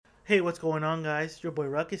Hey, what's going on, guys? Your boy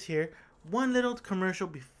Ruckus here. One little commercial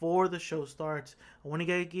before the show starts. I want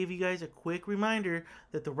to give you guys a quick reminder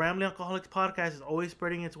that the Rambling Alcoholics podcast is always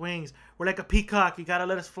spreading its wings. We're like a peacock. You gotta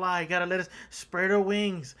let us fly. You gotta let us spread our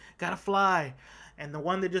wings. Gotta fly. And the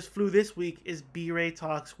one that just flew this week is B-Ray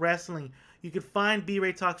Talks Wrestling. You can find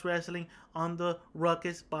B-Ray Talks Wrestling on the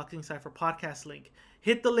Ruckus Boxing Cypher podcast link.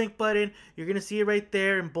 Hit the link button. You're going to see it right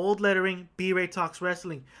there in bold lettering, B-Ray Talks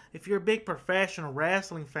Wrestling. If you're a big professional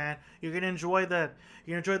wrestling fan, you're going to enjoy that.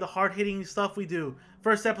 You're going to enjoy the hard-hitting stuff we do.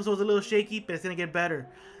 First episode was a little shaky, but it's going to get better.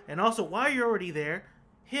 And also, while you're already there,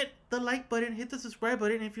 hit the like button, hit the subscribe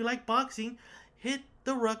button. And if you like boxing, hit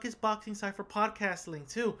the Ruckus Boxing Cypher podcast link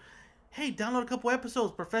too. Hey, download a couple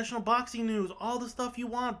episodes, professional boxing news, all the stuff you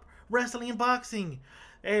want, wrestling and boxing.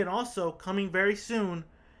 And also, coming very soon,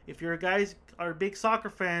 if you guys are big soccer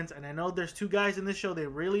fans, and I know there's two guys in this show, they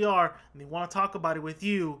really are, and they want to talk about it with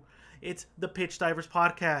you, it's the Pitch Divers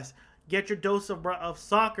podcast. Get your dose of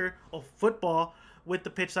soccer, of football, with the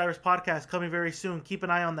Pitch Divers podcast coming very soon. Keep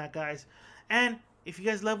an eye on that, guys. And if you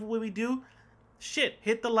guys love what we do,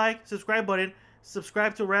 hit the like, subscribe button.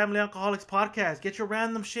 Subscribe to Rambling Alcoholics podcast. Get your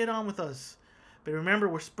random shit on with us. But remember,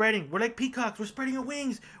 we're spreading. We're like peacocks. We're spreading our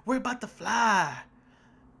wings. We're about to fly.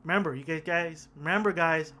 Remember, you guys. Remember,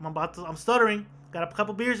 guys. I'm stuttering. Got a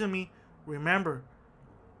couple beers in me. Remember,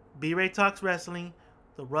 B-Ray Talks Wrestling,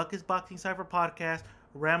 the Ruckus Boxing Cypher podcast,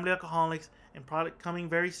 Rambling Alcoholics, and product coming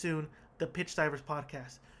very soon, the Pitch Divers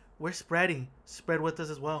podcast. We're spreading. Spread with us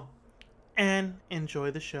as well. And enjoy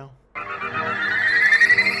the show.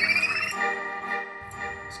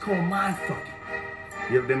 It's called mind fucking.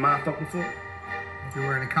 You ever been mind fucked before? Hope you're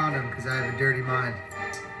wearing a condom because I have a dirty mind.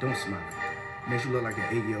 Don't smile. Makes you look like an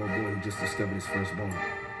 8-year-old boy who just discovered his first bone.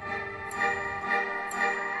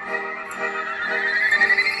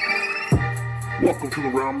 Welcome to the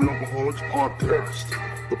Rambling Alcoholics podcast.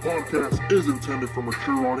 The podcast is intended for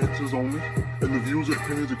mature audiences only, and the views and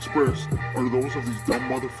opinions expressed are those of these dumb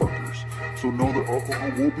motherfuckers. So know that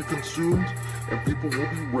alcohol will be consumed, and people will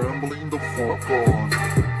be rambling the fuck on.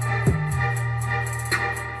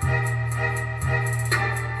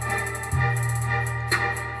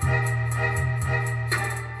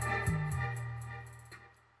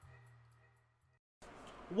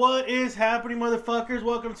 What is happening, motherfuckers?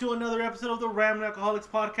 Welcome to another episode of the Rambling Alcoholics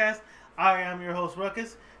podcast. I am your host,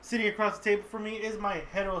 Ruckus. Sitting across the table from me is my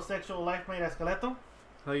heterosexual life mate, Esqueleto.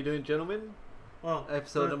 How you doing, gentlemen? Well,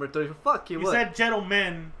 Episode number 34. Fuck you, you what? said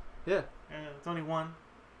gentlemen. Yeah. It's only one.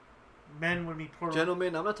 Men would be plural.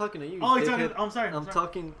 Gentlemen, I'm not talking to you. Oh, you're talking. I'm sorry. I'm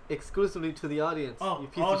talking exclusively to the audience. Oh, you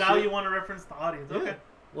piece now of shit. you want to reference the audience. Yeah. Okay.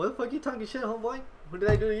 What the fuck you talking shit, homeboy? What did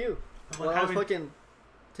I do to you? Well, I was fucking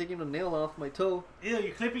taking a nail off my toe. Ew,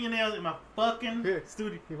 you're clipping your nails in my fucking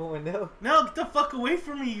studio. You want my nail? No, get the fuck away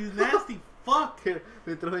from me, you nasty fuck. Here,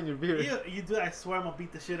 they throw in your beard. Ew, you do. I swear I'm gonna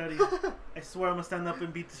beat the shit out of you. I swear I'm gonna stand up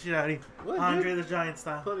and beat the shit out of you. What, Andre dude? the Giant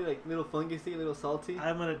style. Probably like little fungusy, little salty.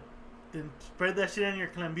 I'm gonna then spread that shit on your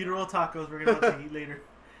clambuterol tacos we're gonna have to eat later.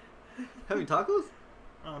 Having tacos?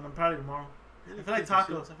 Oh, no, probably tomorrow. I feel like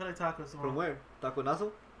tacos. I feel like tacos tomorrow. From where? Taco Nazo?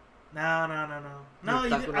 No. No,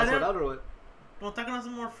 Taco Nazo out or what? No, taco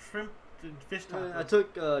Nazo more shrimp and fish tacos. I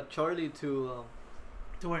took Charlie to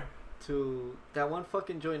where? To that one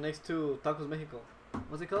fucking joint next to Tacos Mexico.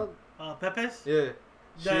 What's it called? Pepe's? Yeah.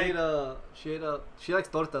 She likes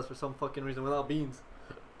tortas for some fucking reason without beans.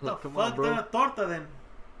 The Come fuck, on, bro. then a torta then.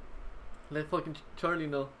 Let fucking Charlie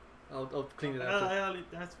know. I'll clean it after.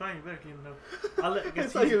 That's fine. You better clean it up. I'll let.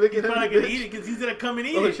 That's how you look he's at probably me, gonna bitch. eat it because he's gonna come and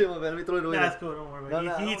eat Oh it. shit, my bad. Let me throw it away. Nah, that's cool. Don't worry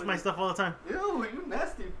about it. He eats my stuff all the time. Yo, you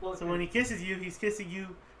nasty fucker. So when he kisses you, he's kissing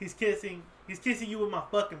you. He's kissing you with my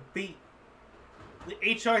fucking feet. The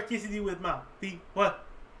HR kisses you with my feet. What?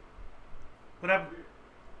 What happened?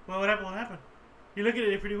 What happened? You look at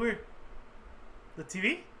it pretty weird. The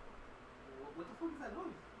TV? What the fuck is that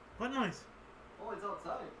noise? What noise? Oh, it's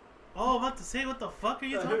outside. Oh, I'm about to say, what the fuck are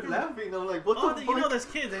you I talking heard about? laughing. I'm like, what the fuck? You know there's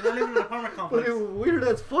kids. They don't live in an apartment complex. Fucking weird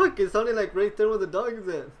as fuck. It sounded like right there where the dog is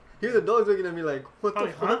at. Here the dog's looking at me like, what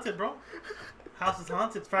Probably the fuck? haunted, bro. House is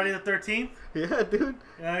haunted. It's Friday the 13th. Yeah,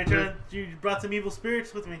 dude. You brought some evil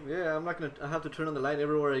spirits with me. Yeah, I'm not gonna. I have to turn on the light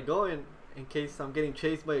everywhere I go, in case I'm getting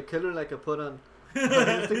chased by a killer, like I put on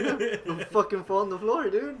Instagram. Don't fucking fall on the floor,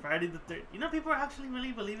 dude. Friday the 13th. You know, people are actually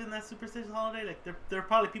really believing that superstitious holiday. Like, there are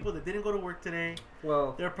probably people that didn't go to work today.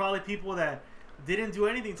 Well, there are probably people that didn't do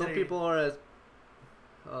anything today. Some people are as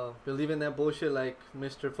believe in that bullshit, like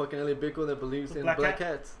Mr. fucking Elliot Bickle that believes in black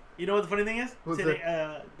cats. You know what the funny thing is? What's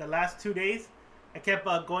today, the last 2 days, I kept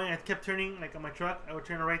going. I kept turning, like on my truck. I would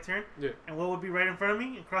turn a right turn. Yeah. And what would be right in front of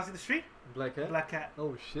me and crossing the street? Black cat. Black cat.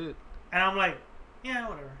 Oh shit. And I'm like, Yeah,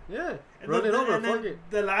 whatever. Yeah, And run it over. and Fuck then it.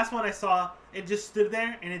 the last one I saw, it just stood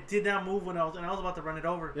there and it did not move when I was about to run it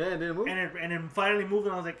over. Yeah, it didn't move. And it finally moved,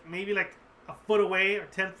 and I was like maybe like a foot away or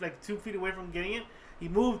 2 feet away from getting it. He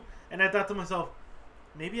moved, and I thought to myself,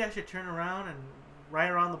 maybe I should turn around and ride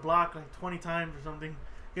around the block like 20 times or something.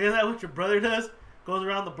 Isn't that what your brother does? Goes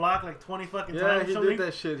around the block like 20 fucking times. Yeah, or he something? did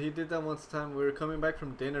that shit. He did that once time. We were coming back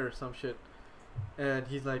from dinner or some shit, and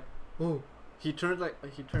he's like, oh, he turns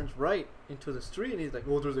right into the street, and he's like,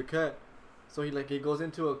 oh, there's a cat. So he goes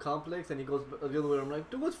into a complex and he goes the other way. I'm like,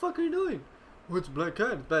 dude, what the fuck are you doing? Oh, it's a black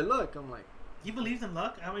cat. It's bad luck. I'm like, He believes in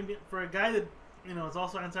luck. I mean, for a guy that is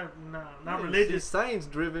also not he's religious. science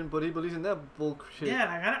driven, but he believes in that bullshit.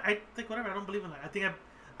 Yeah, I think whatever. I don't believe in that. I think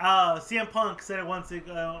CM Punk said it once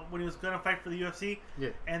when he was gonna fight for the UFC. Yeah.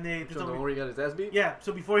 And they So the one where he got his ass beat. yeah.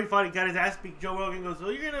 So before he fought, he got his ass beat. Joe Rogan goes,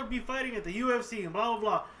 "Well, you're gonna be fighting at the UFC and blah blah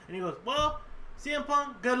blah." And he goes, "Well, CM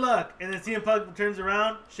Punk, good luck." And then CM Punk turns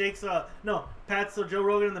around, pats Joe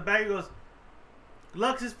Rogan in the back and goes,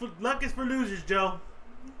 luck is for losers, Joe."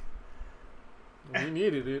 He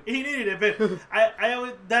needed it. He needed it, but I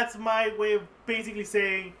always, that's my way of basically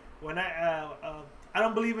saying when I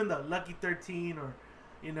don't believe in the Lucky 13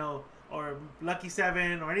 or Lucky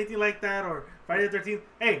 7 or anything like that or Friday the 13th.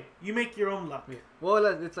 Hey, you make your own luck. Yeah. Well,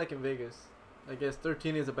 it's like in Vegas. I guess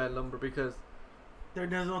 13 is a bad number because There's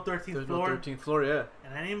no 13th there's floor. no 13th floor. Yeah.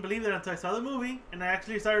 And I didn't believe that until I saw the movie and I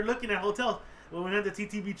actually started looking at hotels. When we went to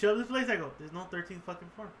TTB Chubb's place, I go, there's no 13th fucking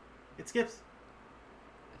floor. It skips.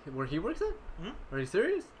 Where he works at? Hmm? Are you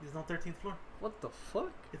serious? There's no 13th floor. What the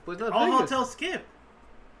fuck? But it's not All Vegas. hotels skip.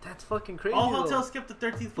 That's fucking crazy. All though. hotels skip the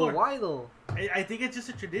 13th floor. But why though? I think it's just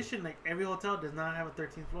a tradition. Like every hotel does not have a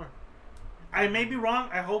 13th floor. I may be wrong.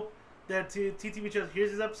 I hope that TTB Chubbs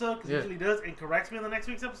hears this episode because Yeah. he usually does and corrects me on the next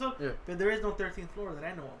week's episode. Yeah. But there is no 13th floor that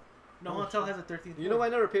I know of. No Oh, hotel shit. has a 13th floor. You know, I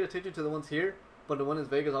never paid attention to the ones here, but the one in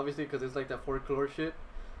Vegas, obviously, because it's like that folklore shit.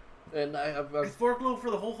 And It's folklore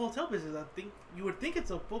for the whole hotel business. I think you would think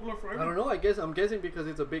it's a folklore for I everyone. don't know. I'm guessing because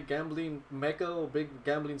it's a big gambling mecca or big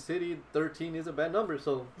gambling city. 13 is a bad number,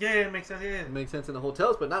 so Yeah, it makes sense. Yeah, it makes sense in the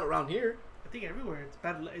hotels, but not around here. I think everywhere it's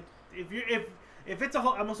bad. If it's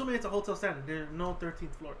I'm assuming it's a hotel standard. There's no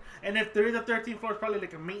 13th floor, and if there is a 13th floor, it's probably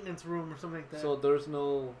like a maintenance room or something like that. So there's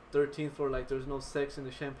no 13th floor, like there's no sex in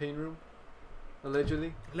the champagne room,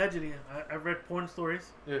 allegedly. Allegedly, I've read porn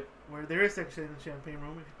stories Yeah. where there is sex in the champagne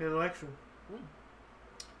room if you pay a little extra.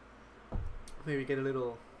 Maybe get a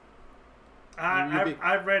little.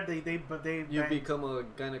 I've read they You bang. become a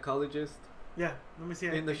gynecologist Yeah, let me see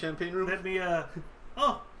in the champagne room. Let me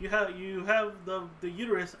you have the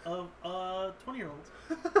uterus of a 20-year-old.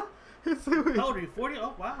 How old are you? 40?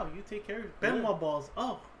 Oh wow, you take care of Benoit balls.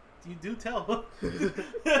 Oh, you do tell.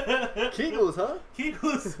 Kegels, huh?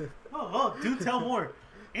 Kegels. Oh, do tell more.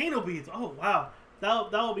 Anal beads. Oh wow,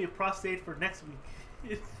 that will be a prostate for next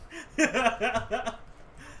week. How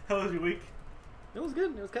was your week? It was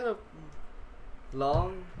good. It was kind of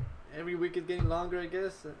long. Every week is getting longer, I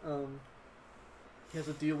guess. You have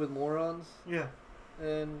to deal with morons. Yeah.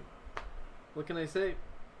 And what can I say?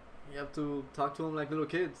 You have to talk to them like little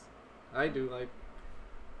kids. I do. Like,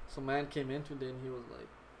 some man came in today and he was like,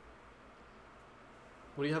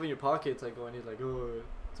 "What do you have in your pockets?" I go and he's like, "Oh,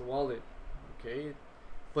 it's a wallet." Okay,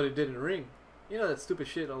 but it didn't ring. You know that stupid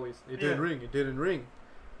shit always. It didn't Yeah. ring. It didn't ring.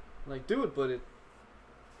 I'm like, dude, but it's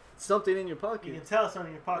something in your You pocket. can tell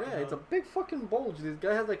something in your pocket. Yeah, it's a though. big fucking bulge. This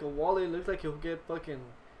guy has like a wallet. It looks like he'll get fucking.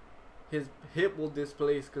 His hip will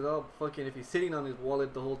displace because I'll fucking if he's sitting on his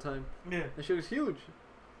wallet the whole time. Yeah. That shit was huge.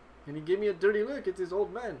 And he gave me a dirty look. It's his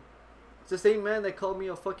old man. It's the same man that called me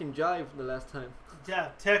a fucking jive the last time. Yeah,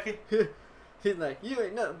 tech it. He's like, "You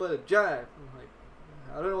ain't nothing but a jive." I'm like,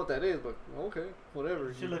 I don't know what that is, but okay, whatever.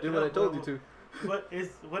 You should You look did it what I up. told you to.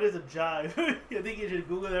 What is a jive? I think you should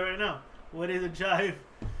Google that right now. What is a jive?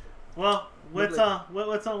 Well, what's on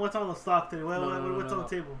the stock today? What's on the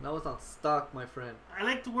table? That was on stock, my friend. I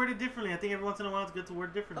like to word it differently. I think every once in a while it's good to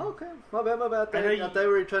word differently. Okay, my bad. I thought we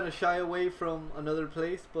were trying to shy away from another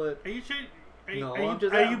place, but Are you sure? No, Are I'm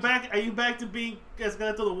just- you back? Are you back to being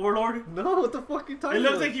Escalante the Warlord? no, what the fuck are you talking It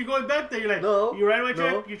looks about? like you're going back there. You're like, No, you're right away.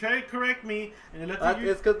 no. You try to correct me, and it looks like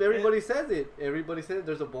It's because everybody says it. Everybody says it.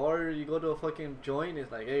 There's a bar, you go to a fucking joint,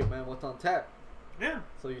 it's like, "Hey man, what's on tap?" Yeah.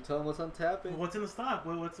 So you tell them what's on tap, and What's in the stock?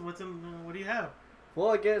 What's in? What do you have?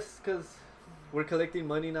 well, I guess because we're collecting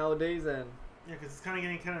money nowadays, and Yeah, because it's kind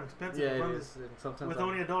of expensive yeah, to it run is. this And sometimes with I'm-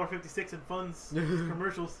 only $1.56 in funds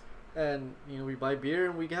commercials. and we buy beer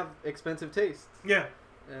and we have expensive tastes. Yeah.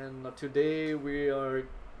 And today we are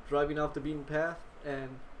driving off the beaten path and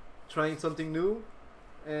trying something new.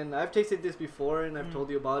 And I've tasted this before and I've told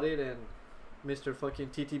you about it. And Mr.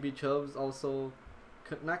 fucking TTB Chubbs also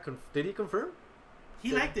Did he confirm?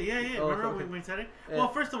 He liked it, yeah. Oh, Remember okay. when we said it? Yeah. Well,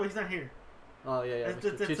 first of all, he's not here. Oh yeah.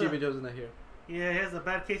 That's Chichi Video's not here. Yeah, he has a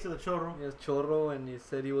bad case of the chorro. He has chorro, and he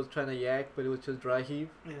said he was trying to yak, but it was just dry heave.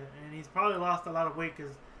 Yeah, and he's probably lost a lot of weight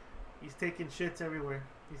because he's taking shits everywhere.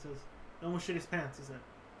 He says, he almost shit his pants, he said.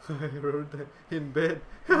 I wrote that in bed.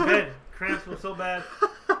 In bed. Cramps were so bad,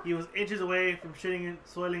 he was inches away from shitting and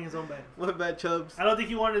soiling his own bed. My bad, Chubbs. I don't think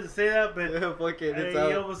he wanted to say that, but Yeah, fuck it, it's he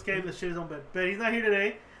out. almost came to shit his own bed. But he's not here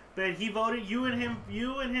today. But he voted. You and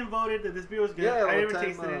him voted that this beer was good. Yeah, I never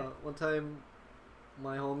tasted it. one time,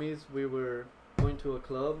 my homies, we were going to a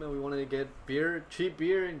club and we wanted to get beer, cheap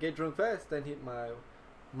beer, and get drunk fast. Then hit my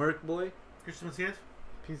Merc boy, Christian Macias?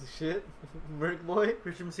 piece of shit, Merc boy.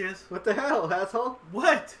 Christian Macias? What the hell, asshole?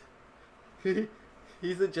 What?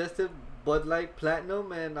 He suggested Bud Light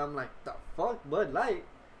Platinum, and I'm like, the fuck, Bud Light?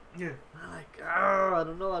 Yeah. I'm like, I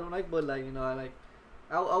don't know, I don't like Bud Light. You know,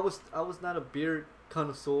 I was not a beer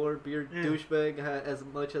connoisseur, beer douchebag as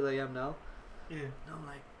much as I am now. Yeah. And I'm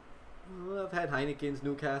like, well, I've had Heineken's,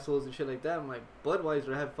 Newcastles, and shit like that. I'm like,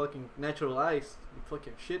 Budweiser have fucking natural ice,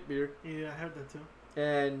 fucking shit beer. Yeah, I heard that too.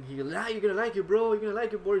 And he goes, you're gonna like it, bro. You're gonna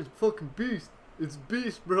like it, boy. It's fucking beast. It's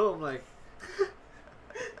beast, bro. I'm like,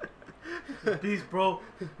 Beast, bro.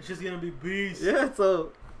 It's just gonna be beast. yeah.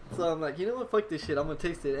 So I'm like, you know what? Fuck this shit. I'm gonna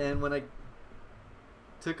taste it. And when I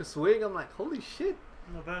took a swig, I'm like, holy shit.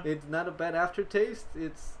 Not bad. It's not a bad aftertaste.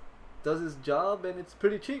 It's does its job, and it's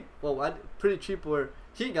pretty cheap. Well, pretty cheap where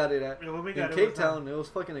he got it at. Yeah, when we In got Cape it Town, it was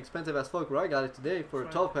fucking expensive as fuck. Where I got it today for a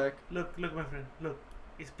Right. 12 pack. Look, my friend. Look.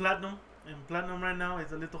 It's platinum. And platinum right now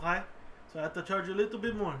is a little high. So I have to charge you a little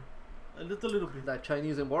bit more. A little bit. That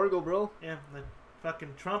Chinese embargo, bro. Yeah, like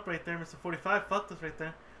fucking Trump right there, Mr. 45 fucked us right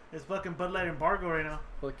there. It's fucking Bud Light embargo right now.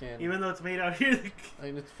 Fucking. Even though it's made out here. I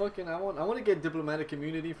mean, it's fucking. I want to get diplomatic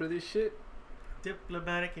immunity for this shit.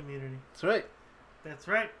 Diplomatic immunity. That's right. That's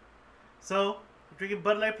right. So, we're drinking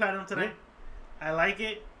Bud Light Platinum tonight. I like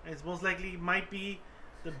it. It's most likely might be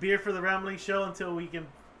the beer for the Rambling Show until we can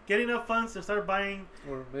get enough funds to start buying.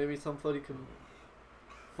 Or maybe somebody can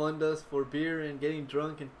fund us for beer and getting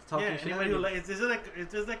drunk and talking Yeah, shit. anybody who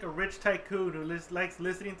it's just like a rich tycoon who likes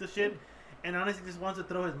listening to shit and honestly just wants to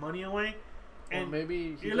throw his money away. Or And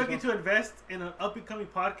maybe you're looking to invest in an up and coming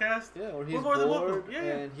podcast. Yeah, or he's we're more than bored welcome. Yeah,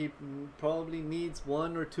 and he probably needs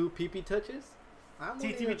 1 or 2 pee-pee touches.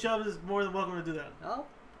 TTV Chubbs is more than welcome to do that. I'll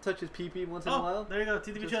touch his pee-pee once in a Oh, while. there you go.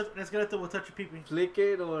 TTV Just- Chubbs. Let's get it to we'll touch your pee-pee. Flick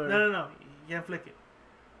it or No. You can't flick it.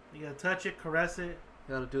 You gotta touch it, caress it.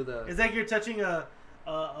 gotta do that. It's like you're touching a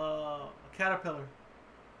caterpillar.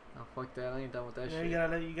 Oh, fuck that. I ain't done with that Yeah,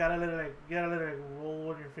 shit. you gotta let it roll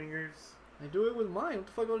on your fingers. I do it with mine. What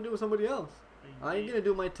the fuck am I gonna do with somebody else? I ain't gonna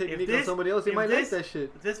do my technique on this- somebody else. He if might this- like that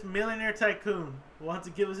shit. If this millionaire tycoon wants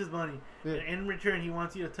to give us his money, Yeah. and in return he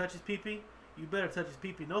wants you to touch his pee-pee, you better touch his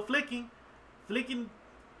pee-pee. No flicking.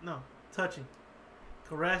 No, touching.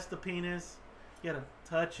 Caress the penis. You gotta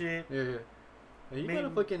touch it. Yeah. You Maybe- gotta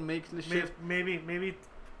fucking make the shit. Maybe,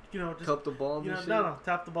 just Cup the balls and shit. no,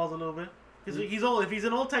 tap the balls a little bit. Because he's old. If he's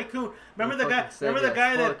an old tycoon, remember He's the guy? fucking savvy Remember the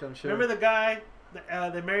as guy fuck, I'm sure. Remember the guy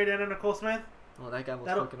that married Anna Nicole Smith? Oh, that guy was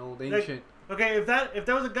That'll- fucking old, like- ancient. Okay, if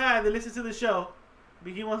there was a guy that listens to the show,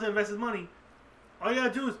 but he wants to invest his money, all you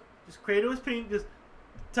gotta do is just cradle his penis, just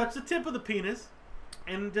touch the tip of the penis,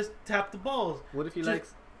 and just tap the balls. What if he just-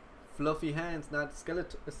 likes fluffy hands, not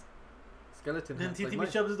skeleton Then hands? Like TTV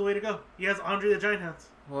mine? Chubbs is the way to go. He has Andre the Giant hands.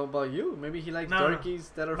 What about you? Maybe he likes No. darkies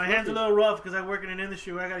that are My fluffy. hands are a little rough because I work in an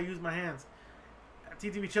industry where I gotta use my hands.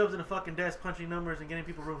 TTV Chubbs in a fucking desk punching numbers and getting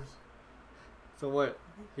people rooms. So what?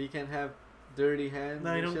 He can have dirty hands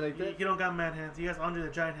No, you and don't. shit like that? You don't got man hands. He has Andre the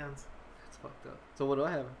Giant hands. That's fucked up. So what do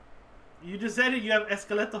I have? You just said it. You have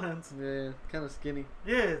Esqueleto hands. Yeah, kind of skinny.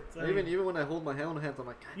 Yeah. it's- I mean, Even when I hold my own hands, I'm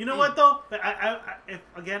like, God you know damn. what though?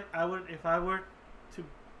 If I were to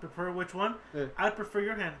prefer which one, Yeah. I'd prefer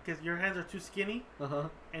your hand because your hands are too skinny Uh-huh.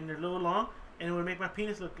 and they're a little long, and it would make my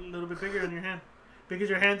penis look a little bit bigger than your hand because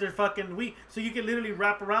your hands are fucking weak. So you can literally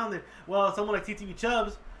wrap around it. Well, someone like TTV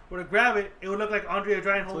Chubbs were to grab it, it would look like Andre the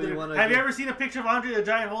Giant So holding you it. wanna Have you get- ever seen a picture of Andre the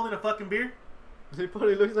Giant holding a fucking beer? He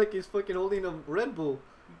probably looks like he's fucking holding a Red Bull.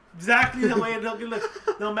 Exactly the way it looks.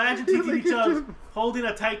 Now imagine He's TTV like- Chubbs holding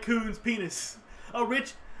a tycoon's penis. A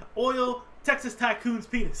rich oil Texas tycoon's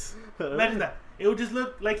penis. Imagine that. It would just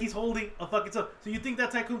look like he's holding a fucking so. So you think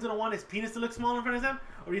that tycoon's gonna want his penis to look small in front of him,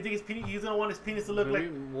 or do you think he's gonna want his penis to look Maybe-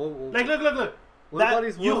 like look? What about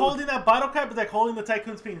his you will? holding that bottle cap is like holding the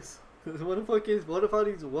tycoon's penis. What if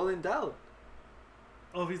he's well endowed?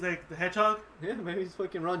 Oh, if he's like the hedgehog? Yeah, maybe he's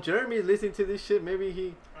fucking Ron Jeremy is listening to this shit. Maybe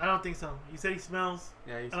he. I don't think so. You said he smells.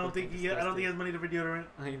 Yeah, he's I don't fucking think he has money for deodorant.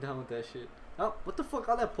 I ain't down with that shit. Oh, what the fuck?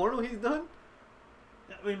 All that porno he's done?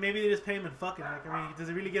 I mean, maybe they just pay him in fucking. Like, I mean, does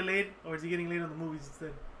he really get laid, or is he getting laid on the movies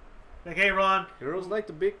instead? Like, hey, Ron, Girls like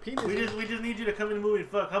the big penis. we just need you to come in the movie and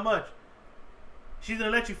fuck. How much? She's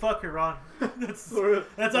gonna let you fuck her, Ron.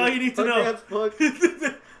 That's all you need to know. Fuck.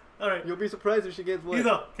 All right. You'll be surprised if she gets wet. You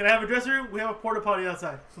know, can I have a dressing room? We have a porta potty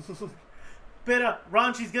outside. But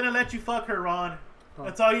Ron, she's gonna let you fuck her, Ron.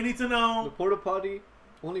 That's all you need to The know. porta potty,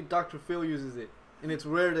 only Dr. Phil uses it, and it's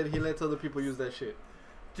rare that he lets other people use that shit.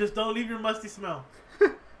 Just don't leave your musty smell.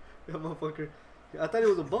 That motherfucker. I thought he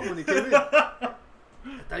was a bum when he came in.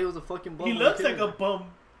 I thought he was a fucking bum. He when looks came like in. a bum.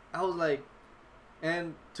 I was like,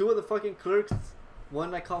 and two of the fucking clerks,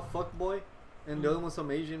 one I call fuckboy, and the other one some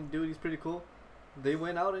Asian dude. He's pretty cool. They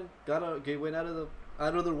went out and went out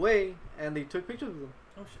of their way, and they took pictures with him.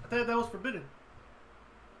 Oh shit! I thought that was forbidden.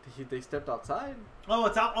 They stepped outside. Oh,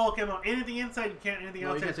 it's out. Oh, okay, no. Anything inside you can't. Anything No,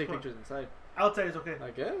 you outside. can't take cool. pictures inside. Outside is okay. I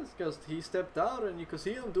guess because he stepped out and you could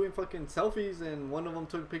see him doing fucking selfies, and one of them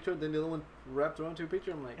took a picture, then the other one wrapped around to a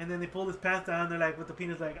picture. I'm like, And then they pulled his pants down. They're like, with the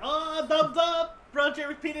penis, like, oh, thumbs up, Brown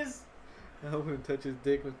Cherry's penis. I wouldn't touch his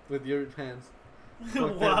dick with your hands. Fuck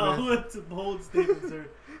that, Wow, man. that's a bold statement, sir.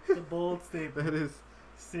 It's a bold statement. That is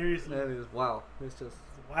Seriously. wow. It's just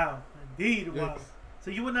Wow, indeed, wow. Yikes. So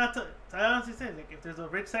you would not. I honestly say, like, if there's a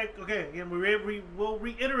rich side, okay. Again, we'll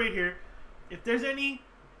reiterate here. If there's any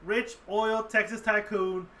rich oil Texas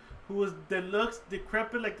tycoon that looks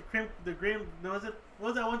decrepit like the grim. No, what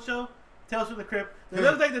was that one show? Tales from the Crypt. That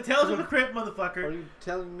looks like the Tales from the Crypt, motherfucker. Are you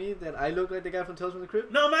telling me that I look like the guy from Tales from the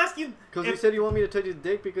Crypt? No, I'm asking. Because you said you want me to touch his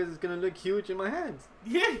dick because it's gonna look huge in my hands.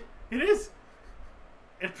 Yeah, it is.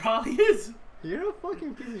 It probably is. You're a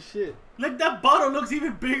fucking piece of shit. Like, that bottle looks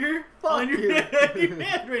even bigger on your you.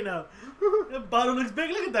 head right now. That bottle looks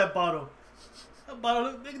big. Look at that bottle. That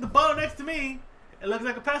bottle. Look at the bottle next to me. It looks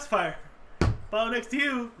like a pacifier. Bottle next to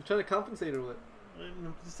you. You trying to compensate or what?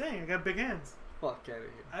 I'm just saying, I got big hands. Fuck out of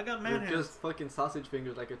here. I got man You're hands. just fucking sausage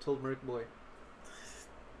fingers like I told Merc Boy.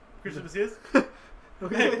 Christmas is.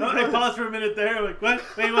 Okay. I paused for a minute there. Like, what?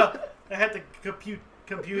 Wait, what? I had to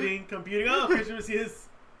computing. Oh, Christmas is.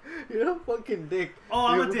 You're a fucking dick. Oh,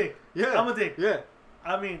 I'm You're- a dick. Yeah. I'm a dick. Yeah.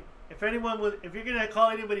 I mean, if you're gonna call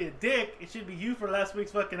anybody a dick, it should be you for last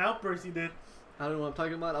week's fucking outburst you did. I don't know what I'm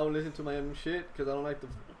talking about. I will listen to my own shit because I don't like the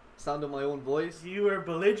sound of my own voice. You were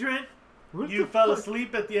belligerent. What You the fell fuck?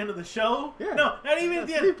 asleep at the end of the show. Yeah. No, not even I'm at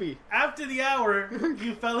the end. sleepy. After the hour,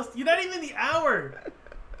 you fell asleep. You're not even the hour.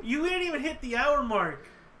 You didn't even hit the hour mark.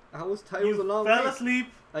 I was tired. It was a You long fell week. asleep.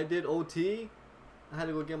 I did OT. I had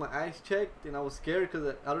to go get my eyes checked, and I was scared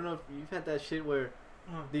because I don't know if you've had that shit where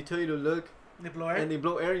they tell you to look They blow air. and they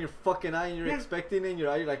blow air in your fucking eye, and you're Yeah. expecting it, and your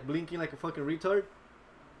eye like blinking like a fucking retard.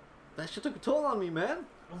 That shit took a toll on me, man.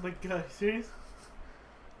 Oh my god, serious?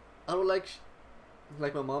 I don't like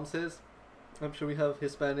my mom says. I'm sure we have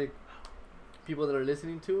Hispanic people that are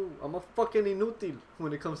listening to. I'm a fucking inútil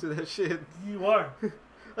when it comes to that shit. You are.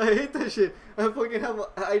 I hate that shit. I fucking have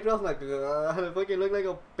eye drops like I fucking look like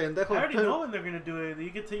a pendejo. I already know when they're gonna do it. You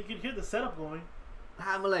can hear the setup going.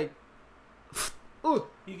 I'm like, ooh.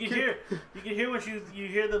 You can hear when you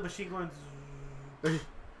hear the machine going. So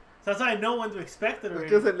that's how I know when to expect it already.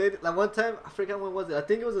 Because a lady, like one time, I forgot when was it. I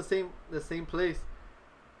think it was the same place.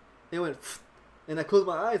 It went, and I closed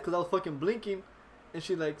my eyes because I was fucking blinking, and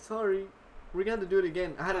she like, sorry, we're gonna have to do it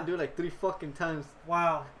again. I had to do it like 3 fucking times.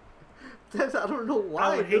 Wow. I don't know why.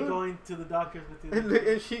 I would hate dude. going to the doctors with you.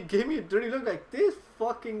 And she gave me a dirty look like this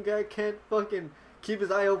fucking guy can't fucking keep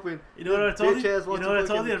his eye open. You know what I told you? Bitch ass You wants know what I to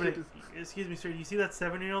told you? fucking I'm keep like, excuse me, sir. You see that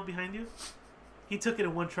 7-year-old behind you? He took it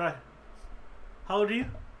in one try. How old are you?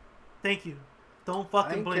 Thank you. Don't I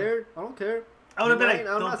fucking ain't blink. cared. I don't care. I would have been And like,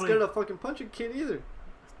 I'm don't not blink. scared of fucking punching kid either.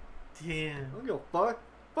 I Damn. don't give a fuck.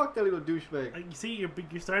 Fuck that little douchebag. Like, you see, you're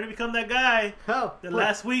starting to become that guy How? that What?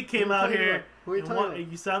 last week Who came you out talking here. about? Who you and talking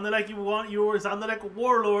about? you sounded like you sounded like a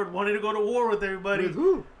warlord, wanted to go to war with everybody. With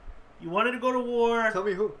who? You wanted to go to war. Tell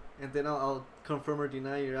me who, and then I'll confirm or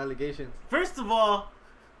deny your allegations. First of all,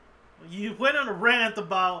 you went on a rant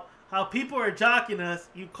about how people are jocking us.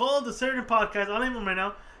 You called a certain podcast, I'll name them right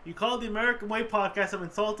now. You called the American Way podcast some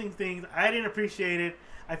insulting things. I didn't appreciate it.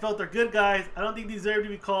 I felt they're good guys. I don't think they deserve to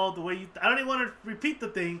be called the way you... I don't even want to repeat the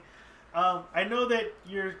thing. I know that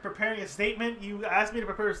you're preparing a statement. You asked me to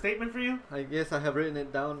prepare a statement for you. I guess I have written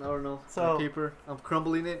it down. I don't know. So- on paper. I'm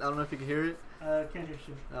crumbling it. I don't know if you can hear it. Can't hear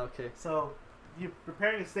shit. Okay. So, you're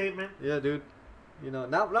preparing a statement. Yeah, dude. You know,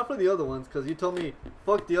 not for the other ones, because you told me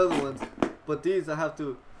fuck the other ones, but these I have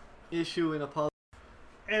to issue an apology.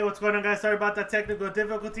 Hey, what's going on, guys? Sorry about that technical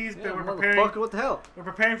difficulties, Yeah, but we're motherfucker, preparing. what the hell? We're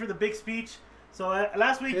preparing for the big speech. So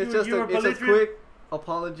last week It's you just were a belligerent. quick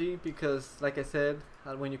apology because, like I said,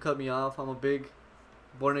 when you cut me off, I'm a big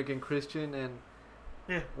born again Christian, and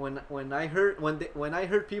Yeah. When I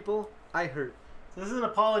hurt people, I hurt. So this is an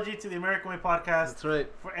apology to the American Way podcast. That's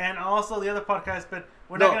right. And also the other podcast, but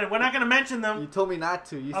we're No. not gonna mention them. You told me not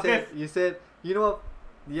to. Okay. You said you know what?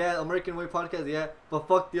 Yeah, American Way podcast. Yeah, but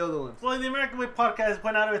fuck the other ones. Well, the American Way podcast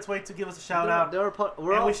went out of its way to give us a shout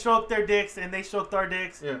out. We stroked their dicks, and they stroked our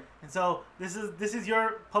dicks. Yeah. And so this is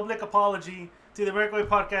your public apology to the American Way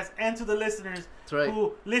podcast and to the listeners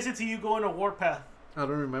who listen to you go on a warpath. I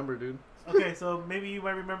don't remember, dude. Okay, so maybe you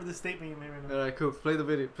might remember the statement. You may remember. All right, cool. Play the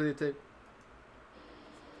video. Play the tape.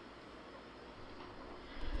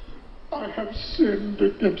 I have sinned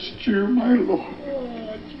against you, my Lord.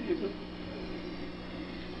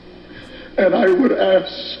 And I would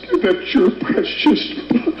ask that your precious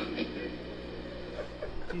blood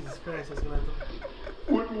Jesus Christ, Escalante.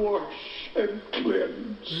 would wash and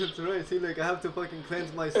cleanse. That's right. See, like I have to fucking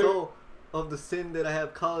cleanse my soul of the sin that I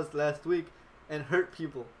have caused last week and hurt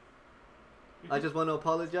people. I just want to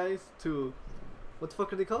apologize to what the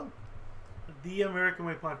fuck are they called? The American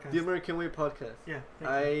Way podcast. The American Way podcast. Yeah.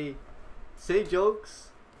 I say jokes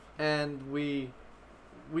and we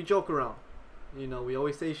joke around. You know, we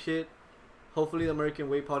always say shit. Hopefully the American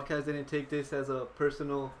Way podcast didn't take this as a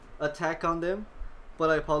personal attack on them.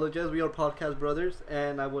 But I apologize. We are podcast brothers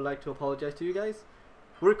and I would like to apologize to you guys.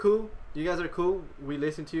 We're cool. You guys are cool. We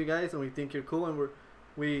listen to you guys and we think you're cool, and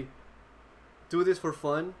we do this for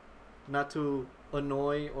fun, not to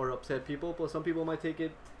annoy or upset people, but some people might take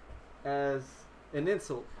it as an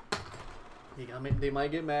insult. They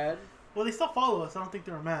might get mad. Well, they still follow us. I don't think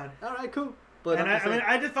they were mad. All right, cool. But and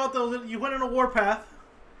I just felt that you went on a warpath.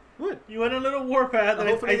 What? You went on a little warpath, and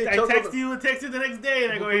I texted the next day,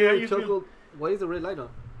 and I go, "Hey, how you feel?" Why is the red light on?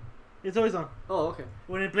 It's always on. Oh, okay.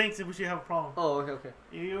 When it blinks, we should have a problem. Oh, okay.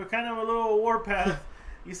 You were kind of a little warpath.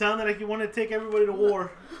 You sounded like you wanted to take everybody to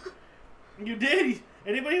war. You did.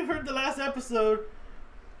 Anybody who heard the last episode,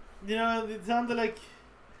 you know, it sounded like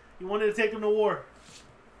you wanted to take them to war.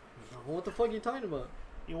 What the fuck are you talking about?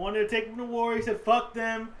 You wanted to take them to war. You said, fuck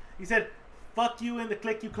them. You said, fuck you and the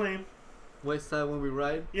clique you claim. West Side when we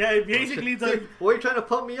ride? Yeah, basically. Why are you trying to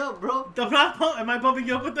pump me up, bro? Am I pumping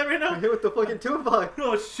you up with that right now? I hit with the fucking Tupac.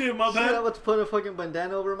 Oh, shit, my bad. I'm about to put a fucking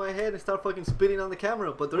bandana over my head and start fucking spitting on the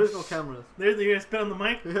camera, but there is no cameras. You're going to spit on the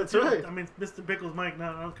mic? That's right. I mean, Mr. Bickle's mic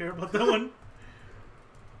now. I don't care about that one.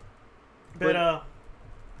 But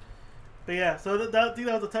yeah, so I think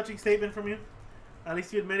that was a touching statement from you. At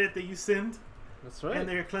least you admitted that you sinned. That's right. And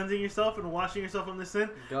that you're cleansing yourself and washing yourself from this sin.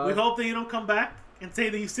 God, we hope that you don't come back and say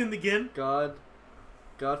that you sinned again. God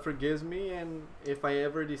forgives me, and if I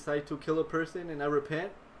ever decide to kill a person and I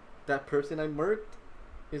repent, that person I murked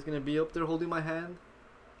is going to be up there holding my hand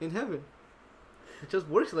in heaven. It just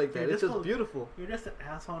works like that. It's just beautiful. You're just an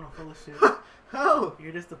asshole and full of shit. How?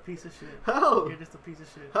 You're just a piece of shit. How? You're just a piece of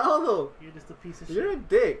shit. How though? You're just a piece of shit. You're a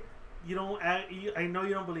dick. You don't. I know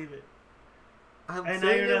you don't believe it. I'm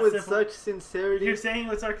saying it with such sincerity. You're saying it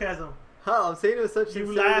with sarcasm. How? I'm saying it with such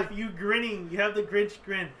sincerity. You laugh. You grinning. You have the Grinch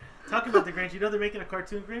grin. Talking about the Grinch. You know they're making a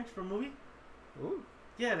cartoon Grinch for a movie. Ooh.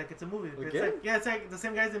 Yeah, like it's a movie. Again? It's like the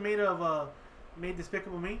same guys that made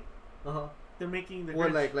Despicable Me. They're making the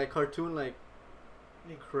What, Grinch. like cartoon like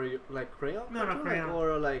crayon? No, not crayon.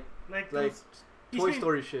 Or like Toy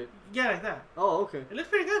Story shit. Yeah, like that. Oh, okay. It looks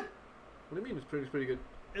pretty good. What do you mean it's pretty good?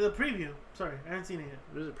 The preview. Sorry, I haven't seen it yet.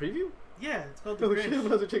 There's a preview? Yeah, it's called The Oh Grinch. shit, I'm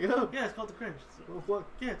about to check it out. Yeah, it's called The Grinch. Oh, what?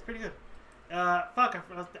 Yeah, it's pretty good. Fuck,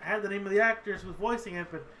 I had the name of the actors who's voicing it,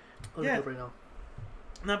 but yeah, Right now.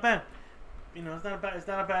 Not bad. You know, it's not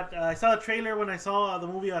a bad. I saw the trailer when I saw the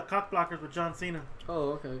movie Cock Blockers with John Cena.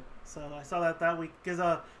 Oh, okay. So I saw that week because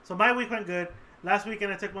so my week went good. Last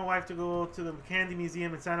weekend I took my wife to go to the Candy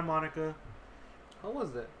Museum in Santa Monica. How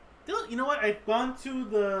was that? You know what? I've gone to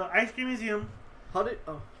the ice cream museum. How did?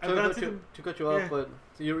 Oh, to cut you off, but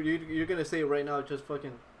so you're gonna say it right now. Just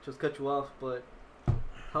cut you off. But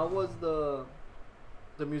how was the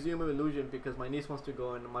Museum of Illusion? Because my niece wants to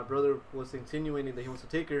go, and my brother was insinuating that he wants to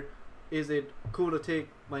take her. Is it cool to take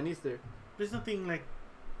my niece there? There's nothing like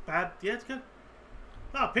bad. Yeah, it's good.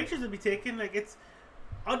 No, pictures would be taken. Like it's.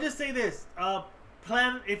 I'll just say this.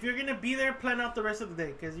 Plan if you're gonna be there. Plan out the rest of the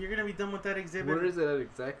day because you're gonna be done with that exhibit. Where is it at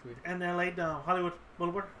exactly? And LA, Hollywood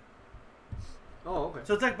Boulevard. Oh, okay.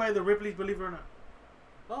 So it's like by the Ripley's, believe it or not.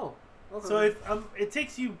 Oh, okay. So if it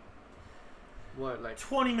takes you what, like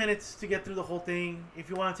 20 minutes to get through the whole thing if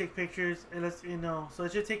you want to take pictures, and so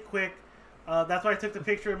it should take quick. That's why I took the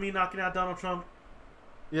picture of me knocking out Donald Trump.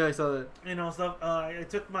 Yeah, I saw that. Stuff. I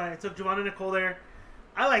took Giovanna and Nicole there.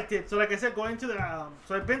 I liked it. So like I said, going to the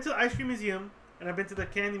so I've been to the ice cream museum and I've been to the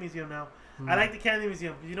candy museum now. I like the candy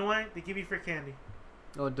museum. You know why? They give you free candy.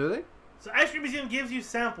 Oh, do they? So ice cream museum gives you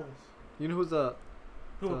samples. You know who's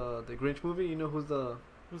Who? The Grinch movie. You know who's the?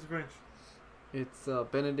 Who's the Grinch? It's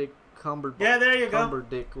Benedict Cumberbatch. Yeah, there you go.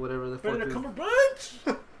 Cumberdick, whatever the fuck. Benedict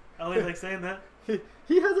Cumberbatch. I always like saying that.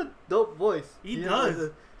 He has a dope voice. He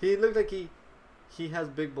does. He looks like he has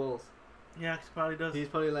big balls. Yeah, he probably does. He's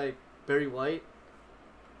probably like Barry White.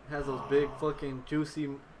 Has those big fucking juicy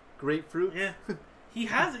grapefruits. Yeah. He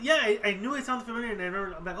has it. Yeah, I knew it sounded familiar, and I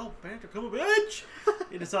remember, I'm like, oh, Benedict Cumberbatch.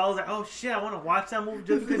 And so I was like, oh shit, I want to watch that movie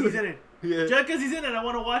just because he's in it. Yeah. Just because he's in it, I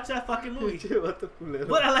want to watch that fucking movie.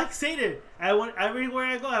 But I like saying it. Everywhere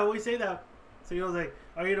I go, I always say that. So he was like,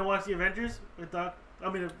 are you gonna watch the Avengers with the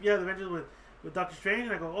Avengers with Doctor Strange?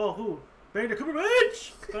 And I go, oh, who? Benedict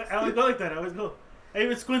Cumberbatch. I always go like that. I always go. I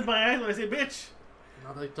even squint my eyes when I say bitch.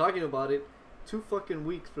 Now that you're talking about it, 2 fucking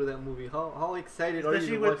weeks for that movie. How excited are you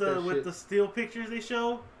Especially to watch that with shit? the still pictures they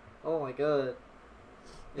show. Oh my god.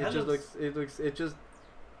 It just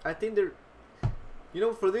I think they're,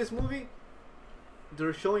 for this movie,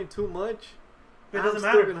 they're showing too much. It doesn't I'm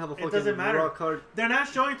matter. Still gonna have a fucking it doesn't matter. rock hard, They're not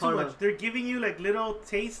showing too hard much. on. They're giving you like little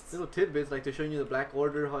tastes. little tidbits, like they're showing you the Black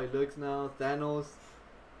Order, how it looks now, Thanos.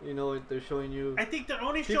 They're showing you. I think they're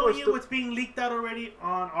only People showing are you still- what's being leaked out already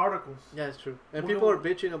on articles. Yeah, it's true. And We people are don't-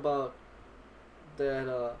 bitching about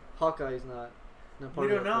that Hawkeye is not part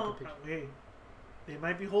We of don't that know. fucking picture. Hey, they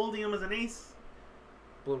might be holding him as an ace.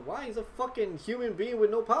 But why? He's a fucking human being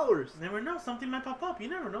with no powers. Never know. Something might pop up. You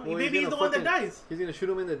never know. Well, Maybe he's gonna the one that fucking- dies. He's gonna shoot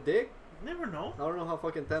him in the dick. Never know. I don't know how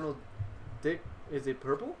fucking Thanos' dick is. It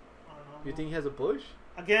purple? I don't know. You think he has a bush?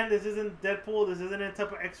 Again, this isn't Deadpool. This isn't a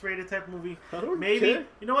type of X-rated type movie. I don't Maybe care.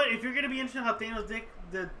 you know what? If you're gonna be interested in how Thanos' dick,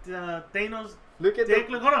 Thanos' Look at dick.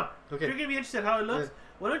 the. Look, hold on. Okay. If you're gonna be interested in how it looks, Yeah.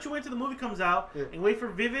 why don't you wait till the movie comes out Yeah. and wait for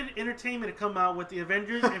Vivid Entertainment to come out with the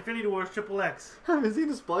Avengers Infinity Wars Triple X. Haven't seen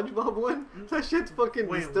the SpongeBob one? That shit's fucking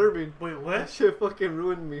Wait, disturbing. Wait, That what? shit fucking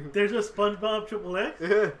ruined me. There's a SpongeBob Triple X?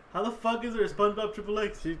 Yeah. How the fuck is there a SpongeBob Triple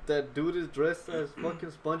X? That dude is dressed as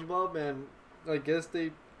fucking SpongeBob, and I guess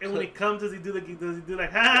they. And when he comes, does he do like I don't know,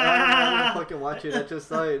 ha? fucking watch it. I just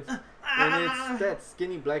saw it. And it's that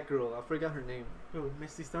skinny black girl. I forgot her name. Who,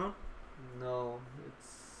 Misty Stone? No,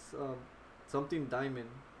 it's something Diamond.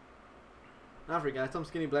 I forgot, some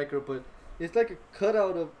skinny black girl, but it's like a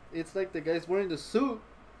cutout of. It's like the guy's wearing the suit,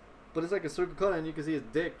 but it's like a circle cutout, and you can see his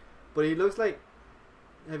dick. But he looks like.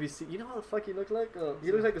 Have you seen? You know how the fuck he looks like?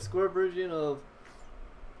 He looks like a square version of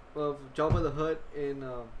Jabba the Hutt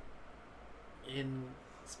in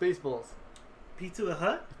Spaceballs. Pizza the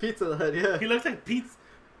Hut? Pizza the Hut, yeah. He looks like Pizza.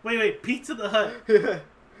 Wait, Pizza the Hut. Yeah.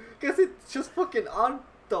 Cause it's just fucking on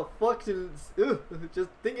the fucking. Just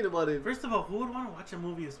thinking about it. First of all, who would want to watch a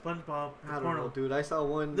movie of SpongeBob? I don't porno? know, dude. I saw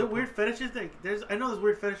one. The weird fetishes. I know there's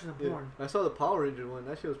weird fetishes in Yeah. porn. I saw the Power Ranger one.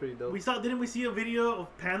 That shit was pretty dope. Didn't we see a video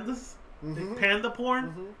of pandas? Mhm. Like panda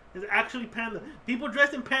porn. Mhm. It's actually panda. People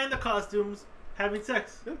dressed in panda costumes having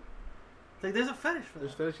sex. Yeah. Like there's a fetish for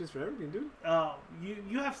There's that. fetishes for everything, dude.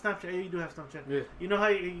 You have Snapchat. Yeah, you do have Snapchat. Yeah. You know how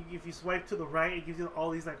if you swipe to the right, it gives you all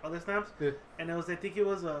these like other snaps. Yeah. And it was, I think it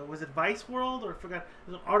was it Vice World or I forgot.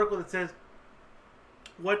 There's an article that says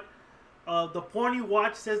what the porn you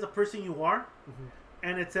watch says the person you are,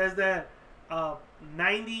 and it says that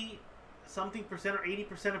 90 something percent or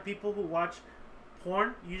 80% of people who watch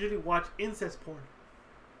porn usually watch incest porn.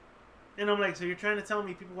 And I'm like, so you're trying to tell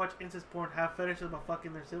me people watch incest porn have fetishes about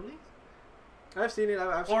fucking their siblings, I've seen it.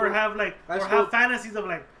 I've or scrolled, have like, I've or have scrolled- fantasies of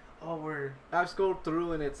like, oh, we're I've scrolled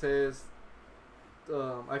through and it says.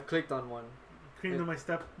 I've clicked on one. cream to my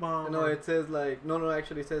stepmom. No, it says like no.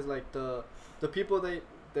 Actually, it says like the people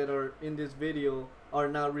that are in this video are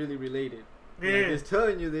not really related. Yeah. Like, it's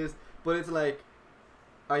telling you this, but it's like,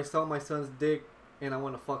 I saw my son's dick and I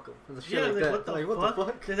want to fuck him. And the shit Yeah, like like, that. what the Like, fuck? what the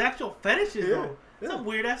fuck? There's actual fetishes Yeah, though. yeah. Some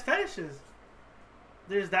weird ass fetishes.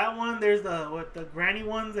 There's that one. There's the granny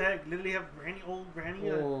ones that literally have old granny.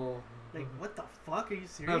 Oh. Like what the fuck? Are you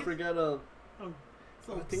serious? I forgot.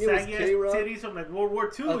 Some I think it was saggy ass K-Rock. titties from like World War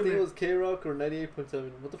II. I in think there. it was K-Rock or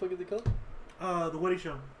 98.7. What the fuck is it called? The Woody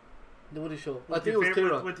Show. The Woody Show. I With think it your was favorite-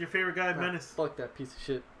 K-Rock. with your favorite guy, Ah, Menace. fuck that piece of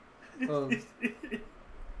shit.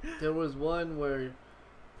 There was one where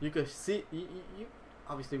you could see. You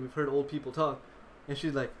obviously we've heard old people talk, and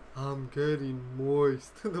she's like, "I'm getting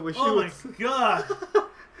moist." The way she Oh my was. god!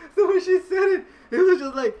 The way she said it, it was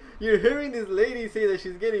just like you're hearing this lady say that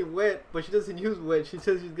she's getting wet, but she doesn't use wet. She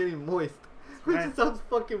says she's getting moist, which Right. just sounds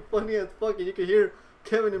fucking funny as fuck. And you can hear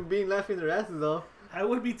Kevin and Bean laughing their asses off. I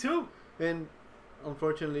would be too. And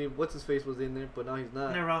unfortunately, what's his face was in there, but now he's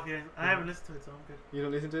not. No, Ralph, yeah, I haven't listened to it, so I'm good. You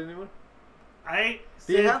don't listen to it anymore. Do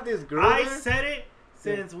Do you have this girl? I there? said it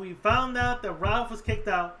since we found out that Ralph was kicked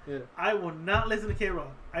out. Yeah. I will not listen to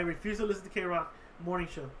K-Rock. I refuse to listen to K-Rock morning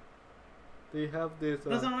show. Do you have this? It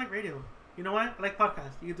doesn't like radio. You know what? I like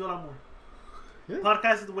podcasts. You can do a lot more. Yeah.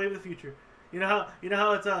 Podcast is the way of the future. You know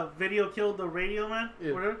how it's a video killed the radio, man.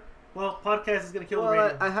 Yeah. Whatever. Well, podcast is gonna kill the Well,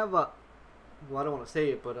 radio. I have a. Well, I don't want to say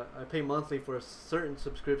it, but I pay monthly for a certain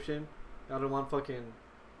subscription. I don't want fucking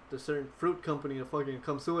the certain fruit company to fucking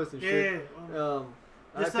come sue us and shit. Yeah.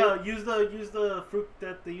 Just I pay, use the fruit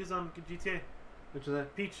that they use on GTA. which is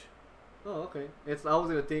that? Peach. Oh, okay. It's I was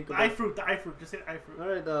gonna think The about. iFruit. Just say iFruit. All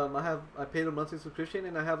right. I paid a monthly subscription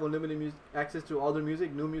and I have unlimited access to all their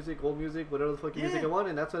music, new music, old music, whatever the fucking music I want,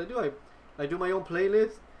 and that's what I do. I do my own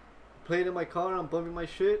playlist. Play it in my car. I'm bumping my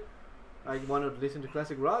shit. I want to listen to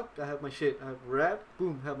classic rock. I have my shit. I have rap.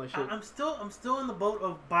 Boom. Have my shit. I'm still in the boat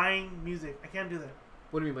of buying music. I can't do that.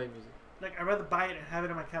 What do you mean by music? Like I'd rather buy it and have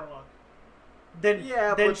it in my catalog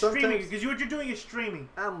Yeah, than but streaming. sometimes- Because what you're doing is streaming.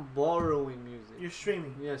 I'm borrowing music. You're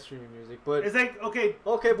streaming. Yeah, streaming music, but It's like okay.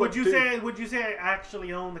 okay. Would But you dude, say I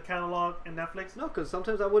actually own the catalog and Netflix, no? Because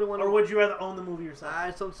sometimes I wouldn't want to. or would you rather own the movie yourself?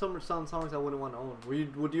 Some songs I wouldn't want to own.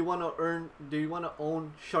 Would you want to earn? Do you want to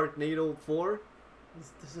own Sharknado 4?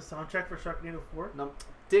 This is a soundtrack for Sharknado 4. No,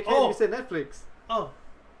 dickhead. Oh. You said Netflix. Oh,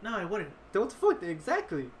 no, I wouldn't. Then what the fuck?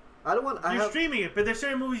 Exactly. I don't want. I You're have. streaming it, but there's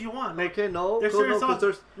certain movies you want. Like Okay, no. there's no, certain no, 'cause songs.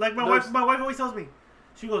 there's Like my there's- wife always tells me,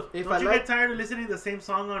 she goes, If "Don't I you like- get tired of listening to the same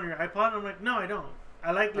song on your iPod?" I'm like, "No, I don't.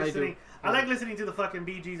 I like listening. I like listening to the fucking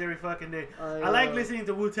Bee Gees every fucking day. I like listening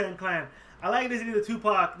to Wu-Tang Clan. I like listening to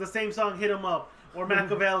Tupac, the same song, Hit 'Em Up, or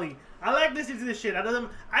Machiavelli. I like listening to this shit.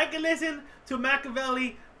 I can listen to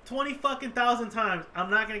Machiavelli 20 fucking thousand times.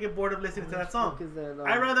 I'm not gonna get bored of listening to that song. Fuck is that,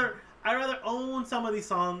 I rather own some of these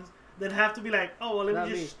songs than have to be like, oh well, let Not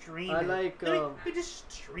me me. just stream I it. like, let me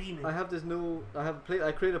just stream it. I have this new. I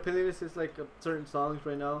create a playlist. It's like certain songs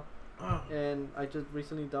right now, Oh. and I just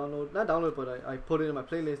recently but I put it in my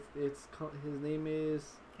playlist. It's called, his name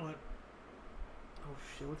is. What? Oh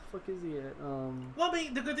shit! What the fuck is he at? Well, I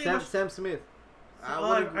mean, the good thing Sam Smith. I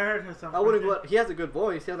wouldn't- heard her song. I wouldn't go out, he has a good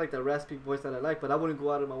voice. He has like that raspy voice that I like, but I wouldn't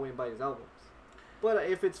go out of my way and buy his albums. But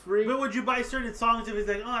if it's free, But would you buy certain songs if it's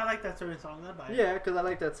like, oh, I like that certain song, I'd buy it. yeah, because I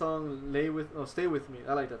like that song. Stay with me.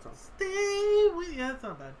 I like that song. Stay with, yeah, that's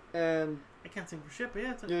not bad. And I can't sing for shit, but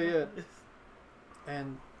yeah, it's Yeah.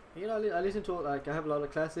 and you know, I listen to like I have a lot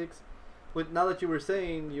of classics. But now that you were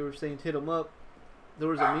saying hit 'em up, there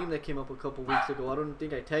was a meme that came up a couple weeks ago. I don't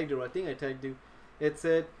think I tagged you. I think I tagged you. It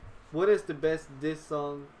said, "What is the best diss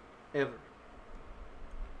song ever?"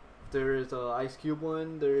 There is a Ice Cube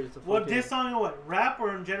one. There is a What fucking- diss song or what? Rap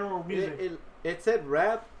or in general music? It said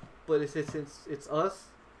rap, but it says since it's us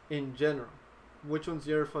in general. Which one's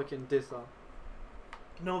your fucking diss song?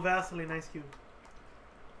 No Vaseline, Ice Cube.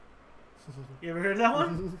 You ever heard that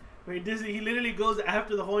one? Where he literally goes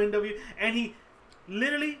after the whole NW and he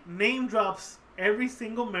literally name drops every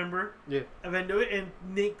single member Yeah. of NW and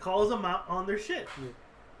Nick calls them out on their shit.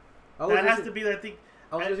 I was That has listening- to be, I think.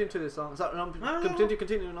 I was listening to this song. Sorry, no, No.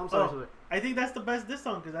 continue. No, I'm sorry. Oh, sorry. I think that's the best diss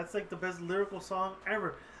song because that's like the best lyrical song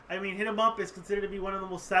ever. I mean, "Hit 'Em Up" is considered to be one of the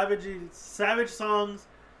most savage songs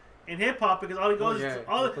in hip hop because all he goes is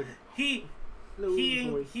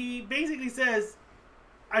he basically says,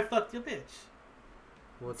 "I fucked your bitch."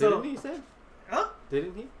 Well, So- didn't he say? Huh?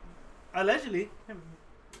 Didn't he? Allegedly.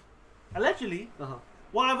 Uh-huh.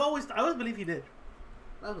 Well, I always believe he did.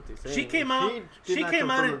 That's what they say. She came out. She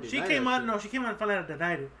came out and found out and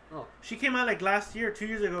denied it. Oh. She came out like last year, 2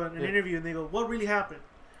 years ago, in an interview, and they go, "What really happened?"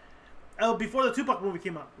 Oh, before the Tupac movie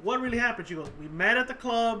came out, what really happened? She goes, "We met at the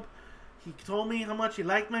club. He told me how much he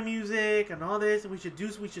liked my music and all this, and we should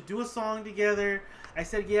do a song together." I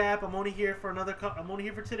said, "Yep, I'm only here for I'm only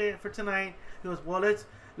here for tonight." He goes, "Well,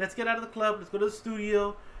 let's get out of the club. Let's go to the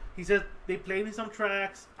studio." He said they played me some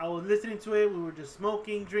tracks. I was listening to it. We were just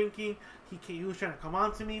smoking, drinking. He was trying to come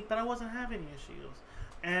on to me, but I wasn't having any issues,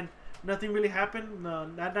 and nothing really happened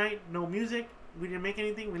that night. No music. We didn't make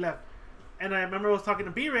anything. We left. And I remember I was talking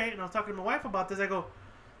to B-Ray, and I was talking to my wife about this. I go,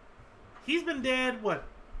 "He's been dead what?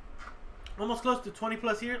 Almost close to 20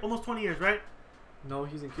 plus years. Almost 20 years, right?" No,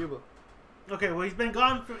 he's in Cuba. Okay, well he's been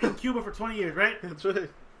gone in Cuba for 20 years, right? That's right.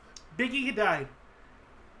 Biggie had died.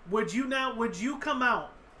 Would you come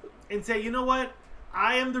out and say, "You know what?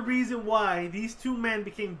 I am the reason why these two men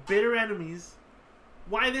became bitter enemies.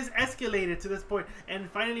 Why this escalated to this point, and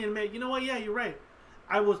finally admit, you know what? Yeah, you're right.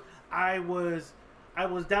 I was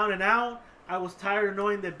down and out. I was tired of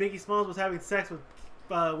knowing that Biggie Smalls was having sex with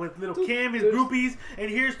Little Dude, Kim, his there's- groupies, and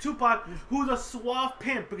here's Tupac, who's a suave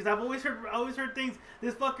pimp. Because I've always heard things.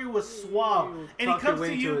 This fucker was suave, and he comes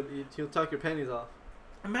to you. He'll talk your pennies off.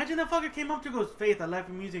 Imagine that fucker came up to her and goes, Faith, I love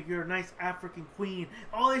your music. You're a nice African queen.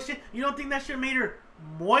 All this shit. You don't think that shit made her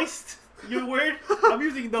moist? You word? I'm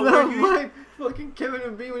using the No, word. mine. Fucking Kevin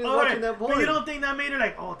and B when he's watching that porn. But you don't think that made her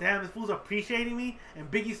like, oh damn, this fool's appreciating me,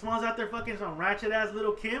 and Biggie Smalls out there fucking some ratchet ass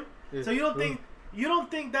little Kim. Yeah. So you don't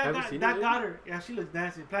think that Have you got, seen that it, got her? Yeah, she looks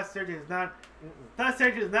nasty. Plastic surgery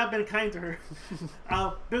has not been kind to her.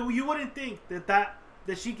 But you wouldn't think that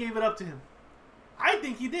she gave it up to him. I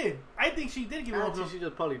think he did. I think she did give it up to him. She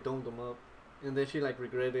just probably domed him up, and then she like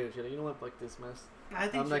regretted it. She's like, you know what, fuck this mess.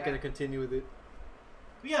 I'm not gonna continue with it.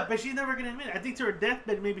 Yeah, but she's never gonna admit it. I think to her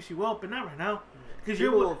deathbed maybe she will, but not right now. Because if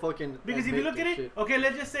you look at it, okay,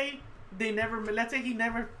 let's just say they never. Let's say he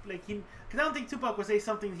never because I don't think Tupac would say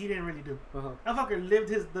something he didn't really do. That fucker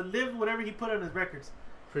lived whatever he put on his records.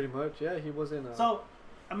 Pretty much, yeah. He wasn't. So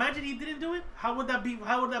imagine he didn't do it. How would that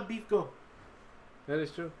beef go? That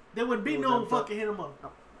is true. There would be no fucking hit him up.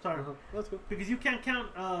 Oh, sorry, that's good. Because you can't count.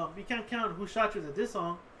 Who shot you at this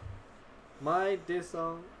song. My diss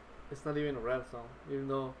song. It's not even a rap song, even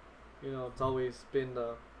though, it's always been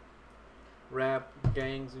the rap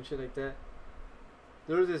gangs and shit like that.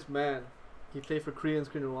 There was this man, he played for Korean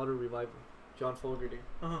Screenwater Revival, John Fogerty.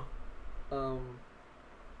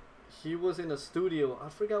 He was in a studio. I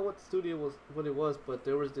forgot what it was, but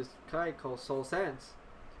there was this guy called Saul Sands.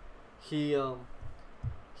 He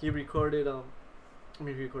recorded.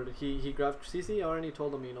 He grabbed CCR and he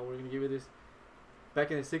told him, we're gonna give you this. Back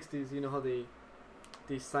in the '60s, you know how they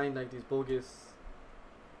signed like these bogus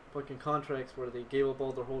fucking contracts where they gave up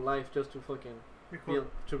all their whole life just to fucking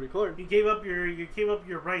record. You gave up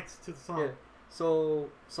your rights to the song. Yeah. So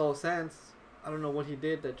Saul Sands, I don't know what he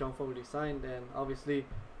did that John Fogerty signed, and obviously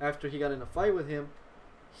after he got in a fight with him,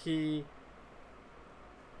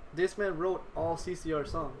 this man wrote all CCR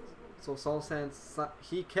songs. So Saul Sands,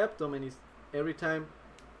 he kept them, and every time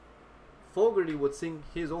Fogerty would sing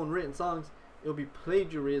his own written songs, it would be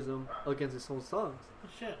plagiarism against his own songs. Oh,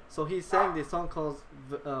 shit. So he sang this song called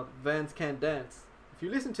Vans Can't Dance. If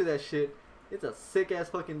you listen to that shit, it's a sick ass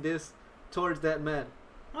fucking diss towards that man.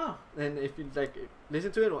 Oh. And if you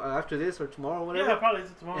listen to it after this or tomorrow or whatever. Yeah, probably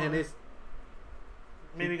tomorrow. And it's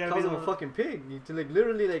maybe he calls him a fucking pig.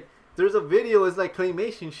 Literally there's a video, it's like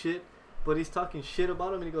claymation shit, but he's talking shit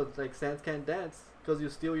about him and he goes Sands can't dance because you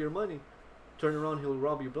steal your money. Turn around, he'll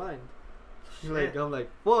rob you blind. I'm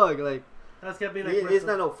like fuck, that's gotta be it's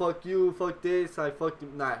not no fuck you, fuck this, I fucked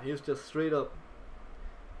him. Nah, he's just straight up.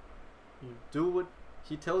 You do what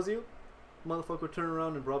he tells you, motherfucker will turn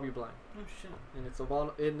around and rob you blind. Oh shit. And it's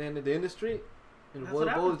about in the industry, and that's what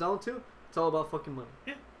it boils happens. down to, it's all about fucking money.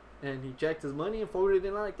 Yeah. And he jacked his money, and Fogerty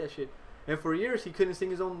didn't like that shit. And for years he couldn't sing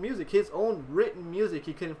his own music, his own written music.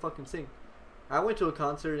 He couldn't fucking sing. I went to a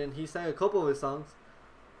concert and he sang a couple of his songs,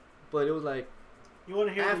 but it was like you want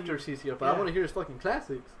to hear after CCR. But I want to hear his fucking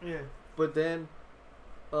classics. Yeah. But then,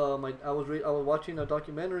 I was watching a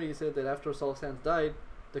documentary. He said that after Saul Sands died,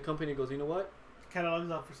 the company goes, you know what?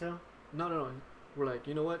 Catalog's out for sale. No. We're like,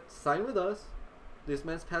 you know what? Sign with us. This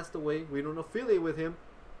man's passed away. We don't affiliate with him.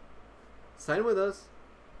 Sign with us.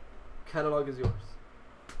 Catalog is yours.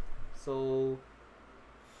 So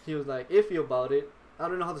he was like iffy about it. I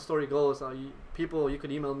don't know how the story goes. You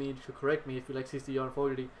could email me to correct me if you like CCR and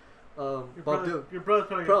Fogerty. Your brother's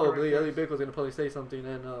probably Ellie Bick was gonna probably say something,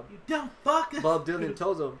 and you dumb fuck. Bob Dylan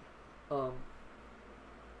tells him,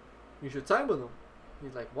 you should sign with them.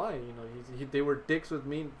 He's like, why? They were dicks with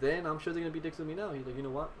me then. I'm sure they're gonna be dicks with me now. He's like, you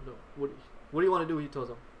know what? No, what do you want to do? He tells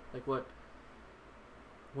him, like what?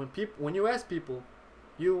 When you ask people,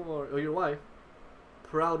 you or your wife,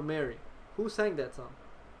 Proud Mary, who sang that song?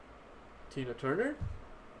 Tina Turner?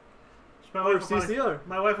 Or CCR?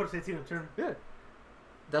 My wife would say Tina Turner. Yeah.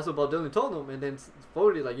 That's what Bob Dylan told him, and then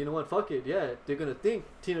Fogerty you know what, fuck it, yeah, they're gonna think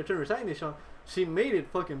Tina Turner sang this song. She made it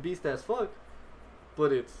fucking beast as fuck,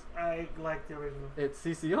 but I like the original. It's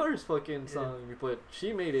CCR's fucking song, but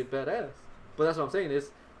she made it badass. But that's what I'm saying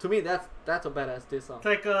is, to me, that's a badass diss song. It's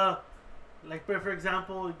like for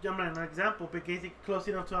example, I'm not an example, but getting close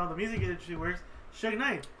enough to how the music industry works. Suge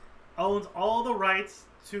Knight owns all the rights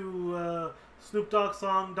to Snoop Dogg's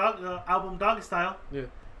song, album Doggy Style,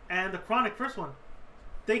 and the Chronic first one.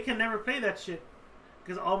 They can never play that shit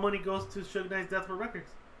because all money goes to Suge Knight's Death Row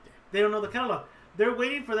Records. They don't know the catalog. They're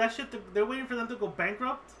waiting for that shit. They're waiting for them to go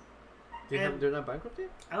bankrupt. They're not bankrupt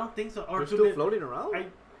yet? I don't think so. Or they're still floating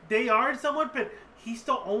around? They are somewhat, but he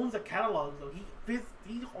still owns the catalog though. He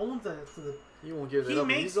owns it. He won't give it up.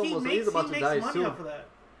 He's about to die money soon. Off of that.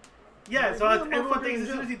 Yeah, so everyone thinks as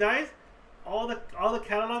soon as he dies, all the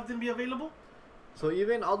catalogs gonna be available. So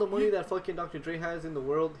even all the money that fucking Dr. Dre has in the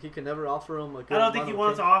world, he can never offer him a good. I don't think he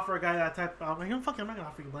wants to offer a guy that type of. I'm not gonna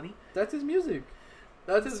offer you money. That's his music.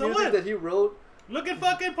 That's his So music what? that he wrote. Look at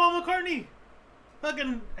fucking Paul McCartney.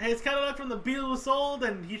 Fucking his catalog from the Beatles was sold,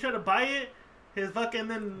 and he tried to buy it. His fucking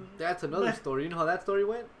then. That's another story. You know how that story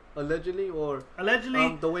went? Allegedly, or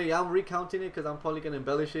Allegedly. the way I'm recounting it, because I'm probably gonna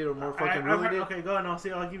embellish it or more fucking I've ruin heard, it. okay, go on. I'll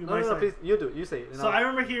give you No, my no, side. please, you do it. You say it. So I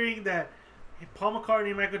remember hearing that Paul McCartney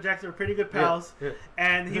and Michael Jackson were pretty good pals, Yeah.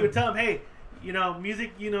 and he would tell him, "Hey,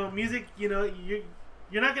 music,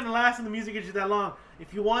 you're not gonna last in the music industry that long.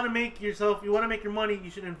 If you want to make your money, you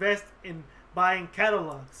should invest in buying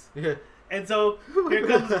catalogs." Yeah. And so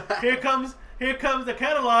here comes the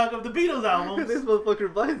catalog of the Beatles albums, This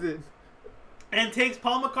motherfucker buys it. and takes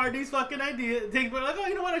Paul McCartney's fucking idea. Takes like, oh,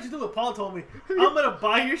 you know what? I should do what Paul told me. I'm gonna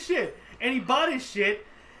buy your shit, and he bought his shit.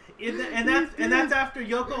 And that's after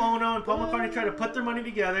Yoko Ono and Paul McCartney tried to put their money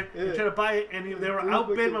together and try to buy it, and they were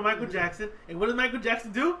outbid by Michael Jackson. And what did Michael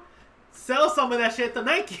Jackson do? Sell some of that shit to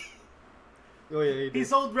Nike. Oh yeah, He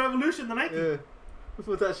sold Revolution to Nike. Yeah.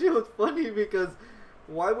 But that shit was funny because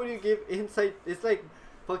why would you give insight? It's like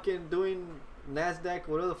fucking doing NASDAQ,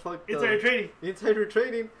 whatever the fuck. Insider trading. Insider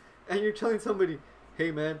trading, and you're telling somebody,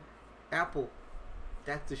 hey man, Apple,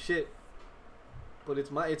 that's the shit. But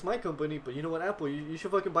it's my company, but you know what, Apple, you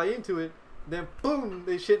should fucking buy into it. Then boom,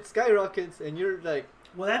 the shit skyrockets, and you're like,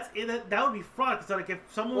 well, that would be fraud. Cause like if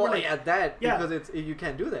someone well, were like, yeah, because you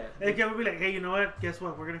can't do that. like it would be like, hey, you know what? Guess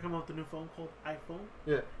what? We're gonna come up with a new phone called iPhone.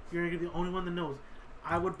 Yeah. You're gonna be the only one that knows.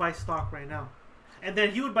 I would buy stock right now, and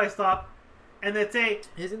then he would buy stock, and then say,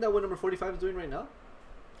 isn't that what number 45 is doing right now?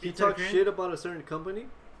 He It's talks okay. shit about a certain company,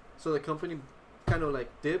 so the company kind of like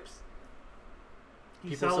dips. he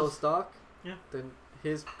People sell sells. stock. Yeah. Then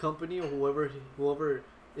his company or whoever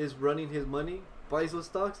is running his money buys those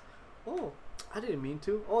stocks. Oh, I didn't mean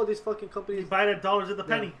to. Oh, this fucking company. He buy it at dollars at the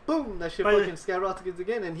penny. Boom! That shit By the- fucking skyrockets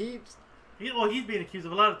again, and he's He's being accused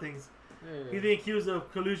of a lot of things. He's being accused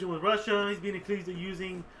of collusion with Russia. He's being accused of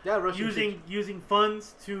using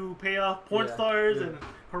funds to pay off porn Yeah, stars yeah. and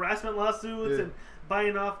harassment lawsuits Yeah. and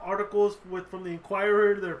buying off articles from the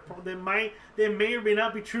Inquirer. They may or may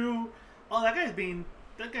not be true. Oh,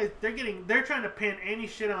 they're trying to pin any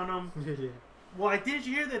shit on him. yeah. Well, didn't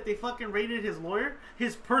you hear that they fucking raided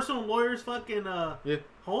his personal lawyer's fucking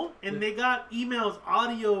home, and they got emails,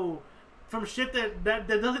 audio from shit that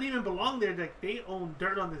doesn't even belong there. Like they own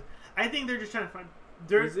dirt on this. I think they're just trying to find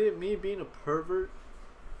dirt. Is it me being a pervert?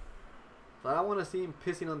 But I want to see him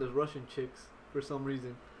pissing on those Russian chicks for some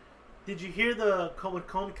reason. Did you hear would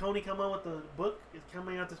Coney come out with the book? It's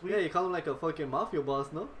coming out this week. Yeah, you call him like a fucking mafia boss,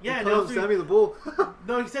 no? Yeah, you call him also- Sammy the Bull.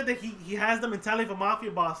 No, he said that he has the mentality of a mafia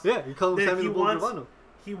boss. Yeah, you call him That Sammy he the Bull wants- Gravano.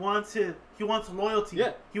 He wants loyalty.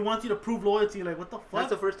 Yeah. He wants you to prove loyalty. Like what the fuck? That's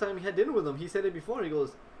the first time he had dinner with him. He said it before. He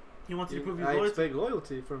goes, He wants you to prove his I loyalty. expect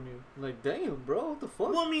loyalty from you. Like, damn, bro, what the fuck?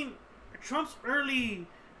 Well, I mean, Trump's early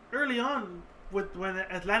on when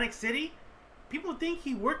Atlantic City, people think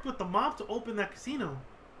he worked with the mob to open that casino.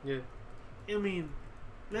 Yeah. I mean,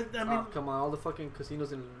 Come on, all the fucking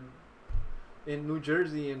casinos in New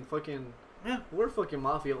Jersey and fucking yeah. we're fucking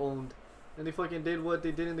mafia owned, and they fucking did what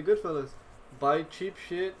they did in the Goodfellas: buy cheap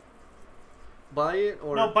shit, buy it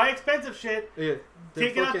or No, buy expensive shit, yeah,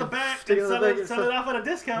 take it out the back, take and it out the back and sell it off at a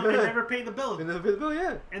discount, and never pay the bill. And then the bill,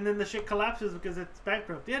 yeah. And then the shit collapses because it's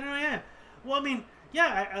bankrupt. Yeah. Well, I mean,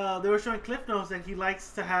 yeah, they were showing Cliff Notes that he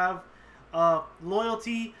likes to have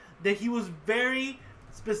loyalty. That he was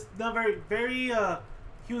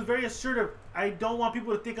he was very assertive. I don't want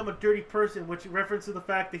people to think I'm a dirty person, which reference to the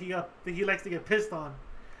fact that he likes to get pissed on,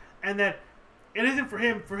 and that it isn't for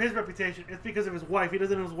him, for his reputation. It's because of his wife. He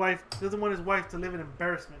doesn't want his wife to live in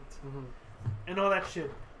embarrassment and all that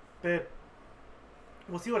shit. But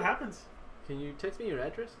we'll see what happens. Can you text me your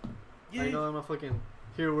address? Yeah. I know I'm a fucking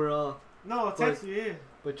here. We're all. No, I'll text you. Yeah.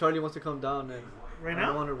 But Charlie wants to come down and Right I now?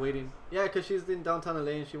 don't want her waiting. Yeah, because she's in downtown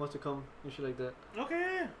LA and she wants to come and shit like that.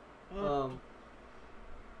 Okay.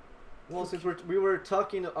 Well, since we were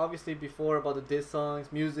talking obviously before about the diss songs,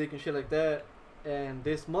 music and shit like that, and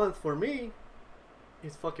this month for me,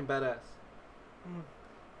 it's fucking badass.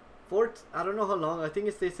 I don't know how long. I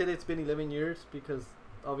think they said it's been 11 years because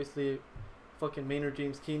obviously, fucking Maynard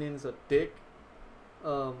James Keenan's a dick.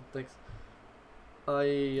 Thanks. There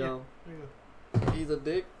you go. He's a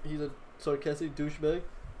dick. He's a sarcastic douchebag.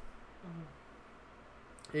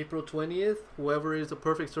 April 20th, whoever is a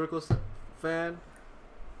Perfect Circle fan,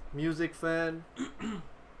 music fan,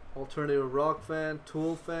 alternative rock fan,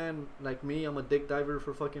 Tool fan, like me, I'm a dick diver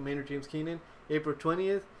for fucking Maynard James Keenan. April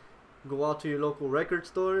 20th, go out to your local record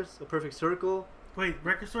stores, a Perfect Circle. Wait,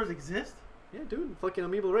 record stores exist? Yeah, dude, fucking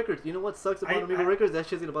Amoeba Records. You know what sucks about Amoeba Records? That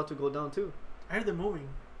shit's about to go down too. I heard they're moving.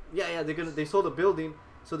 Yeah, they sold a building,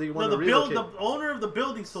 So they No, want the to relocate. the owner of the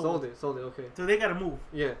building sold it. Sold it. Okay. So they gotta move.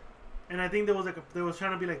 Yeah. And I think there was there was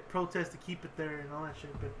trying to be like protest to keep it there and all that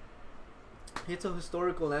shit. But It's a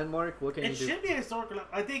historical landmark. What can it you do? should be a historical.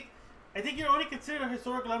 I think you're only considered a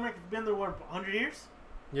historical landmark if you've been there 100 years.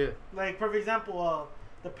 Yeah. Like for example,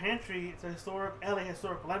 the pantry. It's a LA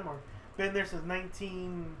historical landmark. Been there since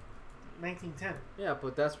 1910. Yeah,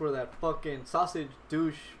 but that's where that fucking sausage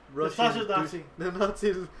douche Russian sausage douche, Nazi. the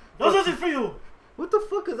Nazis. No sausage for you. What the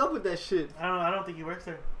fuck is up with that shit? I don't think he works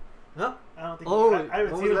there. Huh? I don't think. Oh, I haven't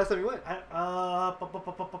when was seen the him. last time you went?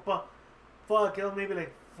 Fuck, it was maybe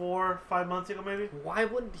like 4 or 5 months ago, maybe. Why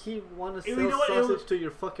wouldn't he want to You sell know what, it sausage was- to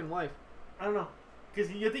your fucking wife? I don't know, cause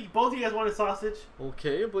you think both of you guys wanted sausage.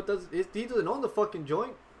 Okay, but he doesn't own the fucking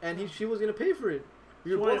joint, and she was gonna pay for it.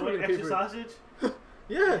 You both wanted were gonna pay extra for sausage, it.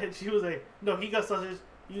 Yeah. and she was like, "No, he got sausage.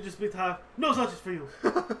 You just split half. No sausage for you."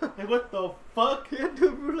 Like what the fuck? Yeah,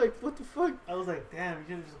 dude, we were like, what the fuck? I was like, "Damn, you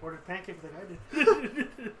should have just ordered pancakes like I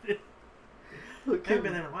did." I Okay. haven't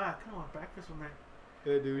been there in a while. I kind of want breakfast from there.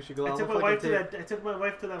 Yeah, dude, we should go. I I'm took gonna my wife to fucking that. I took my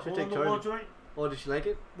wife to that Should hole in take the wall Charlie. joint. Oh, did she like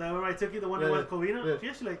it? That where I took you, the one Yeah, in yeah. West Covina. Yeah.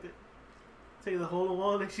 Yeah, she liked it. Take the hole in the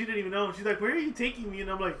wall, like she didn't even know. She's like, "Where are you taking me?" And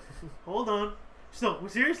I'm like, "Hold on." She's like, well,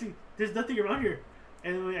 seriously, there's nothing around here.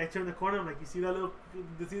 And then when I turn the corner, I'm like, "You see that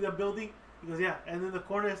that building?" He goes, "Yeah." And then the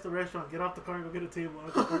corner is the restaurant. Get off the car and go get a table. I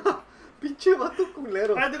had to park- Pinche vato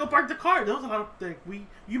culero. I had to go park the car. There was a lot of like You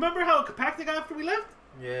remember how packed it got after we left?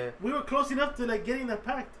 Yeah. We were close enough to like getting that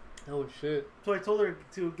packed. Oh shit. So I told her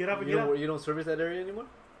to get up and You get up. don't service that area anymore?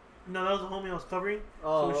 No, that was the homie I was covering.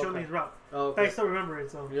 Oh, So he showed okay. me his route. Oh, But I okay. still remember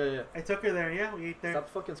it. So Yeah, yeah. I took her there. Yeah, we ate there. Stop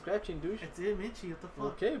fucking scratching, douche. It's it, Mitchie. What the fuck?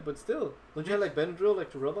 Okay, but still, don't you have like Benadryl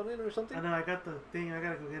like to rub on it or something? I know. I got the thing. I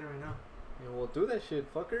gotta go get her right now. Yeah, well, do that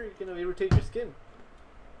shit, fucker. You're gonna irritate your skin.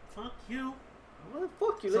 Fuck you. Well,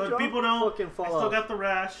 fuck you. So Let if your people arm know, fucking I fall still off. got the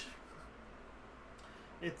rash.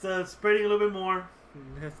 It's spreading a little bit more.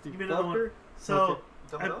 Nasty Give me another one. fucker. So Okay.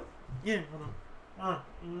 Dump I- it up? yeah, hold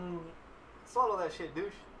on. Swallow that shit,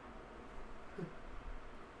 douche.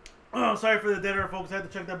 Oh, sorry for the dead air, folks. I had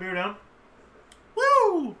to check that beer down.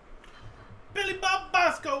 Woo! Billy Bob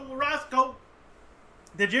Bosco Roscoe.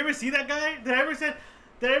 Did you ever see that guy? Did I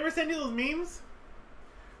ever send you those memes?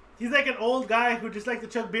 He's like an old guy who just likes to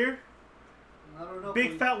chug beer. I don't know.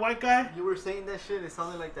 Big fat white guy. You were saying that shit. It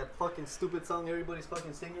sounded like that fucking stupid song everybody's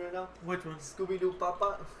fucking singing right now. Which one? Scooby Doo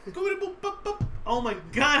Papa. Oh my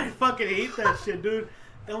god, I fucking hate that shit, dude.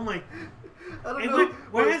 Oh my. I don't And know.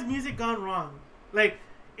 where has music gone wrong? Like,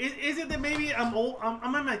 is it that maybe I'm old?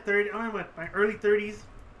 I'm in my 30s. I'm in my early 30s.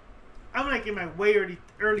 I'm like in my way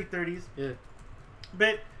early 30s. Yeah.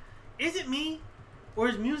 But is it me, or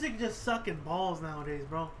is music just sucking balls nowadays,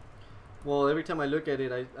 bro? Well, every time I look at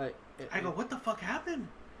it, I go, what the fuck happened?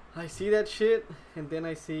 I see that shit, and then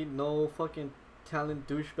I see no fucking talent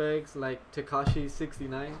douchebags like Tekashi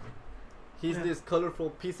 69. He's Yeah. this colorful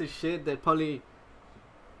piece of shit that probably,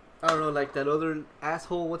 I don't know, like that other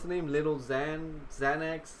asshole. What's his name? Little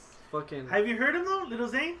Xanax. Fucking. Have you heard him though, Lil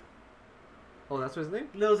Zane? Oh, that's his name.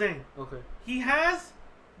 Lil Zane. Okay. He has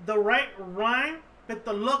the right rhyme, but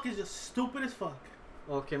the look is just stupid as fuck.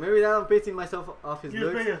 Okay, maybe that I'm basing myself off his You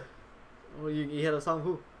just looks. play a, Oh, you had a song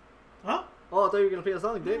who? huh? Oh, I thought you were gonna play a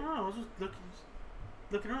song, No, dick. I was just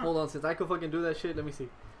looking around. Hold on, since I could fucking do that shit, let me see.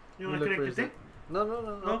 You Let want me to look connect your for thing? a sec.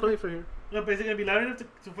 No, I'll Okay. play for here. No, but is it gonna be loud enough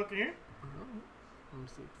to fucking hear? Let me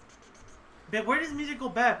see. But where does music go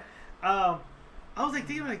bad? I was like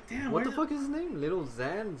thinking like, damn, What where the fuck is his name? Little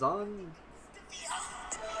Zan?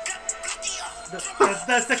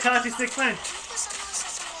 That's the Kashi 6'9".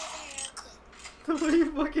 The way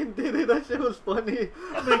you fucking did it, that shit was funny.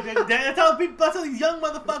 That's how these young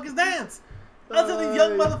motherfuckers dance. That's how these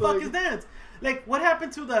young motherfuckers fuck. dance. Like, what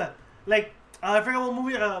happened to the I forgot what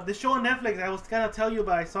movie. The show on Netflix. I was gonna tell you,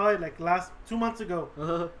 but I saw it like 2 months ago.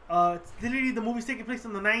 It's literally the movie's taking place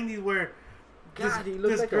in the '90s where God, he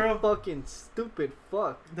looks this like girl a fucking stupid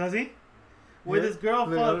fuck. does he? Where Yeah. this girl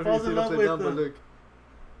Look, I don't know if falls you in see it love upside with. down, but look.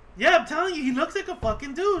 Yeah, I'm telling you, he looks like a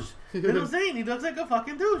fucking douche. You know what I'm saying? He looks like a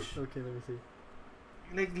fucking douche. Okay, let me see.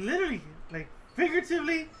 Like literally, like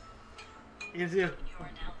figuratively. Is it? You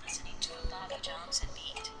are now listening to a Bobby Johnson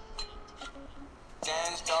beat.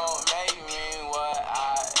 Dance don't make me what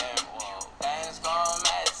I am. Dance gon'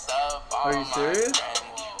 mess up all Are you my serious?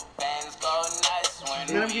 friends. Fans go nuts when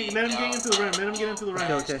Let him get into the rhyme. Let him get into the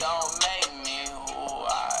rhyme. Okay. Don't make me who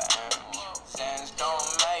I am. Dance don't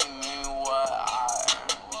make me what I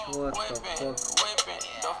am. What the Whipping, fuck? whipping.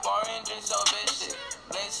 The 4 inches so vicious.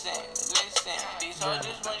 Listen. These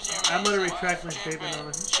soldiers when she I'm gonna mention retract my tripping, statement on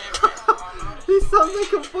it. tripping. He sounds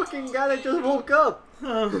like a fucking guy that just woke up.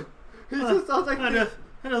 He just sounds like I just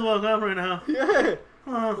woke up right now. yeah.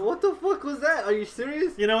 What the fuck was that? Are you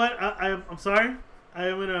serious? You know what? I'm sorry. I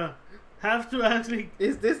am gonna have to actually.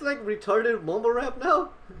 Is this like retarded mumble rap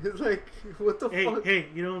now? It's like, what the fuck? Hey,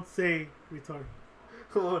 you don't say retard.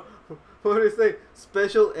 What do you say?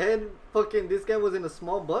 Special ed? Fucking this guy was in a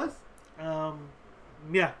small bus?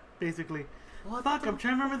 Yeah, basically. What Fuck, the I'm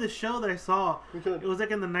trying to remember the show that I saw. Which one? It was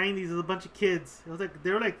like in the 90s. It was a bunch of kids. It was like,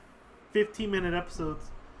 they were like 15-minute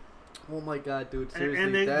episodes. Oh my god, dude. And, Seriously,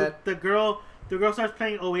 and then that... the girl starts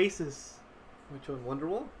playing Oasis. Which one?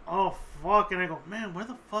 Wonderwall? Oh, fuck. And I go, man, where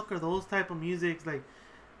the fuck are those type of musics? Like,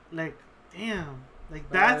 damn. Like,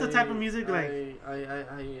 that's the type of music, like,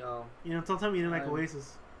 you know, sometimes you didn't like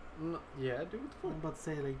Oasis. No, yeah, dude, what the I'm fuck? about to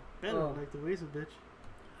say, like, better like the Oasis, bitch.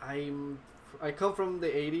 I come from the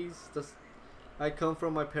 80s. I come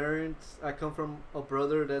from my parents. I come from a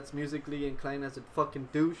brother that's musically inclined as a fucking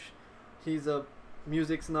douche. He's a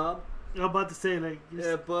music snob. I'm about to say, like...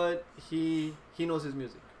 Yeah, but he knows his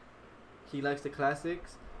music. He likes the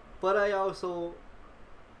classics. But I also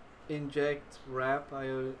inject rap.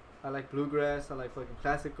 I like bluegrass. I like fucking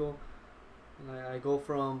classical. And I go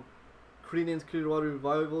from Creedence Clearwater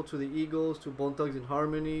Revival to the Eagles to Bone Thugs and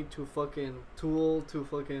Harmony to fucking Tool to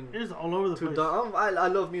fucking... It's all over the place. I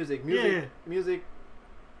love music. Music,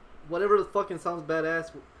 whatever the fucking sounds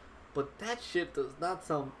badass. But that shit does not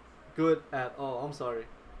sound good at all. I'm sorry.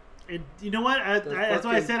 You know what? That's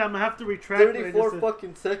why I said I'm gonna have to retract. 34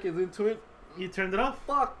 fucking seconds into it. You turned it off?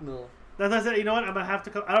 Fuck no. That's why I said, you know what? I'm gonna have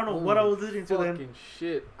to. I don't know what I was listening to then. Fucking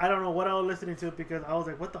shit. I don't know what I was listening to because I was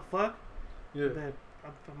like, what the fuck? Yeah. Then,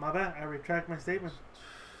 my bad. I retract my statement.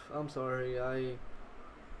 I'm sorry. I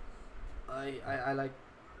like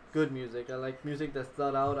good music. I like music that's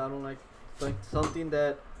thought out. I don't like something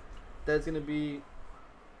that's gonna be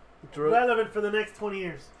relevant for the next 20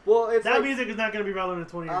 years. Well, it's that like, music is not gonna be relevant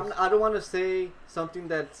in 20 years. I don't want to say something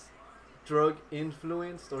that's drug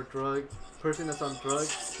influenced or person that's on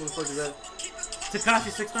drugs. Who the fuck is that?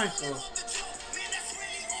 Tekashi 69. Oh.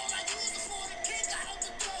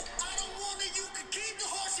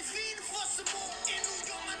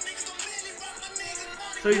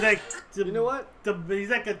 So he's like, you know what?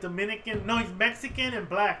 He's like a Dominican. No, he's Mexican and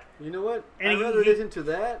black. You know what? And I'd rather listen to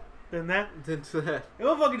that than that. Than to that. It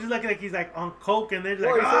was fucking just like he's like on coke and they're just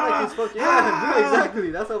well, like, he sounds like he's fucking yeah,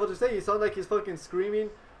 exactly. That's what I was to say. He sounds like he's fucking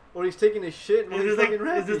screaming or he's taking a shit when he's fucking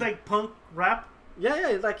rapping. Is this like punk rap? Yeah,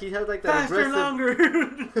 it's like he has like that faster, aggressive... longer,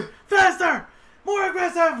 faster, more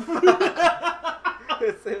aggressive.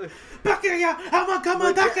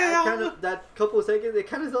 That couple seconds, it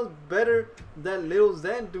kind of sounds better than Lil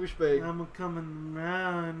Xan douchebag. I'm coming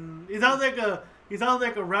around. He sounds like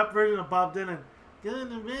a rap version of Bob Dylan.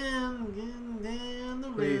 Getting around, getting down the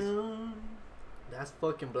road. That's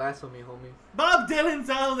fucking blasphemy, homie. Bob Dylan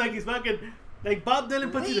sounds like he's fucking like Bob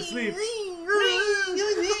Dylan puts you to sleep.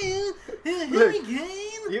 Look,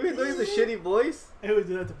 even though he's a shitty voice, I always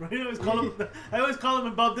do that to Brian. I always call him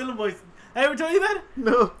in Bob Dylan voice. I ever tell you that?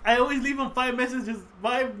 No. I always leave him five messages in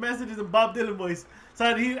Bob Dylan voice. So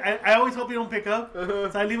I always hope he don't pick up.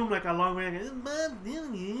 So I leave him like a long way. I go, Bob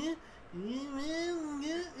Dylan, you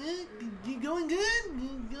going good?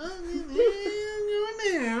 Going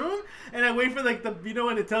down. And I wait for like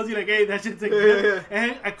when it tells you like, hey, that shit's like good.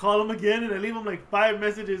 And I call him again and I leave him like 5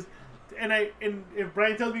 messages. And if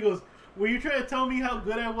Brian tells me, he goes, were you trying to tell me how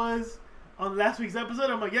good I was on last week's episode?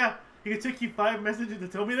 I'm like, yeah. He took you 5 messages to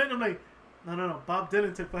tell me that. And I'm like, no. Bob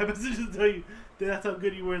Dylan took 5 messages to tell you that that's how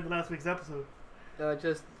good you were in the last week's episode.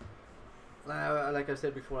 Just like I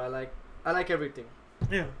said before, I like everything.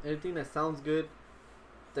 Yeah. Anything that sounds good,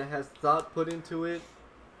 that has thought put into it,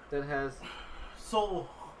 that has soul,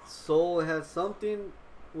 has something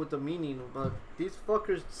with a meaning. But these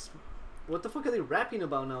fuckers, what the fuck are they rapping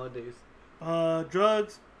about nowadays?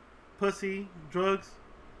 Drugs, pussy, drugs,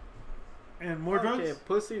 and more drugs. Okay,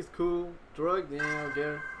 pussy's cool. Drug, yeah, I get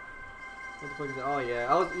it. What the fuck is that? Oh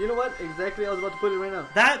yeah, you know what? Exactly, I was about to put it right now.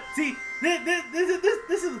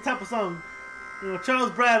 This is the type of song, Charles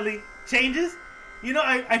Bradley changes.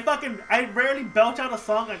 I rarely belch out a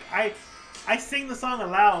song. Like I sing the song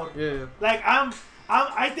aloud. Yeah. Like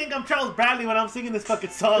I think I'm Charles Bradley when I'm singing this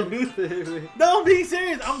fucking song, dude. No, I'm being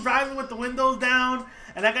serious. I'm driving with the windows down,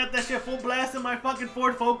 and I got that shit full blast in my fucking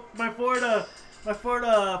Ford Focus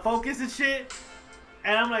and shit,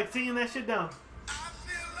 and I'm like singing that shit down.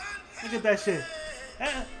 Look at that shit.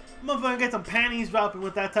 Motherfucker get some panties dropping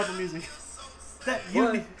with that type of music. But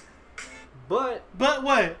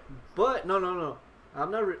what? But no. I'm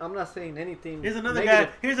not saying anything. Here's another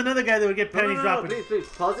negative. guy. Here's another guy that would get panties dropping. Please,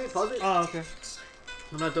 pause it. Oh, okay.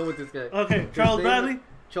 I'm not done with this guy. Okay,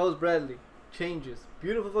 Charles Bradley changes.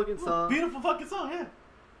 Beautiful fucking song. Beautiful fucking song, yeah.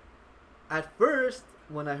 At first,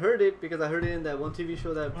 when I heard it, because I heard it in that one TV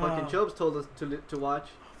show that fucking Oh. Chubbs told us to watch.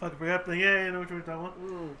 Fuck, I forgot. Yeah, you know what you're talking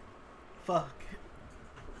about. Fuck.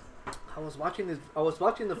 I was watching this. I was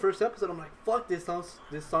watching the first episode. I'm like, fuck, this song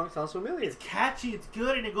sounds familiar. It's catchy. It's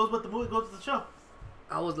good, and it goes with the movie. It goes with the show.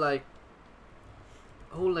 I was like,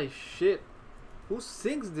 holy shit, who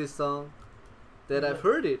sings this song? That I've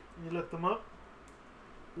heard it. You looked them up.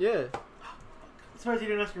 Yeah. I'm surprised you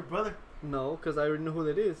didn't ask your brother. No, because I already know who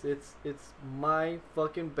that is. It's my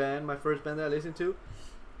fucking band, my first band that I listened to.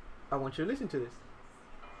 I want you to listen to this.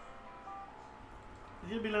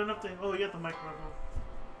 You'll be loud enough to. Oh, you got the microphone.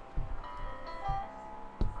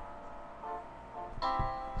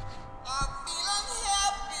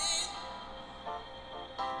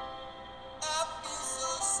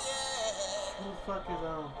 Who the fuck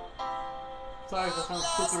is Sorry if I sound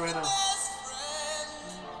stupid right now.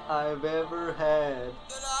 I've ever had. Who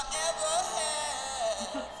the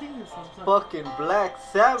fuck sing this song? Sorry. Fucking Black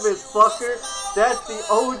Sabbath, fucker. That's the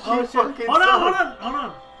OG Oh shit! fucking Hold song.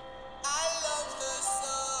 on!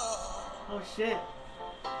 Oh shit!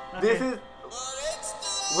 This Okay. is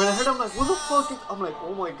when I heard, I'm like, what the fuck is? I'm like,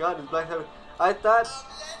 oh my god, it's Black Sabbath.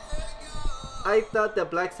 I thought that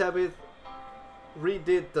Black Sabbath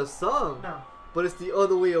redid the song, No. but it's the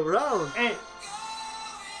other way around. Hey,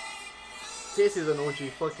 This is an OG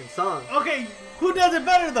fucking song. okay, who does it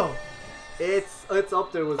better though? It's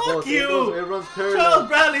up there with Fuck both. you! It runs Charles parallel.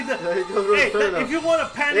 Bradley. Yeah, it goes Hey, parallel. if you want a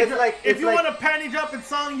panty, It's like- if it's you like- want a panty dropping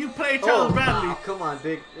song, you play Charles Bradley. nah, come on,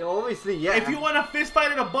 Dick. Obviously, yeah. If you want a fist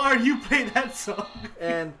fight at a bar, you play that song.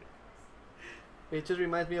 And it just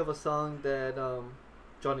reminds me of a song that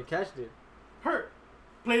Johnny Cash did. Hurt,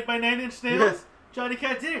 played by 9 Inch Nails. Yes. Johnny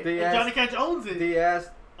Cash did it. They And asked- Johnny Cash owns it. They asked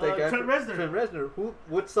that guy Trent Reznor. Trent Reznor,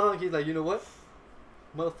 what song? He's like, you know what?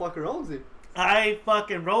 Motherfucker owns it. I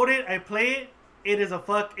fucking wrote it. I play it. It is a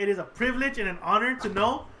privilege and an honor to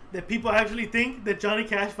know that people actually think that Johnny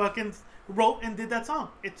Cash fucking wrote and did that song.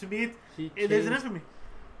 To me, it is an changed- infamy.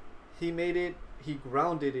 He made it. He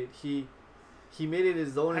grounded it. He made it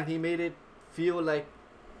his own, and he made it feel like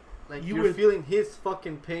you're feeling his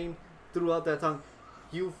fucking pain throughout that song.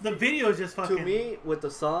 The video is just fucking. To me, with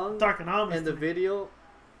the song dark and ominous. and the video,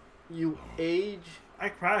 you age I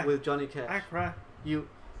cry. with Johnny Cash. I cry.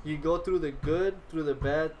 You go through the good, through the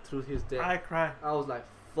bad, through his death. I cry. I was like,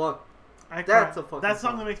 fuck. I That's cry. a fucking that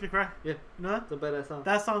song song. that makes me cry. Yeah. You know It's a badass song.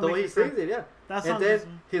 that song The makes way me he cry. sings it, yeah. That song And then makes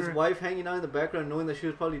me his cry. wife hanging out in the background, knowing that she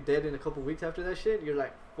was probably dead in a couple weeks after that shit. You're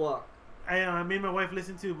like, fuck. I made my wife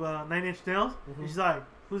listen to 9 Inch Nails. And she's like,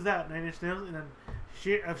 "Who's that? 9 Inch Nails?" And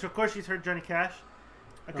then of course, she's heard Johnny Cash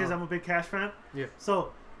because I'm a big Cash fan. Yeah.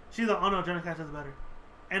 So she's like, "Oh no, Johnny Cash does better."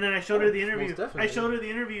 And then I showed her the interview. most definitely. I showed her the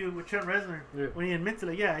interview with Trent Reznor Yeah. when he admits it.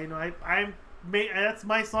 Like, yeah, you know, that's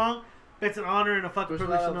my song. It's an honor and a fucking There's a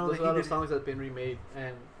privilege lot to know of, that there's a lot he of did it. songs that have been remade,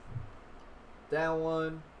 and that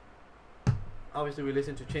one, obviously we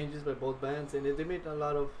listened to Changes by both bands, and they made a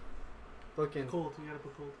lot of fucking, Cold. You gotta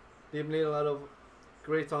put cold. they made a lot of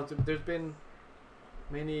great songs. There's been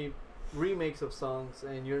many remakes of songs,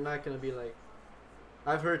 and you're not gonna be like,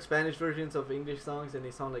 I've heard Spanish versions of English songs, and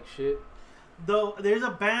they sound like shit. Though there's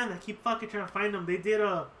a band that keep fucking trying to find them. They did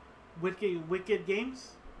a Wicked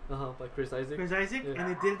Games. By Chris Isaac. Chris Isaac, Yeah.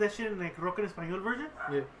 and they did that shit in like rock en español version.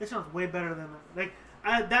 Yeah. That sounds way better than that.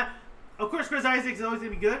 Like that. Of course, Chris Isaac is always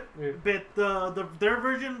gonna be good, Yeah. but their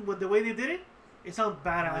version with the way they did it, it sounds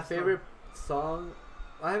badass. My favorite song,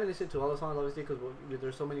 I haven't listened to all the songs obviously because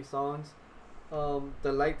there's so many songs.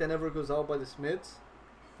 The Light That Never Goes Out by the Smiths.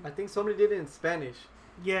 I think somebody did it in Spanish.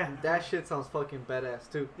 Yeah. That shit sounds fucking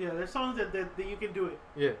badass too. Yeah, there's songs that you can do it.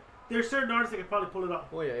 Yeah. There's certain artists that can probably pull it off.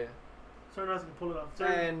 Oh yeah. Certain artists can pull it off.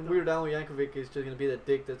 And Weird Al Yankovic is just gonna be the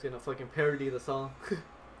dick that's gonna fucking parody the song.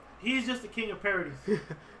 He's just the king of parodies.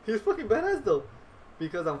 He's fucking badass though,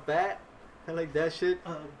 because I'm fat. I like that shit.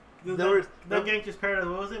 That Gangster's Paradise.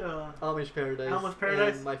 What was it? Amish Paradise. Amish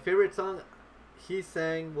Paradise. And my favorite song he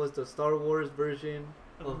sang was the Star Wars version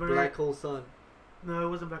of Black Hole Sun. No, it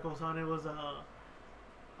wasn't Black Hole Sun. It was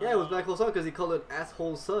Yeah, it was Black Hole Sun because he called it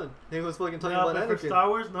Asshole Sun. He was fucking talking no, about but Anakin. for Star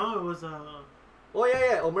Wars, no, it was Oh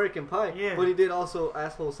yeah, American Pie. Yeah. But he did also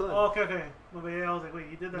Asshole Sun. Oh, okay. But yeah, I was like, wait,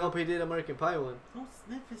 you did that? No, but he did American Pie one. Don't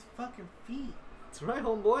sniff his fucking feet. That's right, I'm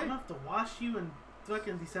homeboy. gonna have to wash you and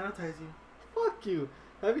fucking desanitize you. Fuck you.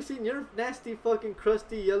 Have you seen your nasty fucking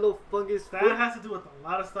crusty yellow fungus That foot? has to do with a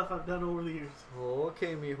lot of stuff I've done over the years. Oh,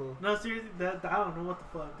 okay, mijo. No, seriously, I don't know what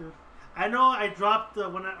the fuck, dude. I know I dropped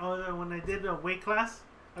when I did a weight class.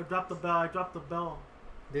 I dropped the bell.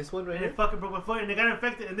 This one right And here. it fucking broke my foot, and it got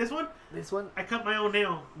infected. And this one, I cut my own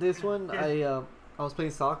nail. This one, Yeah. I was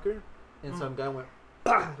playing soccer, and some guy went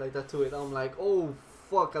bah, like that to it. I'm like, oh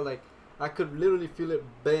fuck! I could literally feel it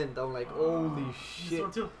bend. I'm like, holy This shit.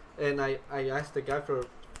 one too. And I asked the guy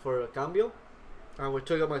for a cambio. I would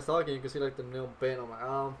took out my sock and you can see like the nail bent. I'm like,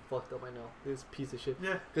 I'm fucked up my nail. This piece of shit.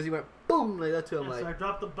 Yeah. Because he went boom like that too. I'm Yeah, so I like,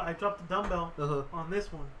 dropped the dumbbell uh-huh. on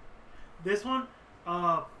this one. This one,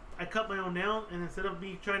 I cut my own nail, and instead of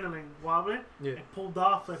me trying to like wobble it, Yeah. I pulled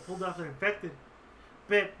off the infected.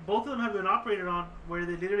 But both of them have been operated on where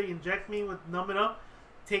they literally inject me with numb it up,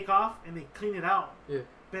 take off, and they clean it out. Yeah.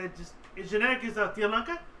 But it's genetic as Tia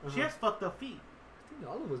Blanca. She Uh-huh. has fucked up feet. I think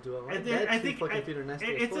all of us do it. I Right? think- I That think- fucking I- feet are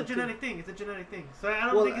nasty as It's a fuck, too. genetic thing. It's a genetic thing. So I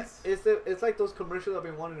don't Well, think it's. it's like those commercials I've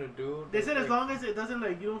been wanting to do. They said as like, long as it doesn't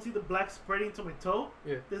like you don't see the black spreading to my toe,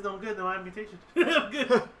 Yeah. there's no good, no amputation. I'm good.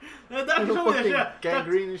 The doctor no told me fucking that shit.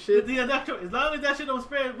 gangrene and shit. The doctor, as long as that shit don't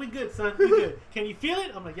spread, we good, son. We good. Can you feel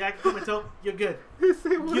it? I'm like, yeah, I can feel my toe. You're good.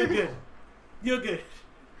 Say what? You're good. You're good.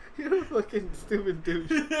 You're a fucking stupid douche.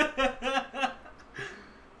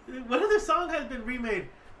 What other song has been remade?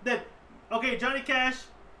 That okay, Johnny Cash,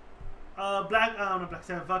 not Black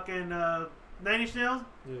Sabbath, fucking 9 Inch Nails.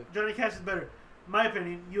 Yeah. Johnny Cash is better, my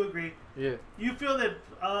opinion. You agree? Yeah. You feel that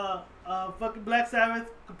fucking Black Sabbath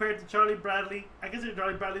compared to Charlie Bradley? I consider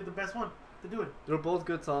Charlie Bradley the best one to do it. They're both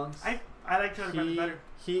good songs. I like Charlie Bradley better.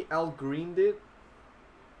 He outgreened it,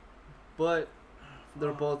 but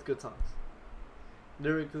they're both good songs.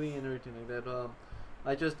 Lyrically and everything like that.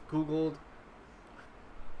 I just googled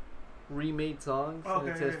remade songs and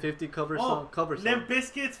it Okay, says yeah. 50 cover Limp songs.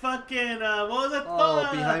 Bizkit's fucking what was it? Oh,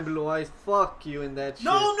 Fuck. Behind Blue Eyes, fuck you and that shit.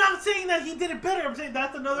 No, I'm not saying that he did it better. I'm saying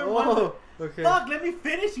that's another one. Oh, okay. Fuck, let me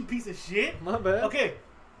finish, you piece of shit. My bad. Okay.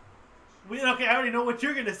 Okay, I already know what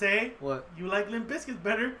you're gonna say. What? You like Limp Bizkit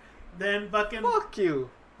better than fucking. Fuck you.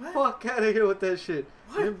 What? Fuck out of here with that shit.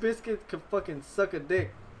 What? Limp Bizkit can fucking suck a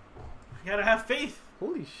dick. You gotta have faith.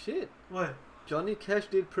 Holy shit. What? Johnny Cash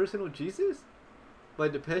did Personal Jesus? By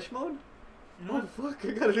Depeche Mode? You know Oh what? fuck,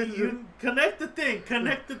 I gotta listen to You connect the thing.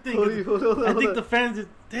 Connect the thing. Hold on, I think the fans is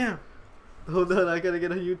damn. Hold on, I gotta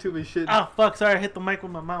get on YouTube and shit. Oh fuck! Sorry, I hit the mic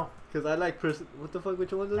with my mouth. Cause I like what the fuck,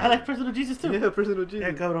 which one is it? I like Personal Jesus too. Yeah, Personal Jesus.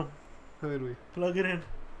 Yeah, cabrón. A ver, güey. Plug it in.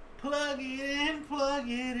 Plug it in. Plug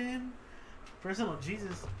it in. Personal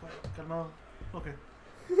Jesus. Calmado. Okay.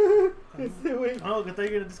 Ese güey. Oh, que thought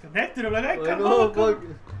you were gonna disconnect it. I'm like, hey, I come know, on, come fuck.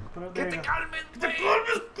 on. There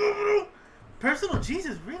you go. Personal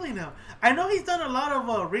Jesus, really now. I know he's done a lot of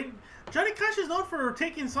Johnny Cash is known for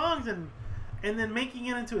taking songs and then making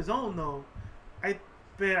it into his own though. I've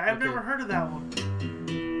Okay. never heard of that one.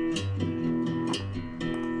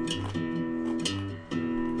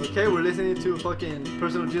 Okay, we're listening to fucking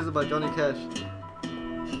Personal Jesus by Johnny Cash.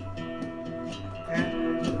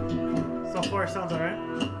 Okay. So far, it sounds alright.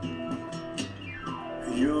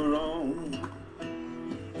 Your own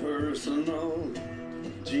personal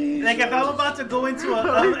Jesus. Like if I'm about to go into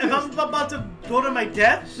if I'm about to go to my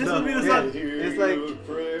death, this would be the Yeah. song. It's like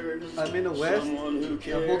I'm in the West,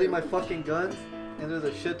 I'm holding my fucking guns, and there's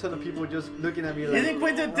a shit ton of people just looking at me like, Isn't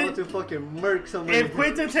Quentin I want to fucking murk somebody. If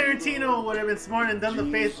Quentin Tarantino would have been smart and done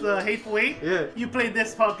the Hateful Eight, Yeah. you played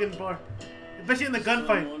this fucking bar. Especially in the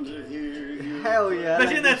gunfight. Hell yeah.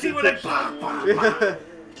 Especially in that scene where like, bah, bah, bah.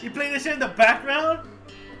 You play this shit in the background?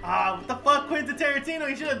 What the fuck, Quentin Tarantino?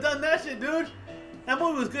 You should have done that shit, dude. That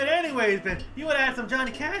movie was good anyways, but you would have had some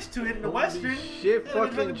Johnny Cash to it in the Holy Western. shit, That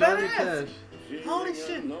would've fucking been Johnny badass. Cash. Holy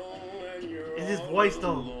shit. It's his voice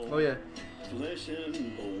though. Oh yeah.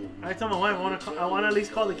 I told my wife I want to at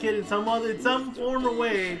least call the kid in some form or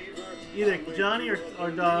way, either Johnny or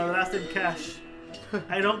the last name Cash.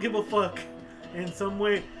 I don't give a fuck. In some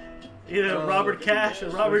way, either Robert Cash or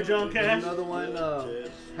Robert John There's Cash. another one.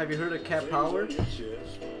 Have you heard of Cat Power?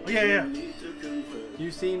 Oh, yeah.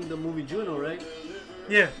 You've seen the movie Juno, right?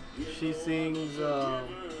 Yeah. She sings.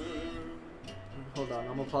 Hold on, I'm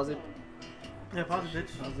gonna pause it. Yeah, positive.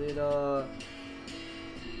 Pause it.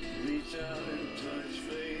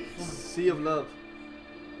 Sea of Love.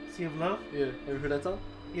 Sea of Love? Yeah, have you heard that song?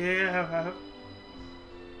 Yeah, I have.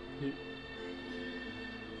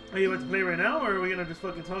 Are you about to play right now, or are we gonna just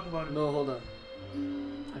fucking talk about it? No, hold on.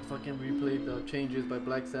 I fucking replayed the Changes by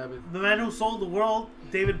Black Sabbath. The Man Who Sold the World,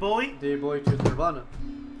 David Bowie. David Bowie to Nirvana.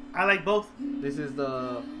 I like both. This is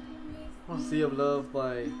the Sea of Love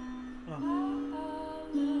by.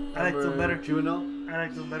 I like them better. Juno. I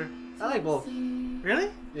like them better. I like both. Really?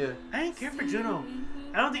 Yeah. I didn't care for Juno.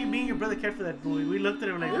 I don't think me and your brother cared for that movie. We looked at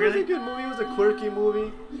it and like, It was really? a good movie. It was a quirky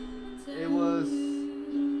movie. It was.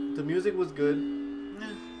 The music was good. Yeah.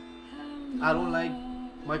 I don't like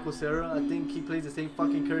Michael Cera. I think he plays the same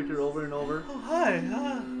fucking character over and over. Oh, hi.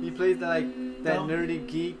 He plays that Dumb. nerdy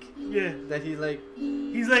geek Yeah. that he's like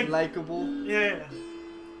He's like, likable. yeah.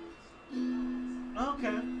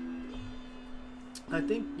 Okay. I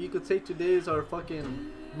think you could say today is our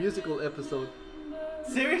fucking musical episode.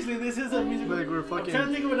 Seriously, this is a musical. Like we're I'm fucking. trying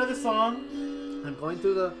to think of another song I'm going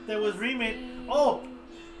through the. that was remade. Oh,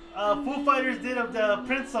 Foo Fighters did of the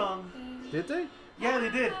Prince song. Did they? Yeah, they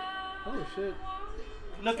did. Oh shit.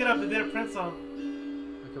 Look it up. They did a Prince song.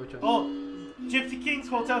 Okay, which one? Oh, Gypsy Kings,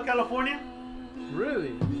 Hotel California.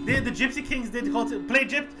 Really? The Gypsy Kings did put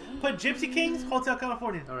Gypsy Kings, Hotel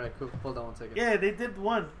California. All right, cool. Hold on one second. Yeah, they did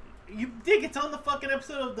one. You dig? It's on the fucking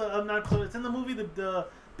episode of the not episode. It's in the movie the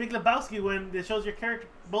Big Lebowski when it shows your character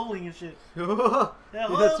bowling and shit. Yeah, Yeah,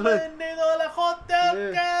 that's right. Hotel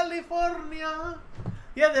Yeah. California.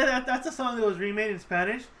 Yeah, that's a song that was remade in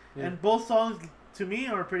Spanish, Yeah. and both songs to me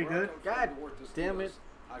are pretty good. God damn it.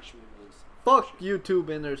 Fuck YouTube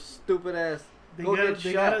and their stupid ass. They Go gotta, get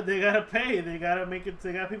they shot. gotta, they gotta pay. They gotta make it.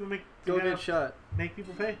 They got people make. They Go gotta get shot. Make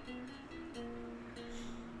people pay.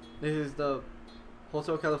 This is the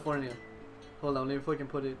Hotel California. Hold on, let me fucking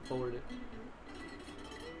forward it.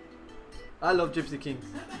 I love Gypsy Kings.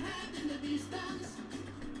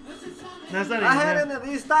 That's not I even had him. it in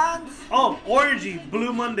these stands. Oh, Orgy,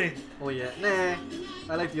 Blue Monday. Oh yeah, nah.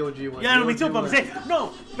 I like the OG one. Yeah, The me too. OG But I'm one. saying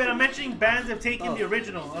no. But I'm mentioning bands that have taken Oh. the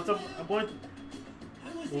original. That's what I'm going.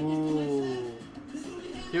 Ooh.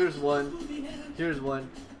 Here's one. Here's one.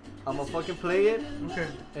 I'm gonna fucking play it, Okay.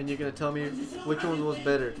 and you're gonna tell me which one was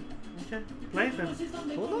better. Okay. Play it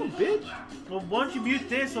then. Hold on, bitch. Well, why don't you mute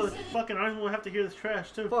this so the fucking ours will have to hear this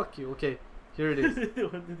trash too. Fuck you. Okay, here it is.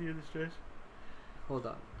 Want to hear this trash? Hold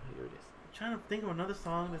on. Here it is. I'm trying to think of another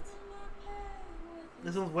song that's.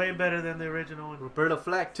 This one's way better than the original one. Roberta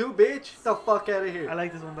Flack too, bitch. Get the fuck out of here. I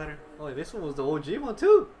like this one better. Oh, this one was the OG one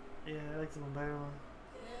too. Yeah, I like this one better.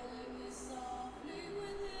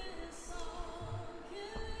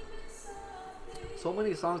 So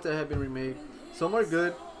many songs that have been remade. Some are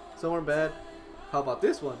good, some are bad. How about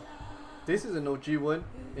this one? This is an OG one,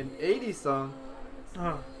 an 80s song.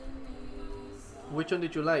 Oh, Which one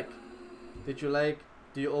did you like? Did you like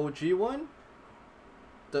the OG one,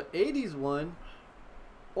 the 80s one,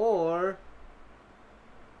 or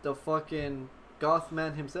the fucking goth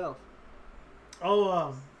man himself?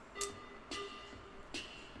 oh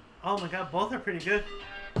my god, both are pretty good.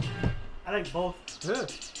 I like both. Yeah.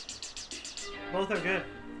 Both are good.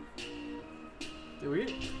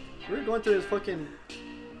 Dude, we're going through this fucking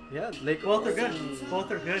Lake. Both are good.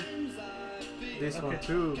 Both are good. This one Okay.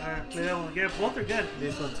 too. Alright, play that one. Yeah, both are good.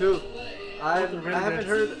 This one too. I Both are really haven't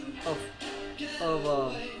good. heard of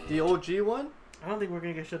the OG one. I don't think we're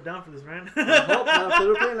gonna get shut down for this, man. I hope not, 'cause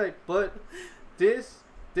we're playing but this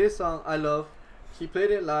song I love. He played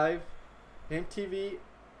it live, MTV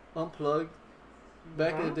Unplugged.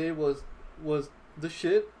 Back in the day was the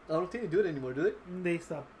shit. I don't think they do it anymore, do they? They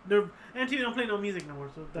stopped. They're MTV don't play no music no more,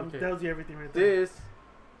 so that Okay. tells you everything right there. This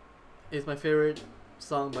is my favorite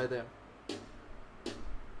song by them.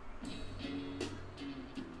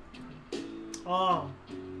 Oh,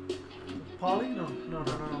 Polly? No.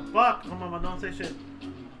 Fuck! Come on, don't say shit.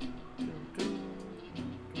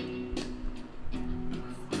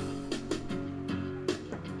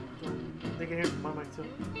 They can hear from my mic too.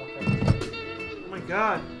 Oh my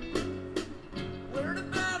god!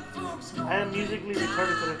 I am musically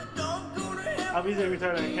retarded today. I'm musically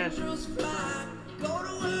retarded. I can't.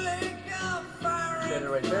 Said it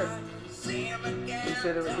right there.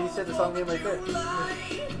 He said the song name right there.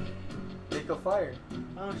 Lake of Fire.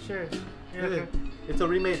 Oh sure. Yeah. Yeah. Okay. It's a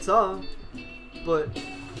remade song, but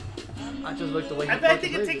I just like the way he I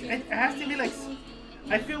fucking think plays it has to be like.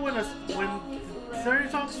 I feel when certain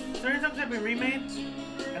songs have been remade,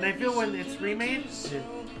 and I feel when it's remade,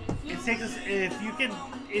 it takes us. If you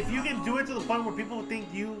can do it to the point where people think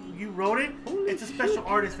you wrote it, it's a special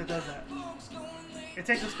artist that does that. It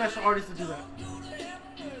takes a special artist to do that.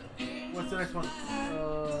 What's the next one?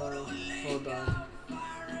 Hold on.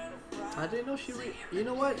 I didn't know she. You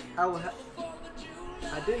know what?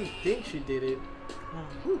 I didn't think she did it.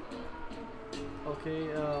 Whew. Okay.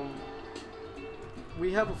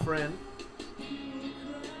 We have a friend.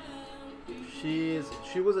 She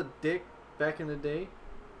was a dick back in the day.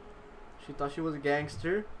 She thought she was a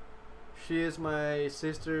gangster. She is my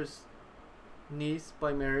sister's niece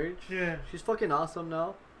by marriage. Yeah. She's fucking awesome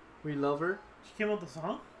now. We love her. She came out with the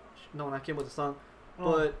song. No, not came with the song,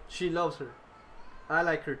 Oh. but she loves her. I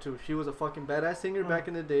like her too. She was a fucking badass singer back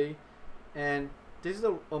in the day, and this is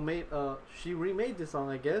she remade this song,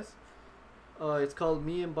 I guess. It's called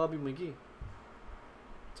 "Me and Bobby McGee."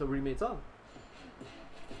 It's a remade song.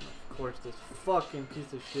 Of course, this fucking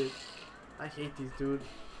piece of shit. I hate these dudes.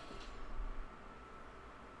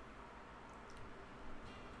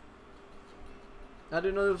 I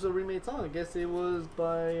didn't know it was a remade song. I guess it was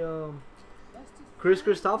by Chris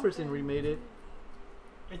Christopherson remade it.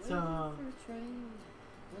 It's The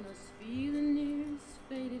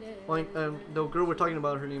girl we're talking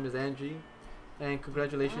about, her name is Angie, and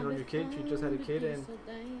congratulations on your kid. She just had a kid, and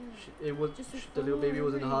the little baby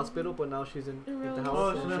was in the hospital, but now she's in the house,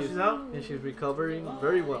 Oh, so now she's out? and she's recovering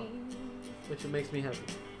very well, which makes me happy.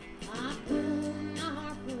 I'm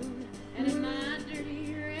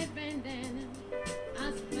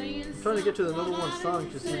trying to get to the number one song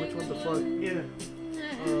to see which one the fuck. yeah.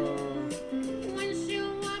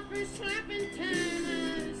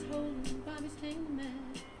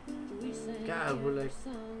 God, we're like,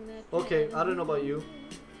 okay, I don't know about you.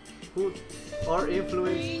 Who our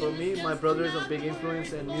influence for me? My brother is a big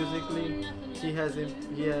influence, and musically, he has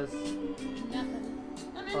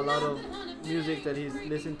a lot of music that he's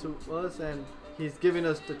listened to us, and he's giving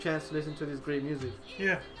us the chance to listen to this great music.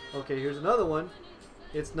 Yeah. Okay, here's another one.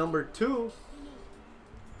 It's number 2,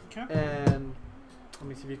 Okay. and let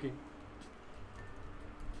me see if you can.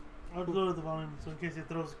 I'll lower the volume so in case it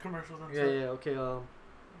throws commercials on. Yeah, yeah. Okay. Let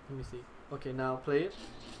me see. Okay, now play it.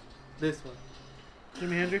 This one.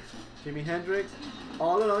 Jimi Hendrix. Jimi Hendrix,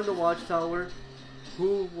 All Along the Watchtower.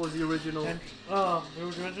 Who was the original? The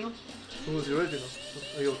original? Who was the original?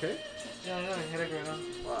 Are you okay? Yeah, I hit it right now.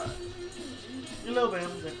 Alright. A little bit.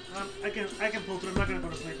 I'm good. I can pull through. I'm not gonna go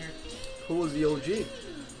to sleep here. Who was the OG?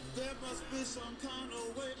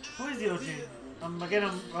 Who is the OG?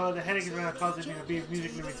 Again, the headache is gonna cause me to be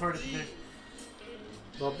musically retarded today.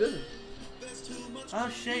 Bob Dylan. Oh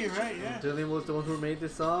shit, you're right. Yeah. Dylan was the one who made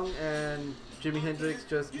this song, and Jimi Hendrix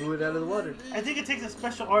just blew it out of the water. I think it takes a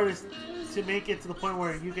special artist to make it to the point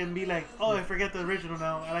where you can be like, oh, I forget the original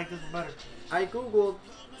now. I like this one better. I googled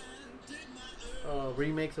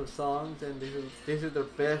remakes of songs, and this is the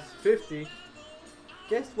best 50.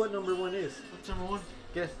 Guess what number 1 is? What's number 1?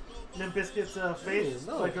 Guess. Limp Bizkit's Faith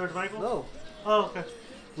No. by George Michael? No. Oh, okay.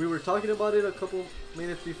 We were talking about it a couple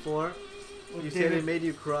minutes before. You said it made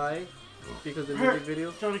you cry because the music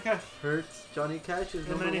video. Johnny Cash. Hurts. Johnny Cash is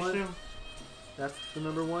The number 1. 92. That's the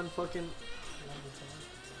number 1 fucking.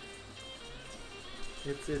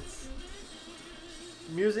 It's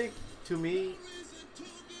music to me.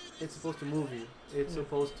 It's supposed to move you. It's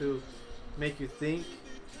supposed to make you think.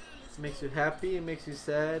 It makes you happy. It makes you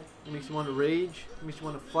sad. It makes you want to rage. It makes you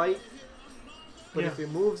want to fight. But if it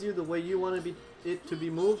moves you the way you want it to be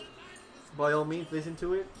moved, by all means, listen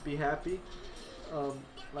to it. Be happy.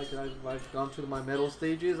 Like I've gone through my metal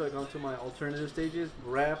stages. I've gone through my alternative stages.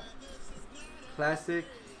 Rap, classic.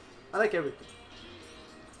 I like everything.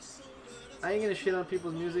 I ain't gonna shit on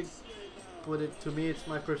people's music, but to me, it's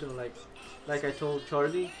my personal like. Like I told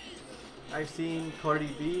Charlie, I've seen Cardi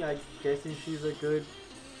B. I'm guessing she's a good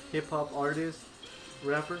hip hop artist,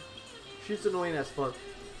 rapper. She's annoying as fuck.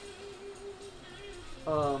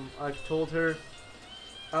 I've told her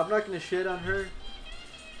I'm not gonna shit on her.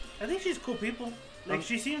 I think she's cool people. Like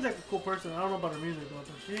she seems like a cool person. I don't know about her music though, but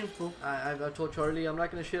she seems cool. I told Charlie I'm not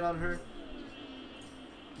gonna shit on her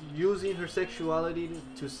using her sexuality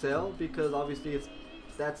to sell, because obviously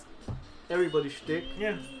that's everybody's shtick.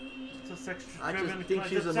 Yeah. It's a sex I driven. just think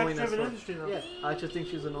she's annoying as fuck. Industry, though. Yeah, I just think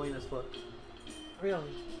she's annoying as fuck. Really.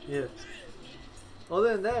 Yeah.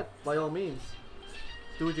 Other than that, by all means,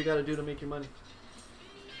 do what you gotta do to make your money.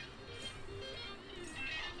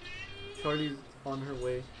 Charlie's on her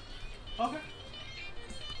way. Okay.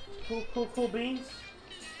 Cool beans.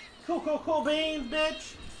 Cool beans,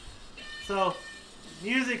 bitch. So,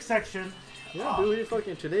 music section. Yeah, dude, we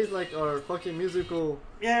fucking today's like our fucking musical.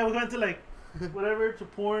 Yeah, we're going to like whatever, to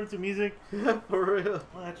porn, to music. For real.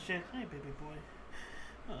 All that shit. Hey, baby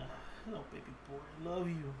boy. Hello, baby boy. Love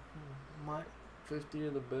you. My 50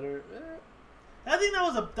 and the better. I think that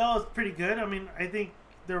was pretty good. I mean, I think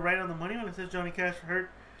they're right on the money when it says Johnny Cash Hurt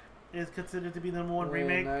is considered to be the number 1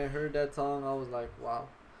 remake. When I heard that song, I was like, wow.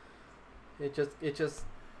 It just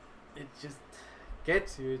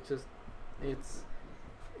gets you.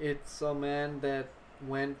 It's a man that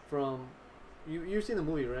went from. You've seen the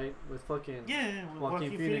movie, right? With fucking with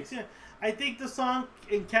Joaquin Phoenix. Yeah. I think the song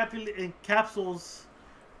encapsulates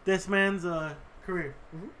this man's career.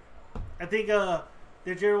 Mm-hmm. I think.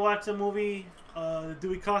 Did you ever watch the movie, the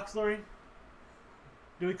Dewey Cox story?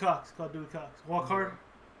 Dewey Cox, called Dewey Cox. Walk Hard.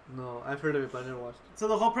 No, I've heard of it, but I never watched it. So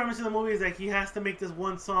the whole premise of the movie is like he has to make this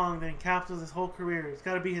one song that encapsulates his whole career. It's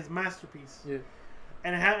got to be his masterpiece. Yeah.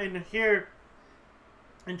 And here,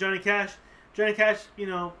 in Johnny Cash, you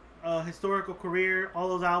know, historical career, all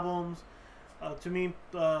those albums. To me,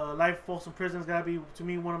 Life, Folsom Prison's got to be, to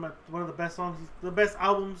me, one of the best songs, the best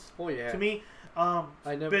albums. Oh yeah. To me. Have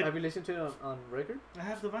you listened to it on record? I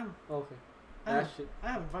have the vinyl. Oh, okay. I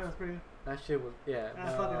have the vinyl. It's pretty good. That shit was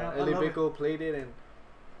I Ellie love it. Bickel played it, and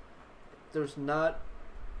there's not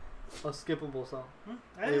a skippable song.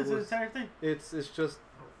 I think it's the entire thing. It's just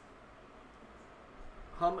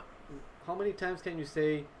how many times can you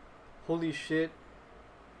say, "Holy shit,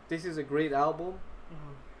 this is a great album."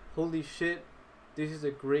 Mhm. Holy shit, this is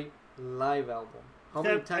a great live album. How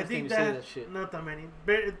many times can you say that shit? Not that many.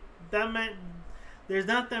 There's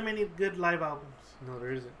not that many good live albums. No,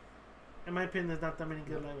 there isn't. In my opinion, there's not that many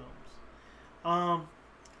good live albums.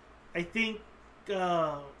 I think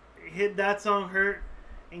hit that song hurt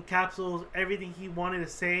encapsulates everything he wanted to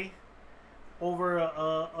say over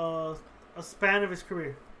a span of his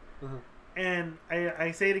career. Uh-huh. And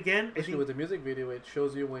I say it again. Especially with the music video, it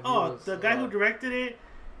shows you when he Oh, was the guy who directed it,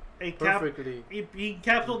 perfectly. he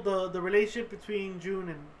capsuled the relationship between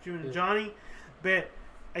June and Johnny. But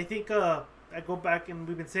I think I go back, and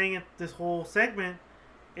we've been saying it this whole segment,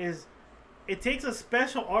 is it takes a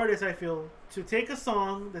special artist, I feel, to take a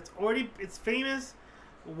song that's it's famous,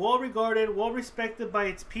 well regarded, well respected by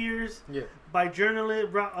its peers, by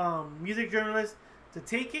music journalists, to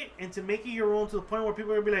take it and to make it your own, to the point where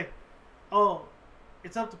people are gonna be like, oh,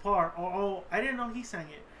 it's up to par, or oh, I didn't know he sang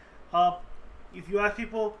it. If you ask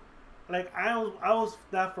people, like I was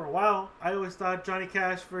that for a while. I always thought Johnny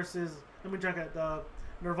Cash versus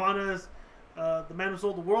Nirvana's "The Man Who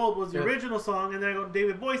Sold the World" was the original song, and then I go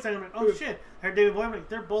David Bowie sang. I'm like, oh shit! I heard David Bowie. I'm like,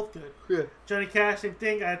 they're both good. Yeah. Johnny Cash, same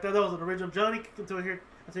thing. I thought that was an original Johnny until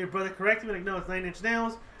your brother corrected me. Like, no, it's 9 Inch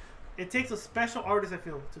Nails. It takes a special artist, I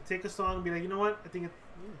feel, to take a song and be like, you know what? I think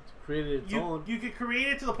It's created its own. You could create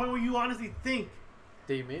it to the point where you honestly think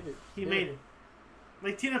They made it. he made it.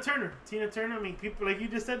 Like Tina Turner. I mean, people, like you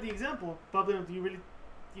just said the example. Bob Dylan, do you really,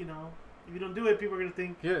 if you don't do it, people are going to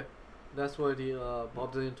think. Yeah. That's what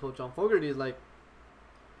Bob Dylan told John Fogerty, is like,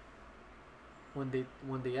 when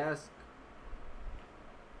they ask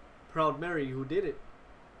Proud Mary who did it,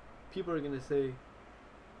 people are going to say,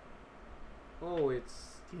 oh,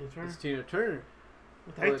 it's Tina Turner.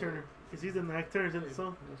 With Ike Turner. Because he's in the Ike Turner's in the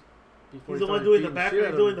song. Before He's the one doing the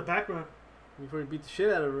background. Before he beat the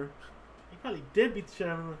shit out of her. He probably did beat the shit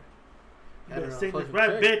out of her. You Had her better on sing this fucking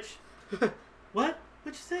right, check. bitch. What?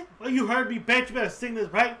 What'd you say? Oh, you heard me, bitch. You better sing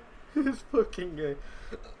this right. This fucking guy.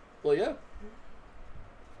 Well, yeah.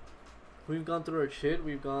 We've gone through our shit.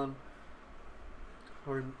 We've gone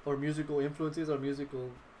our musical influences, our musical.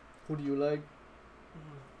 Who do you like?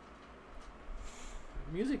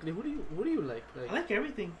 Musically, who do you like? I like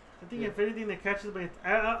everything. I think if anything that catches my,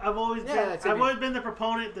 I've always been the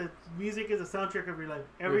proponent that music is a soundtrack of your life.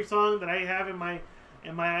 Every song that I have in my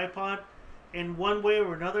iPod, in one way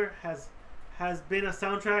or another, has been a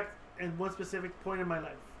soundtrack in one specific point in my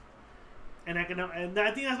life. And I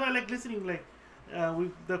think that's why I like listening. Like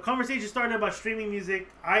the conversation started about streaming music.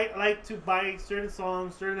 I like to buy certain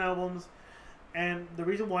songs, certain albums, and the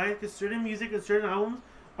reason why is because certain music and certain albums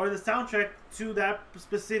are the soundtrack to that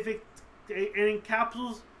specific. It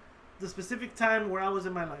encapsulates the specific time where I was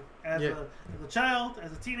in my life as a child,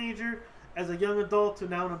 as a teenager, as a young adult to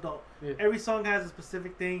now an adult. Yeah. Every song has a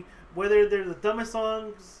specific thing, whether they're the dumbest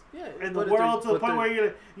songs in the world, to the point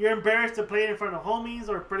where you're embarrassed to play it in front of homies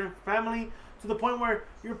or in front of family, to the point where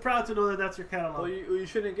you're proud to know that that's your catalog. Well, you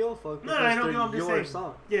shouldn't give a fuck. No, I don't know. I'm just saying.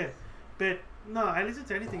 Song. Yeah, but no, I listen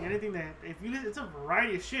to anything that if you listen, it's a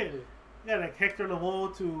variety of shit. You got like Hector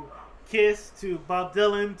Lavoe to Kiss to Bob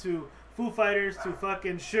Dylan to Foo Fighters to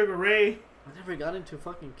fucking Sugar Ray. I never got into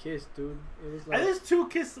fucking Kiss, dude. It was like there's two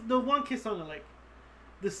Kiss. The one Kiss song I like,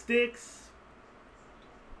 The Sticks.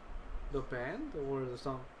 The band or the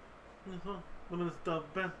song? The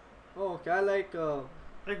band. Oh, okay. I like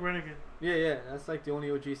Renegade. Yeah. That's like the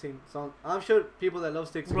only OG song. I'm sure people that love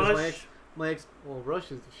Sticks. Rush. Well,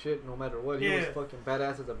 Rush is the shit no matter what. He was fucking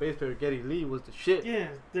badass as a bass player. Geddy Lee was the shit. Yeah,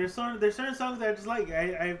 there's certain songs that I just like.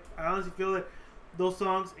 I honestly feel that those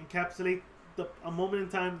songs encapsulate a moment in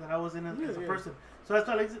time that I was in as a person. So that's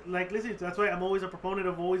why I like listening to. That's why I'm always a proponent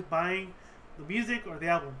of always buying the music or the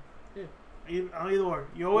album. Yeah. Either or.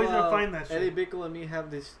 You're always going to find that shit. Eddie Bickel and me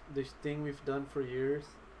have this thing we've done for years.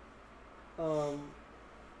 I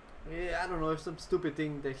don't know, it's some stupid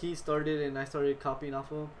thing that he started and I started copying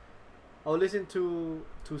off of him. I'll listen to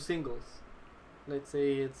singles. Let's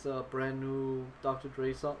say it's a brand new Dr.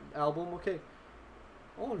 Dre album. Okay.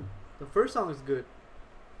 Oh, the first song is good.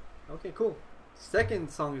 Okay, cool.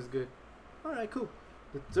 Second song is good. Alright, cool.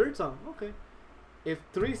 The third song, okay. If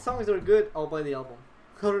 3 songs are good, I'll buy the album.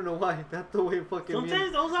 I don't know why. That's the way fucking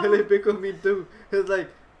sometimes those albums Bickel me too. It's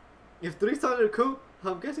like, if 3 songs are cool,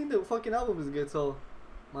 I'm guessing the fucking album is good, so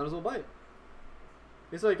might as well buy it.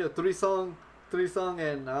 It's like a 3 song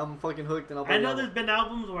and I'm fucking hooked and I'll buy it. There's been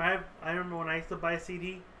albums where I remember when I used to buy a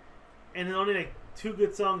CD and then only like 2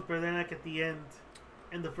 good songs, but then like at the end,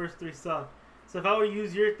 and the first 3 songs. So if I were to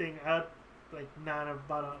use your thing, I'd like not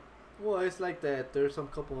about Well, it's like that. There's some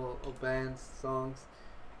couple of bands, songs,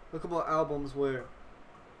 a couple of albums where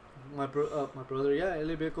my brother, yeah,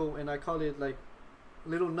 El Beco, and I call it like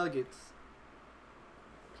little nuggets.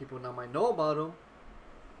 People now might know about them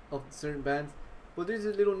of certain bands, but these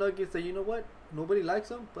are little nuggets that, you know what, nobody likes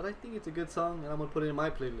them, but I think it's a good song, and I'm gonna put it in my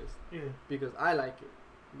playlist because I like it.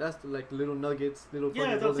 That's the, like little nuggets, little Yeah,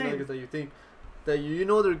 fucking that's what I'm golden saying. nuggets that you think that you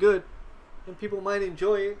know they're good, and people might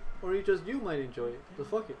enjoy it, or you might enjoy it. So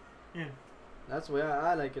fuck it. Yeah. That's the way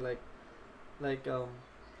I like it. Like LA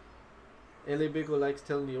Bigo likes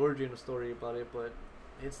telling the origin story about it, but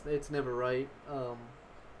it's never right.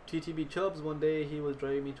 TTB Chubbs, one day he was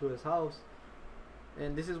driving me to his house,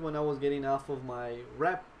 and this is when I was getting off of my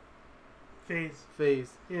rap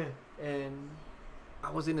phase, Yeah. and I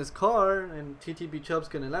was in his car, and TTB Chubbs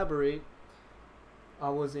can elaborate. I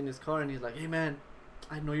was in his car, and he's like, "Hey man,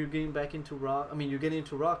 I know you're getting back into rock. I mean, you're getting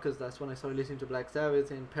into rock because that's when I started listening to Black Sabbath,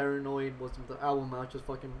 and Paranoid was the album I just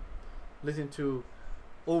fucking listened to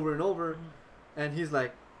over and over." And he's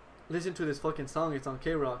like, "Listen to this fucking song. It's on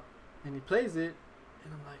K-Rock," and he plays it,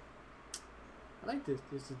 and I'm like, "I like this.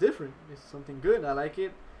 This is different. It's something good. I like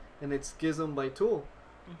it." And it's Schism by Tool,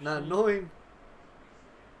 not knowing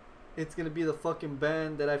it's gonna be the fucking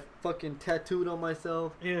band that I fucking tattooed on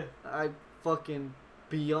myself. Yeah. I fucking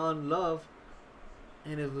beyond love,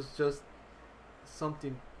 and it was just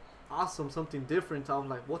something awesome, something different. I was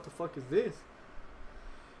like, what the fuck is this?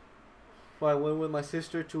 So I went with my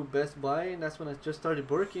sister to Best Buy, and that's when I just started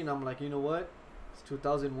working. I'm like, you know what, it's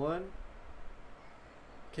 2001,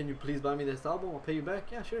 can you please buy me this album? I'll pay you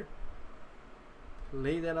back. Yeah, sure.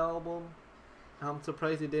 Play that album. I'm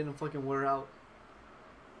surprised it didn't fucking wear out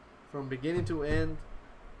from beginning to end.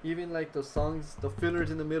 Even like the songs, the fillers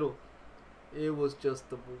in the middle, it was just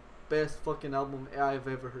the best fucking album I've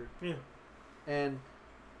ever heard. Yeah. And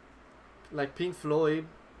like Pink Floyd,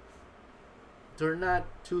 they're not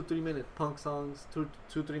 2-3 minute punk songs,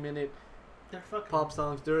 2-3 minute They're fucking pop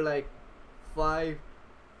songs. They're like 5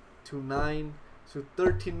 to 9 to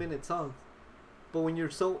 13 minute songs. But when you're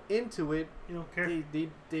so into it, You don't care.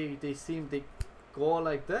 they seem, they go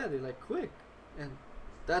like that. They're like quick, and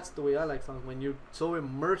that's the way I like songs. When you're so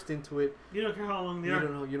immersed into it, You don't care how long they you are.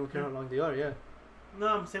 don't know, you don't care how long they are. Yeah. No,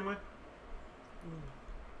 I'm same way.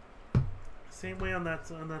 Same way on that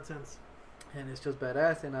sense. And it's just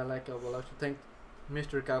badass, and I like. Well, I should thank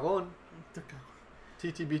Mr. Cagon,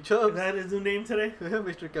 TTB Chubbs. That is his name today.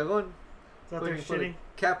 Mr. Cagon, It's out there fucking put a shitting.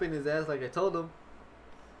 cap in his ass like I told him.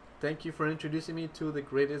 Thank you for introducing me to the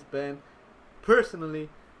greatest band, personally,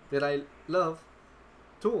 that I love,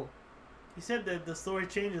 Tool. He said that the story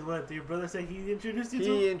changes. What? Did your brother say he introduced you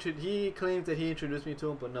to him? He claims that he introduced me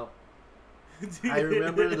to him, but no. I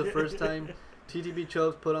remember the first time TTB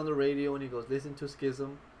Chubbs put on the radio and he goes, "Listen to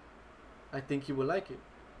Schism. I think you will like it."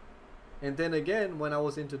 And then again, when I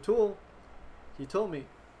was into Tool, he told me,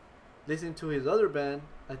 "Listen to his other band.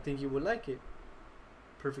 I think you will like it.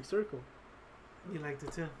 Perfect Circle." You liked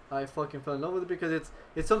it too. I fucking fell in love with it because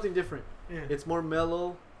it's something different. Yeah. It's more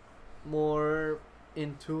mellow, more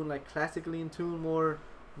in tune, like classically in tune, more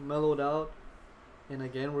mellowed out. And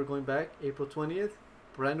again, we're going back April 20th,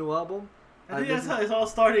 brand new album. I think that's how it all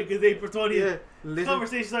started, because April 20th. Yeah, This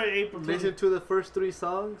conversation started April 20th. listen to the first 3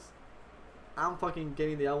 songs. I'm fucking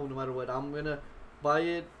getting the album no matter what. I'm gonna buy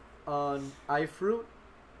it on iFruit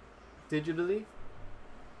digitally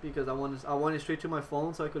because I want it straight to my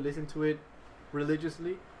phone so I could listen to it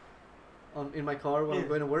religiously in my car while I'm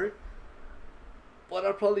going to work. But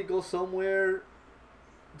I'll probably go somewhere.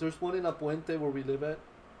 There's one in Apuente where we live at.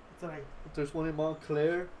 It's like, There's one in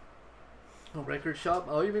Montclair, a record shop.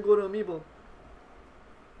 I'll even go to Amiibo.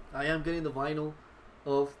 I am getting the vinyl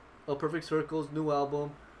of A Perfect Circle's new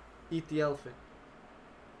album, Eat the Elephant.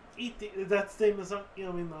 that's the name of the song, you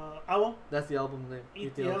know, I mean, album? That's the album name.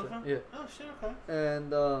 Eat the Elephant? Yeah. Oh, shit, okay.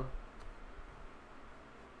 And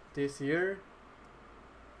this year,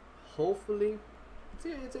 hopefully,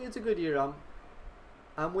 it's a good year.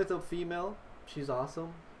 I'm with a female. She's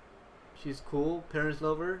awesome. She's cool. Parents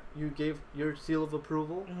love her. You gave your seal of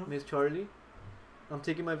approval, Miss Charlie. I'm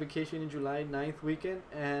taking my vacation in July 9th weekend,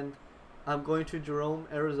 and I'm going to Jerome,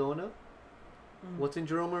 Arizona. What's in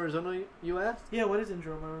Jerome, Arizona, you asked? Yeah, what is in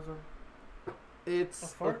Jerome, Arizona? It's A a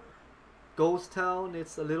fart? ghost town.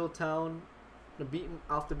 It's a little town,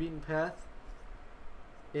 off the beaten path.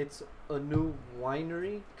 It's a new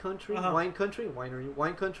winery country, wine country.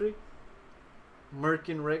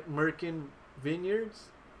 Merkin Vineyards,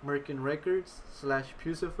 Merkin Records /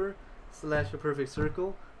 Pucifer / A Perfect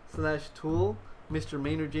Circle / Tool Mr.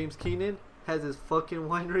 Maynard James Keenan has his fucking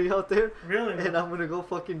winery out there. Really? And I'm gonna go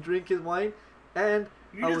fucking drink his wine. And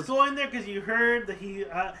You're just going there because you heard that he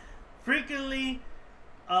frequently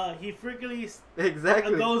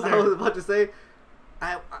exactly goes there. I was about to say,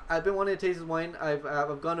 I've been wanting to taste his wine. I've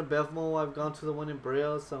gone to Bevmo. I've gone to the one in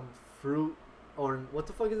Brea, some fruit or what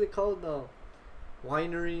the fuck is it called? The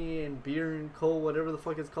winery and beer and co, whatever the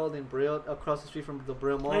fuck it's called in Brea, across the street from the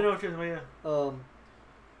Brea Mall. I know what you're saying. Yeah.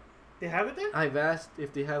 They have it there? I've asked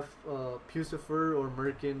if they have Pucifer or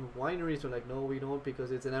Merkin wineries. They're like, no, we don't because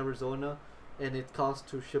it's in Arizona and it costs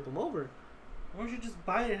to ship them over. Why don't you just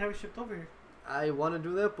buy it and have it shipped over here? I want to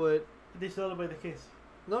do that, but They sell it by the case.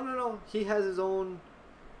 no. He has his own.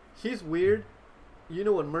 He's weird. You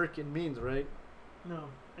know what Merkin means, right? No,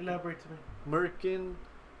 elaborate to me. Merkin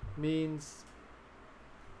means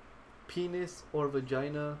penis or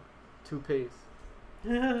vagina toothpaste.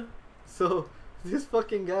 So this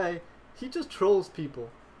fucking guy, he just trolls people,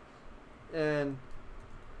 and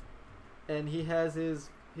he has his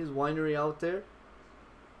winery out there.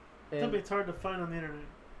 And It's hard to find on the internet.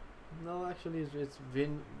 no, actually, it's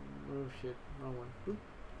Vin. Oh shit, wrong one. Oop.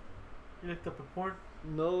 You looked up a porn?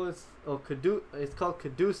 No, it's It's called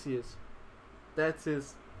Caduceus. That's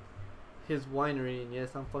his winery, and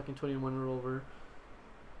yes, I'm fucking 21 or over.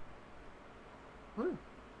 What?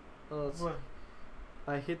 What?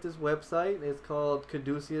 I hit this website. It's called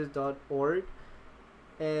caduceus.org,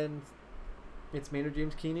 and it's Maynard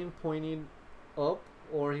James Keenan pointing up,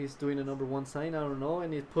 or he's doing a number one sign. I don't know.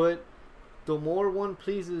 And he put, "The more one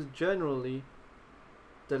pleases generally,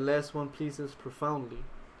 the less one pleases profoundly,"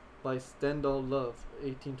 by Stendhal Love,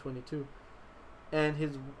 1822. And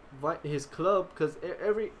his club, because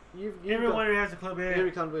every Everyone has a club. Yeah.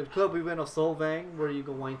 every club we went to Solvang, where you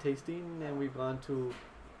go wine tasting, and we've gone to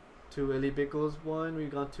Eli Bickle's one.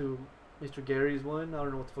 We've gone to Mr. Gary's one. I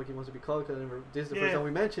don't know what the fuck he wants to be called because this is the first time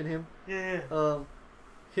we mentioned him. Yeah.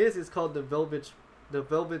 His is called the Velvet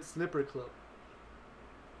Slipper Club.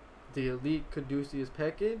 The Elite Caduceus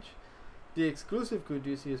package, the exclusive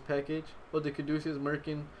Caduceus package, or the Caduceus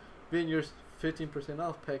Merkin Vineyards 15%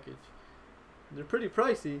 off package. They're pretty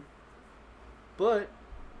pricey, but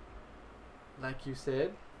like you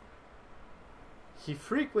said, he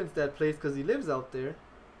frequents that place because he lives out there,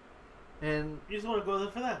 and You just want to go there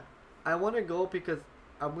for that. I want to go because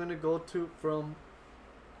I'm gonna go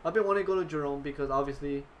I've been wanting to go to Jerome because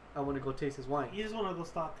obviously I want to go taste his wine. You just want to go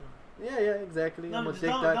stalk him. Yeah, exactly. No, I'm just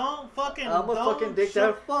gonna dig that. don't fucking. I'm gonna don't fucking dig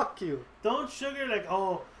that. Fuck you. Don't sugar like,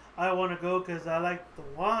 oh, I want to go because I like the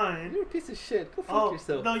wine. You're a piece of shit. Go fuck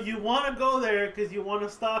yourself. No, you want to go there because you want to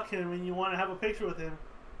stalk him and you want to have a picture with him.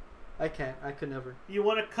 I can't. I could never. You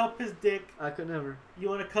want to cup his dick. I could never. You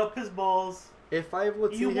want to cup his balls. If I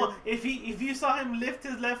would see him, if you saw him lift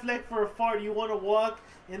his left leg for a fart, you want to walk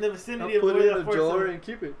in the vicinity I'll of put where it in that the fart's jar at. and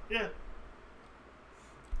keep it. Yeah.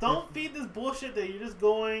 Don't feed this bullshit that you're just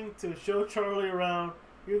going to show Charlie around.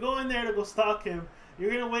 You're going there to go stalk him.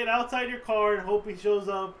 You're gonna wait outside your car and hope he shows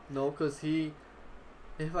up. No, cause if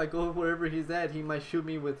I go wherever he's at, he might shoot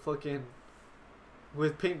me with paintballs.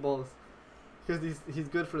 Cause he's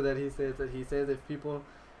good for that. He says if people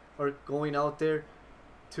are going out there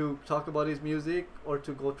to talk about his music or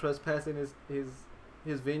to go trespass in his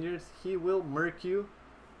vineyards, he will murk you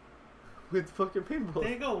with fucking paintballs.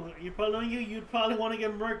 There you go. You'd probably want to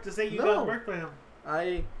get murked to say you got murked by him.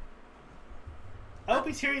 I hope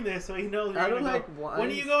he's hearing this so he knows. I don't go. like When are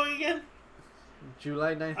you going again?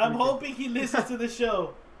 July 9th. I'm hoping he listens to the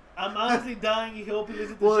show. I'm honestly dying. I hope he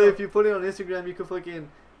listens to the show. Well, if you put it on Instagram, you could fucking.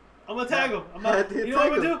 I'm gonna tag him. You know what I'm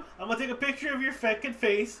gonna do? I'm gonna take a picture of your fucking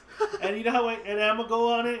face, and you know how, and I'm gonna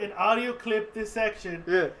go on it and audio clip this section.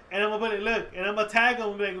 Yeah. And I'm gonna put it, look, and I'm gonna tag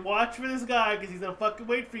him, like, watch for this guy because he's gonna fucking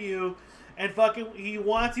wait for you, and fucking he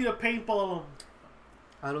wants you to paintball him.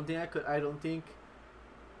 I don't think I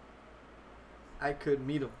could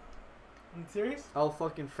meet him. You serious? I'll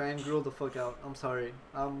fucking fangirl the fuck out. I'm sorry.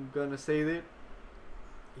 I'm gonna say that.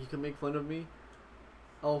 You can make fun of me.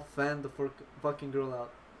 I'll fan the fucking girl out.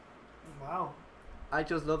 Wow. I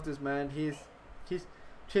just love this man. He's.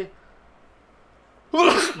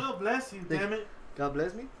 God bless you, damn it. God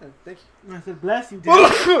bless me. Thank you. I said bless you,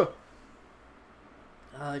 damn it.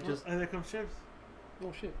 I just. And there comes Chips.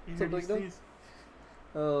 Oh shit. You Something heard like me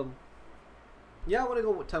that. Yeah, I want to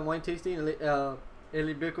go to wine tasting.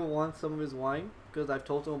 Eli Bickle wants some of his wine because I've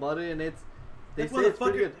told him about it, and they say it's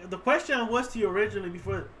pretty good. The question was to you originally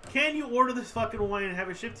before: can you order this fucking wine and have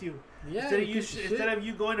it shipped to you? Yeah. Instead of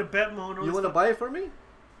you going to Betmo and you want to buy it for me?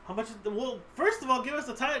 How much? Well, first of all, give us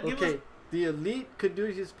the title. Okay. The Elite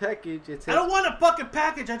Caduceus package. It says. I don't want a fucking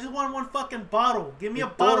package. I just want one fucking bottle. Give me a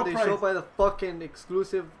bottle They price. show by the fucking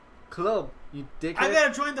exclusive club, you dickhead. I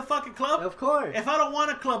gotta join the fucking club? Of course. If I don't want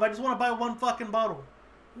a club, I just want to buy one fucking bottle.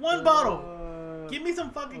 One bottle. Give me some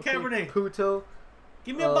fucking Cabernet. Puto.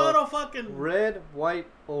 Give me a bottle of fucking... Red, white,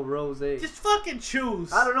 or rosé. Just fucking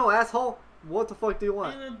choose. I don't know, asshole. What the fuck do you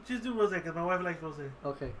want? Just do rosé, because my wife likes rosé.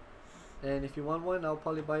 Okay. And if you want one, I'll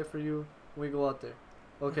probably buy it for you when we go out there.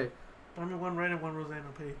 Okay. Buy me one red and one rosé and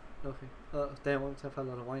I'll pay. Okay. Damn, once I've had a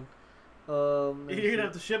lot of wine. You're gonna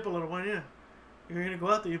have to ship a lot of wine, yeah. You're gonna go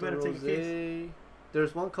out there, you better take a case.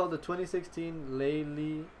 There's one called the 2016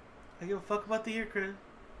 Laylee I give a fuck about the year, Chris.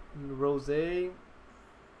 Rosé.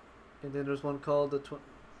 And then there's one called the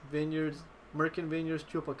Merkin Vineyards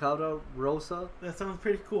Chupacabra Rosa. That sounds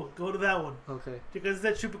pretty cool. Go to that one. Okay. Because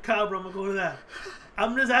it's that Chupacabra, I'm gonna go to that.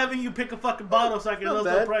 I'm just having you pick a fucking bottle so I can know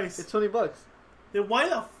the price. It's $20. Then why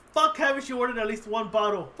the fuck haven't you ordered at least one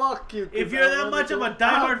bottle? Fuck you. If you're that much of a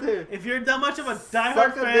diehard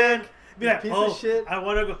fan, be like, piece oh, of shit. I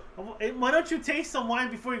want to go. Why don't you taste some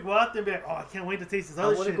wine before you go out there and be like, oh, I can't wait to taste this other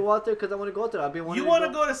shit. I want to go out there because I want to go out there. I've been wanting You want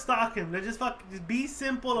to go to stock him. Let's just be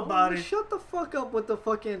simple about it. Shut the fuck up with the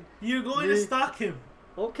fucking... You're going to stock him.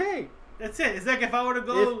 Okay. That's it. It's like if I were to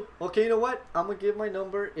go... Okay, you know what? I'm going to give my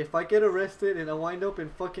number. If I get arrested and I wind up in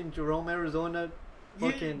fucking Jerome, Arizona...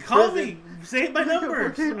 Call me. Save my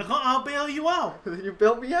number. I'll bail you out. You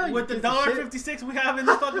bail me out. With the $1.56 we have in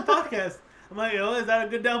this fucking podcast. I'm like, is that a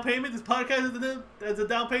good down payment? This podcast is a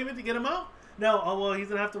down payment to get him out? No. Oh, well, he's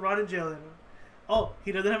going to have to rot in jail then. Oh,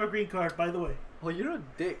 he doesn't have a green card, by the way. Oh, you're a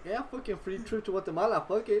dick. Yeah, fucking free trip to Guatemala.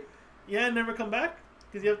 Fuck it. Yeah, never come back?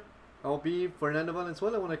 Because you have... I'll be Fernando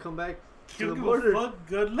Valenzuela when I come back to the give border. A fuck.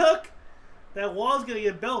 Good luck. That wall's going to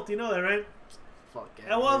get built. You know that, right? Fuck yeah.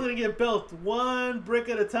 That wall's going to get built one brick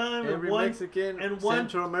at a time. Every and one Mexican, and one,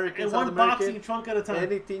 Central American, and South one American, boxing trunk at a time.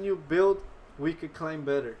 Anything you build, we could climb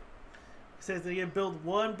better. It says they get built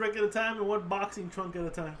one brick at a time and one boxing trunk at a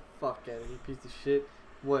time. Fuck yeah, you piece of shit.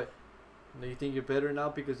 What? No, you think you're better now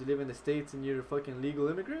because you live in the States and you're a fucking legal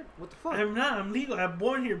immigrant? What the fuck? I'm not. I'm legal. I'm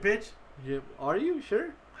born here, bitch. Yeah, are you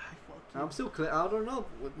sure? Fuck you. I'm still I don't know.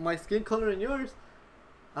 With my skin color and yours,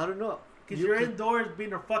 I don't know. Because you're indoors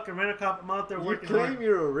being a fucking rent-a-cop. I'm out there working You claim hard.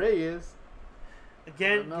 you're a Reyes.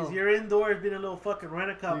 Again, because you're indoors being a little fucking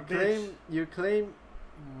rent-a-cop, bitch. You claim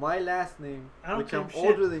my last name, which I'm shit.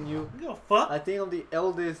 older than you. You give a fuck? I think I'm the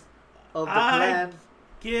eldest of the clan.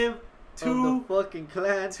 Give two of the fucking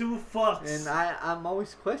clan. Two fucks. And I'm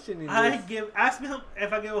always questioning this. Ask me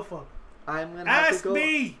if I give a fuck. I'm gonna have to go. Ask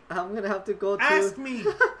me. I'm gonna have to go to. Ask me.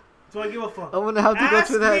 Do I give a fuck? I'm gonna have to go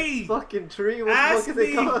to that fucking tree. What the fuck is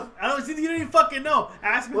it called? I don't see. You don't even fucking know.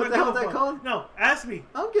 Ask me. What the hell is that called? No, ask me.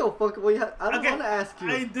 I don't give a fuck. I don't want to ask you.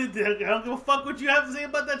 I don't give a fuck what you have to say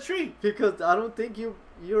about that tree. Because I don't think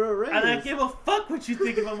you're a Reyes. I don't give a fuck what you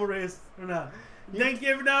think if I'm a Reyes or not. Thank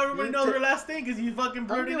you. Now everybody knows your last thing because you fucking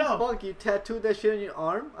blurred it out. Fuck, you tattooed that shit on your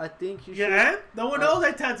arm. I think you should. Yeah, no one knows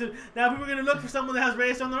I tattooed. Now people are gonna look for someone that has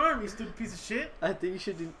Reyes on their arm. You stupid piece of shit. I think you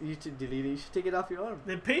should delete it. You should take it off your arm.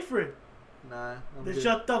 Then pay for it. Nah. Then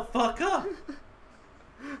shut the fuck up.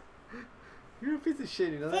 You're a piece of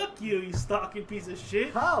shit, you know. Fuck you stalking piece of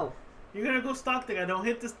shit. How? You're gonna go stalk the guy. Don't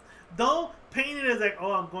hit this. Don't paint it as like,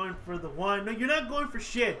 oh, I'm going for the one. No, you're not going for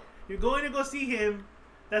shit. You're going to go see him.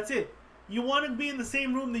 That's it. You want to be in the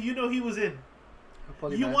same room that you know he was in.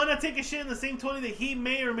 You want to take a shit in the same toilet that he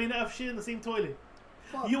may or may not have shit in the same toilet.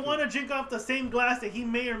 You want to drink off the same glass that he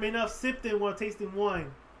may or may not have sipped in while tasting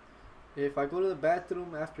wine. If I go to the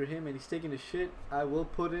bathroom after him and he's taking a shit, I will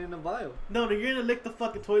put it in a vial. No, you're gonna lick the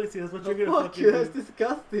fucking toilet seat. That's what you're gonna fucking you, do. that's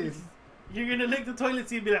disgusting. You're gonna lick the toilet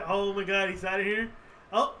seat and be like, oh my god, he's out of here.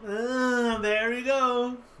 Oh, there we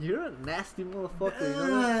go. You're a nasty motherfucker. You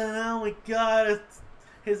know that? Oh my god,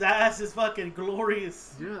 his ass is fucking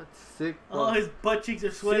glorious. You're a sick fuck. Oh, his butt cheeks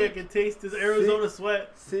are sweaty. I can taste his Arizona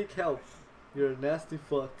sweat. Seek help. You're a nasty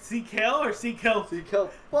fuck. Seek hell or seek help? Seek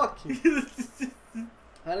help. Fuck you.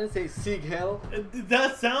 I didn't say seek hell.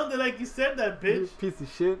 That sounded like you said that, bitch. You piece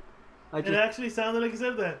of shit. It actually sounded like you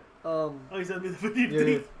said that. Oh, you said me the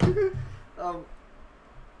video. Yeah.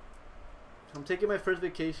 I'm taking my first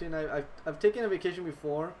vacation. I've taken a vacation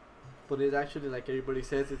before, but it's actually like everybody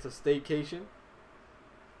says, it's a staycation.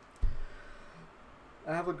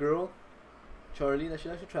 I have a girl, Charlie, that she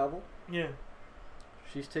likes to travel. Yeah.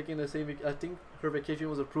 She's taking the same. I think her vacation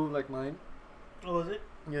was approved like mine. Oh, was it?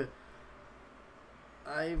 Yeah.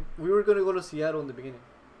 We were gonna go to Seattle in the beginning.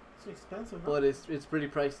 It's expensive, huh? But it's pretty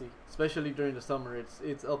pricey, especially during the summer.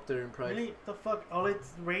 It's up there in price. Really? The fuck? Oh,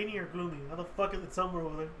 it's rainy or gloomy. How the fuck is it summer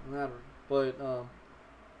over there? I don't know. But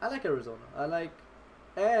I like Arizona.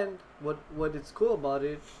 And what is cool about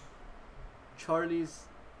it, Charlie's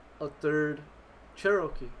a third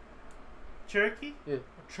Cherokee. Cherokee? Yeah. Or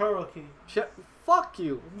Cherokee? Fuck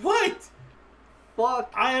you. What?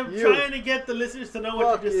 Fuck I am you. trying to get the listeners to know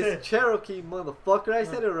what Fuck, you just it's said. Cherokee, motherfucker. I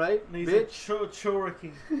said it right, No, you said bitch.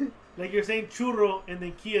 Cherokee. Like you're saying churro and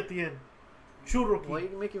then key at the end. Cherokee. Why are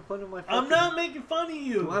you making fun of my fucking... I'm not making fun of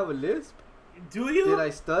you. Do I have a lisp? Do you? Did I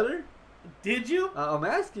stutter? Did you? I'm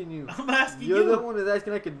asking you. I'm asking You're you. the one that's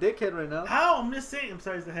acting like a dickhead right now. How? I'm just saying. I'm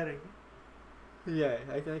sorry, it's the headache. Yeah,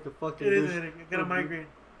 acting like a fucking It is douche. a headache. I got a migraine.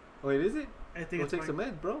 Wait, is it? I think Go it's take some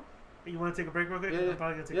meds, bro. You want to take a break real quick? Yeah, I'm yeah.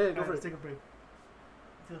 probably gonna take Yeah, a, go alright, for let's it. take a break.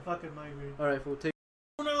 It's a fucking migraine. Alright, we'll take...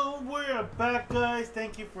 No, we're back, guys.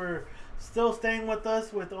 Thank you for still staying with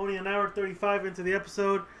us with only an hour 35 into the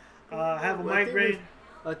episode. I have a migraine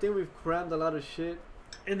I think we've crammed a lot of shit.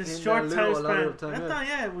 in a in short that time little span. amount of time, I yeah. thought,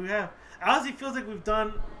 yeah, we have. Honestly, feels like we've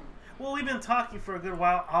done. Well, we've been talking for a good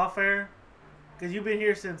while off air. Because you've been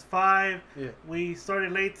here since 5. Yeah. We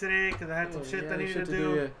started late today because I had some shit that I needed to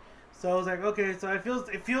do. Yeah. So I was like, okay, so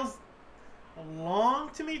it feels long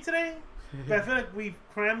to me today. But I feel like we've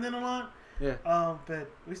crammed in a lot. Yeah. But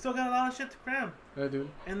we still got a lot of shit to cram. Yeah, dude.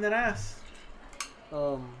 In that ass.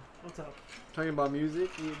 What's up? Talking about music,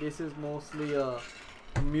 this is mostly a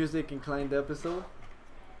music inclined episode.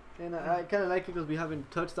 And I kind of like it because we haven't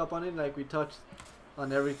touched up on it like we touched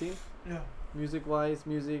on everything. Yeah. Music wise,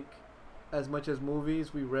 music as much as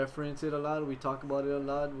movies, we reference it a lot, we talk about it a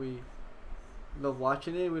lot, we love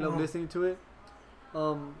watching it, we love listening to it.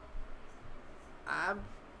 I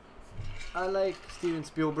like Steven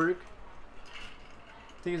Spielberg.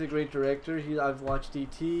 I think he's a great director. I've watched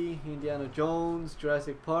E.T., Indiana Jones,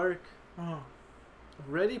 Jurassic Park.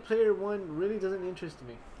 Ready Player One really doesn't interest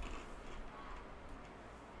me.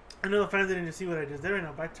 I know the fans didn't even see what I just did right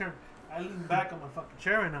now, but I lean back on my fucking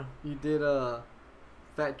chair right now. You did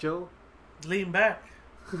Fat Joe. Lean back.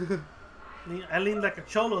 I lean like a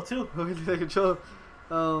cholo too. Like a Joe.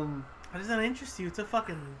 How does that interest you? It's a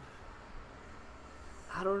fucking.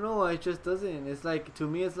 I don't know. It just doesn't. It's like, to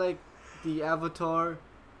me, it's like the Avatar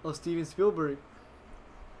of Steven Spielberg.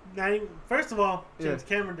 Not even, first of all, James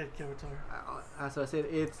Yeah. Cameron did Avatar. That's what I said.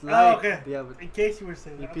 It's like okay. the Avatar. In case you were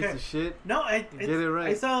saying You that. piece Okay. of shit. No, Get it right.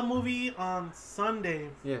 I saw a movie on Sunday.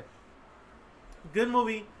 Yeah. Good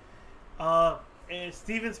movie. And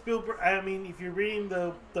Steven Spielberg. I mean, if you're reading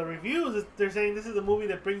the reviews, they're saying this is the movie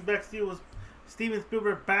that brings back Steven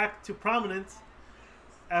Spielberg back to prominence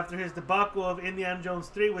after his debacle of Indiana Jones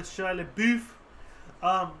 3 with Shia LaBeouf.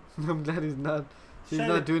 I'm glad he's not. He's Shia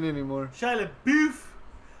not doing it anymore. Shia LaBeouf.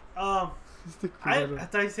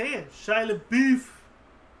 That's how I say it. Shia LaBeouf.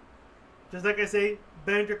 Just like I say,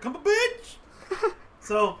 Banjo Cumberbatch.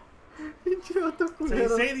 So you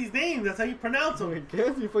say these names. That's how you pronounce them. I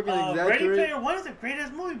guess you fucking Ready exaggerate. Player One is a great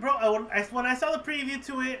ass movie, bro. When I saw the preview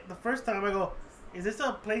to it the first time, I go, "Is this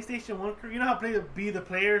a PlayStation 1? You know how Be the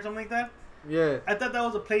Player or something like that?" Yeah. I thought that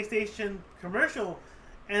was a PlayStation commercial,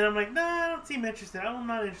 and I'm like, "Nah, I don't seem interested. I'm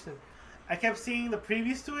not interested." I kept seeing the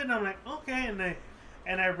previews to it, and I'm like, "Okay,"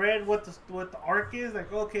 and I read what the arc is.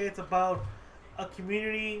 Like, okay, it's about a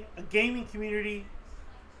community, a gaming community.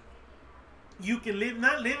 You can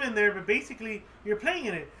not live in there, but basically you're playing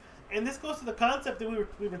in it. And this goes to the concept that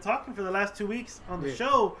we've been talking for the last 2 weeks on the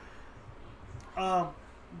show.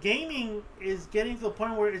 Gaming is getting to the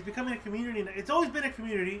point where it's becoming a community. It's always been a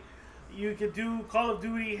community. You could do Call of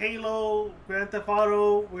Duty, Halo, Grand Theft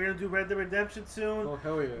Auto. We're gonna do Red Dead Redemption soon. Oh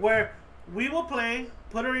hell yeah! Where we will play,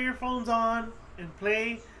 put our earphones on, and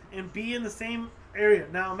play, and be in the same area.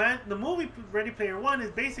 Now, man, the movie Ready Player One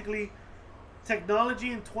is basically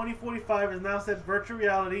technology in 2045 is now said virtual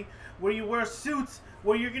reality, where you wear suits,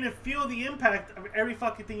 where you're gonna feel the impact of every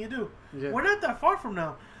fucking thing you do. Yeah. We're not that far from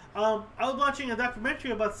now. I was watching a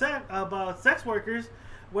documentary about sex workers,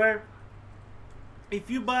 where if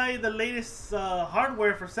you buy the latest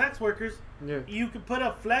hardware for sex workers, you can put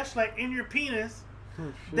a flashlight in your penis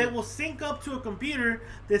that will sync up to a computer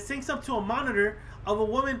that syncs up to a monitor of a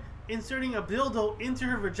woman inserting a dildo into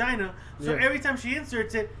her vagina. So every time she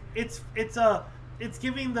inserts it, it's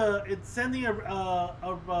sending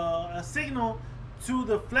a signal to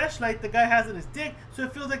the flashlight the guy has in his dick, so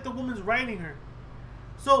it feels like the woman's riding her.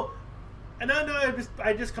 So, and I know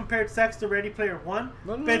I just compared sex to Ready Player One,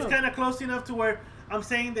 but it's kind of close enough to where I'm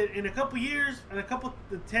saying that in a couple years,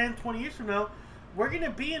 in 10, 20 years from now, we're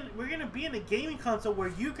gonna be in a gaming console where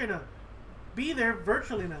you're gonna be there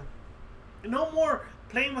virtually now. No more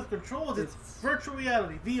playing with controls. It's virtual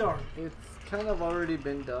reality, VR. It's kind of already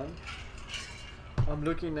been done. I'm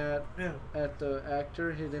looking at the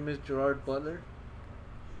actor. His name is Gerard Butler.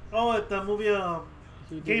 Oh, at the movie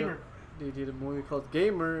Gamer. They did a movie called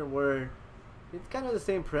Gamer where it's kind of the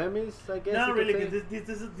same premise, I guess. Not really. These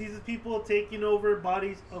is people taking over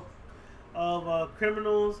bodies of of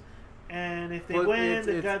criminals, and if they But win,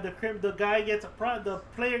 it's- the guy gets a prize, the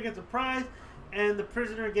player gets a prize, and the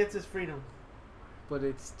prisoner gets his freedom. But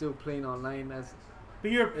it's still playing online as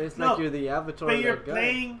But you're it's no, like you're the avatar. but of you're that guy.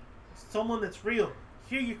 playing someone that's real.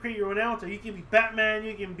 Here you create your own avatar. You can be Batman.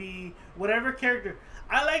 You can be whatever character.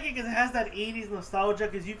 I like it because it has that 80s nostalgia.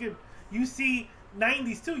 Because you see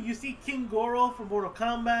 90s too. You see King Goro from Mortal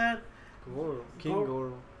Kombat. Goro, King Goro.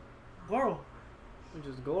 Goro, Goro. which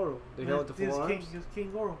is Goro. The Yeah, hell with the he was four King, arms. he was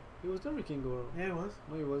King Goro. He was never King Goro. Yeah, it was.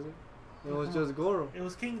 No, he wasn't. It was Come just Goro. It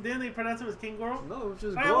was King. Didn't they pronounce him as King Goro? No, it was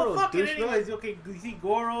just Alright, Goro. well, fuck it douchebag. anyways. Okay, you see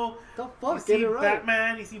Goro. The You fuck, see get it right.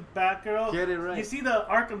 Batman. You see Batgirl. Get it right. You see the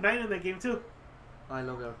Arkham Knight in that game too. I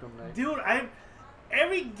love Arkham Knight. Dude,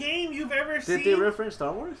 every game you've ever seen. Did they reference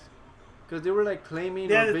Star Wars? Because they were like claiming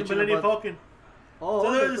Yeah, or it's the bitching Millennium about. Falcon. Oh, So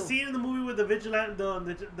okay, there was a cool. scene in the movie with the vigilant,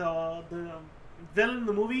 the villain in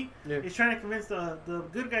the movie Yeah. is trying to convince the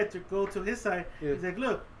good guy to go to his side. Yeah. He's like,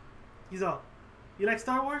 look, he's all, you like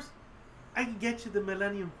Star Wars? I can get you the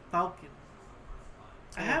Millennium Falcon.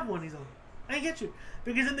 I have one. He's all, I can get you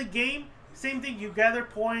because in the game, same thing. You gather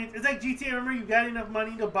points. It's like GTA. Remember, you got enough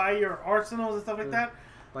money to buy your arsenals and stuff like that.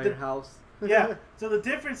 By the- your house. Yeah. So the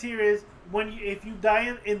difference here is if you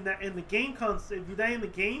die in the game if you die in the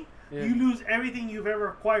game, Yeah. you lose everything you've ever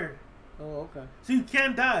acquired. Oh, okay. So you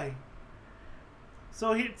can't die.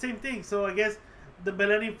 So here, same thing. So I guess the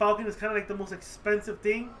Millennium Falcon is kind of like the most expensive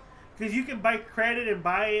thing because you can buy credit and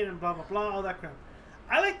buy it and blah blah blah, all that crap.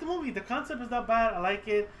 I like the movie. The concept is not bad. I like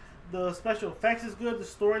it. The special effects is good. The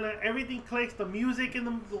storyline, everything clicks. The music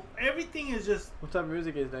and everything is just What type of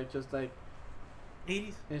music is that? Just like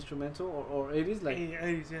 80s, instrumental or 80s? Like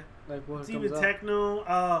 80s, yeah. like what It's comes even out?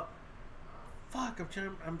 techno. Fuck,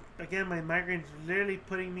 I'm again. My migraine's literally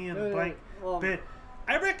putting me in a blank bed.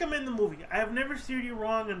 I recommend the movie. I have never steered you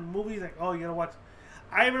wrong in movies like, oh, you gotta watch.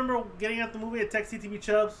 I remember getting out the movie. I text TTP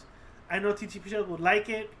Chubbs. I know TTP Chubbs would like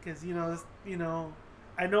it because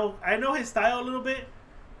I know his style a little bit,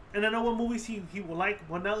 and I know what movies he will like,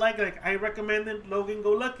 what not like. Like I recommended Logan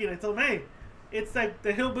Go Lucky, and I told him, hey, it's like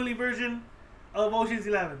the hillbilly version of Ocean's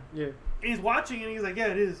 11. Yeah. He's watching and he's like, yeah,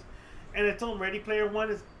 it is. And I told him Ready Player One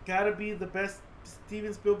has got to be the best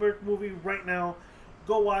Steven Spielberg movie right now.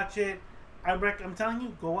 Go watch it. I'm telling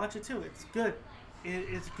you, go watch it too. It's good.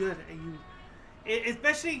 It's good. And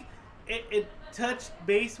especially it touched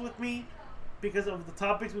base with me because of the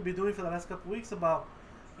topics we've been doing for the last couple weeks about,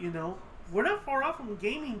 we're not far off from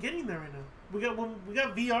gaming getting there right now. We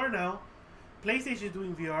got VR now. PlayStation's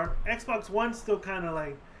doing VR. Xbox One's still kind of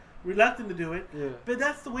like reluctant to do it. Yeah. But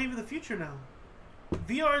that's the wave of the future now.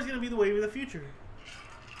 VR is going to be the wave of the future.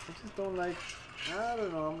 I just don't like. I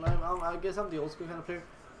don't know. I guess I'm the old school kind of player.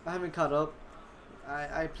 I haven't caught up.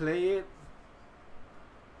 I play it,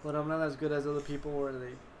 but I'm not as good as other people. Where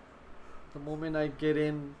the moment I get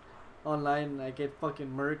in online, I get fucking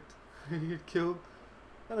murked, get killed.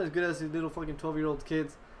 Not as good as these little fucking 12-year-old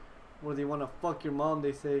kids, where they want to fuck your mom.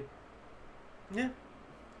 They say, Yeah.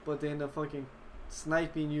 but they end up fucking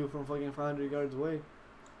sniping you from fucking 500 yards away.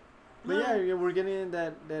 But No. yeah, we're getting in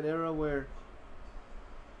that era where.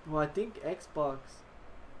 Well, I think Xbox.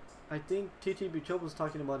 I think TTB Chubb was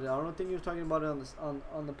talking about it. I don't think he was talking about it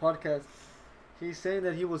on the podcast. He's saying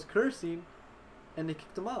that he was cursing, and they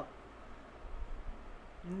kicked him out.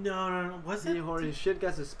 No. Was it? Or his shit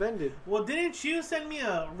got suspended. Well, didn't you send me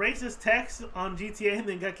a racist text on GTA and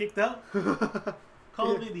then got kicked out?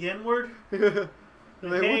 Called me the N-word?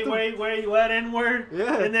 Like, Hey, what where you at, N-word?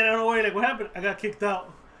 Yeah. And then I don't know where, like, what happened? I got kicked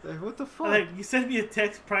out. like, what the fuck? Like, you sent me a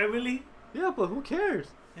text privately? Yeah, but who cares?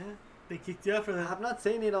 Yeah. They kicked you out for that. I'm not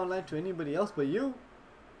saying it online to anybody else but you.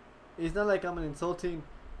 It's not like I'm an insulting,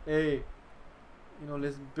 hey,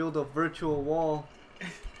 let's build a virtual wall.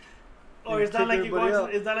 Or You it's not kick like you're everybody going.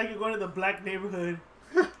 out. It's not like you're going to the black neighborhood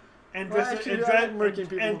and Well, dressed actually, I like murking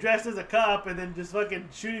people. and dressed as a cop and then just fucking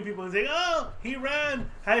shooting people and saying, "Oh, he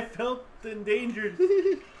ran. I felt endangered."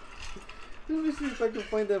 Let me see if I can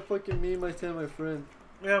find that fucking meme I sent my friend.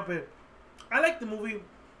 Yeah, but I like the movie.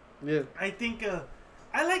 Yeah. I think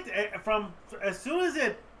I liked it from as soon as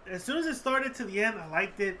it started to the end. I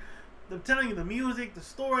liked it. I'm telling you, the music, the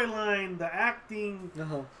storyline, the acting,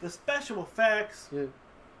 Uh-huh. the special effects. Yeah.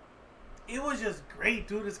 It was just great,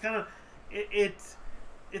 dude. It's kind of it's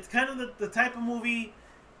kind of the type of movie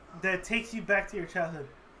that takes you back to your childhood.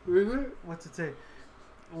 Really? What's it say?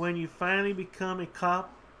 When you finally become a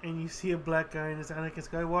cop and you see a black guy and it's Anakin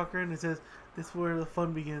Skywalker and it says, "This is where the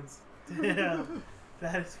fun begins." Damn,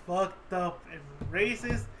 that is fucked up and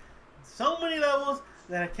racist. So many levels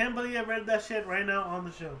that I can't believe I read that shit right now on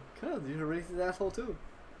the show. Cause you're a racist asshole too.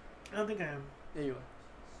 I don't think I am. Yeah, you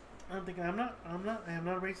I don't think I am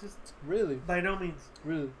not racist. Really? By no means.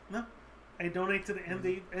 Really? No. I donate to the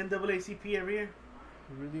NAACP every year.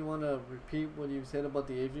 You really want to repeat what you said about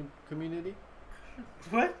the Asian community?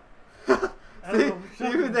 What? I See, don't know.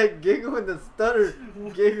 even that giggle and the stutter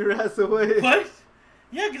gave your ass away. What?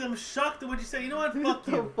 Yeah, because I'm shocked at what you say. You know what? Fuck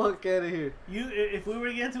Get the you. fuck out of here. If we were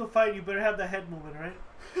to get into a fight, you better have that head moving,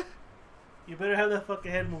 right? You better have that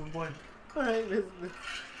fucking head moving, boy. All right,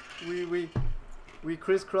 we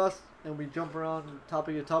crisscross and we jump around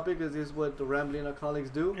topic to topic because this is what the Rambling Alcoholics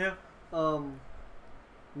do. Yeah.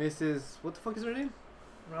 Mrs. What the fuck is her name?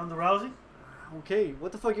 Ronda Rousey. Okay,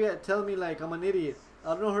 what the fuck you at telling me like I'm an idiot?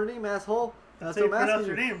 I don't know her name, asshole. That's That's how you what I'm pronounce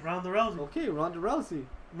asking her you. name, Ronda Rousey. Okay, Ronda Rousey.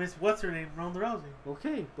 Miss, what's her name? Ronda Rousey.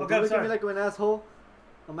 Okay, but Okay, don't I'm look at sorry. me like I'm an asshole.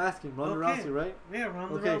 I'm asking Ronda Okay. Rousey, right? Yeah,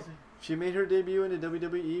 Ronda Okay. Rousey. She made her debut in the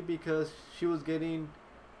WWE because she was getting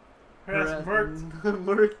Her ass murked.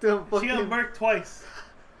 murked them She got fucking murked twice.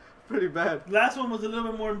 pretty bad. Last one was a little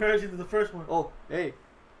bit more embarrassing than the first one. Oh, hey.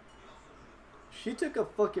 She took a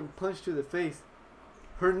fucking punch to the face.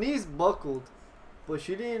 Her knees buckled, but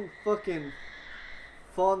she didn't fucking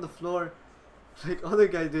fall on the floor like other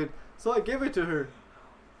guys did. So I gave it to her.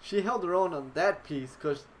 She held her own on that piece,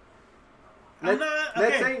 cause I'm not,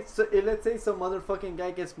 okay. let's say some motherfucking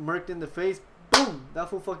guy gets murked in the face, boom, that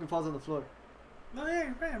fool fucking falls on the floor. No, yeah,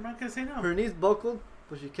 you're right. I'm not gonna say no. Her knees buckled,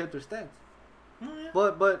 but she kept her stance. No, yeah.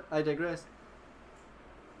 But I digress.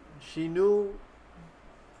 She knew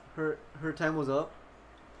her time was up.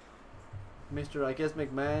 Mr. I guess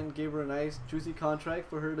McMahon gave her a nice juicy contract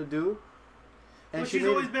for her to do. Well, she she's made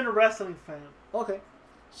always been a wrestling fan. okay.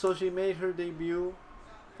 So she made her debut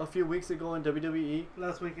a few weeks ago in WWE,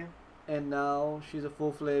 Last weekend, and now she's a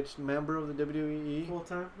full-fledged member of the WWE, full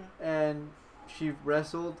time. Yeah. and she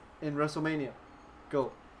wrestled in WrestleMania.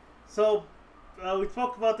 Go. So, we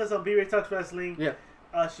spoke about this on B-Ray Talks Wrestling. Yeah.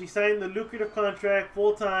 She signed the lucrative contract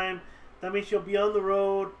full time. That means she'll be on the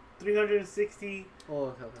road 360.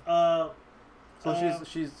 Oh, okay. So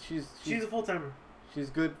she's a full timer. she's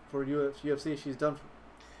good for UFC. She's done.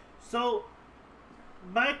 So,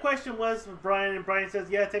 my question was for Brian, and Brian says,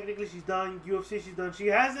 yeah, technically she's done. UFC, she's done. She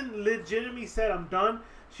hasn't legitimately said, I'm done.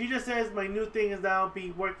 She just says, my new thing is now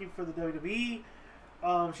be working for the WWE.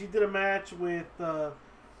 She did a match with,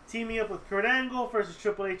 teaming up with Kurt Angle versus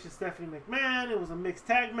Triple H and Stephanie McMahon. It was a mixed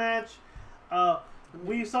tag match.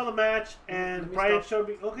 We saw the match, and let me Brian stop- showed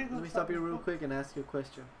me. Okay, go. Let me stop you real quick and ask you a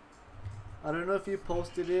question. I don't know if you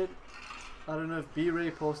posted it. I don't know if B-Ray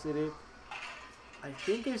posted it. I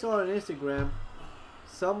think I saw it on Instagram.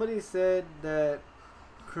 Somebody said that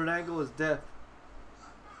Kurt Angle was deaf.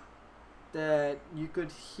 That you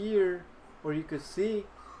could hear or you could see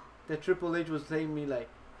that Triple H was saying me like,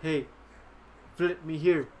 "Hey, flip me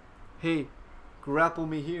here. Hey, grapple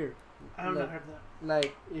me here." I don't know. Like- I heard that.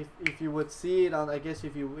 Like if you would see it on, I guess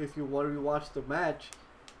if you want to watch the match,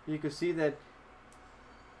 you could see that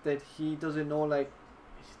he doesn't know like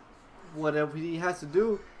whatever he has to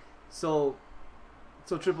do. So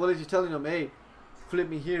Triple H is telling him, hey, flip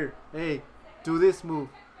me here. Hey, do this move.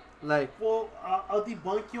 Like, Well, I'll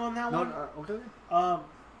debunk you on that no, one. okay.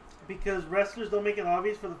 Because wrestlers don't make it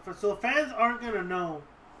obvious so the fans aren't gonna know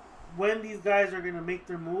when these guys are gonna make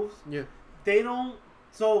their moves. Yeah. They don't.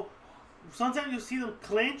 So sometimes you'll see them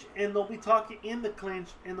clinch, and they'll be talking in the clinch,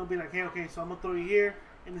 and they'll be like, "Hey, okay, so I'm gonna throw you here,"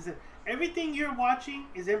 and this is everything you're watching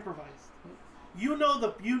is improvised. The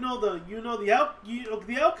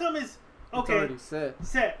outcome is It's okay. already set.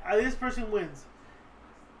 Set. This person wins.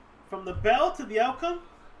 From the bell to the outcome,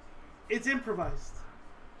 it's improvised.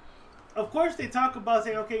 Of course, they talk about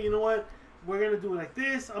saying, okay, you know what? We're going to do it like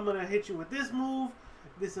this. I'm going to hit you with this move,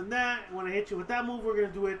 this and that. When I hit you with that move, we're going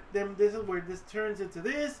to do it. Then this is where this turns into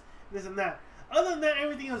this and that. Other than that,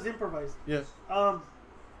 everything else is improvised. Yes.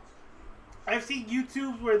 I've seen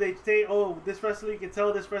YouTubes where they say, oh, this wrestler, you can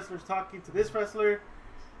tell this wrestler's talking to this wrestler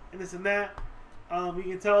and this and that. You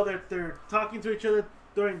can tell that they're talking to each other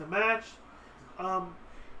during the match.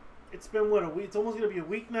 It's been, what, a week? It's almost going to be a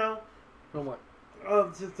week now. From what?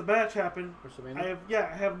 Since the match happened. WrestleMania?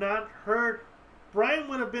 I have not heard. Brian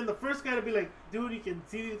would have been the first guy to be like, dude, you can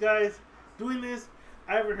see these guys doing this.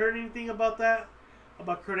 I haven't heard anything about that.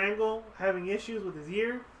 About Kurt Angle having issues with his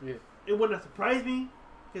ear. Yeah. It wouldn't have surprised me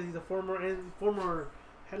because he's a former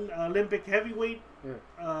Olympic heavyweight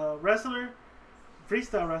wrestler,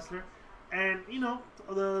 freestyle wrestler, and you know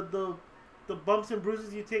the bumps and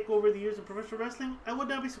bruises you take over the years of professional wrestling. I would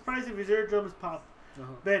not be surprised if his eardrum is popped.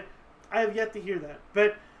 But I have yet to hear that.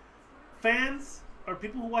 But fans or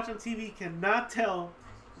people who watch on TV cannot tell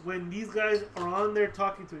when these guys are on there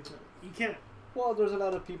talking to each other. You can't. Well, there's a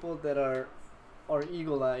lot of people that are are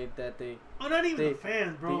eagle-eyed, that they Oh, not even they- the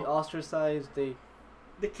fans, they bro. ostracize, The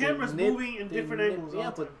they camera's nit- moving in they different nit- angles. Yeah,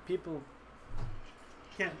 all the but time. people,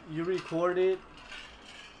 Can't. you record it,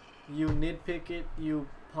 you nitpick it, you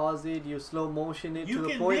pause it, you slow motion it You to the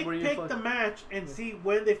can point where you nitpick the match and see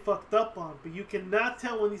when they fucked up on, but you cannot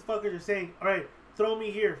tell when these fuckers are saying, "All right, throw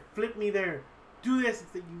me here, flip me there, do this."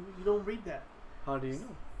 It's that you don't read that How do you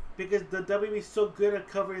know? because the WWE is so good at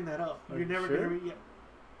covering that up. Are You're you never sure? gonna read. Yeah,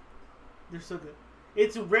 they're so good.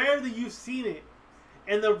 It's rare that you've seen it,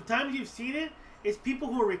 and the times you've seen it is people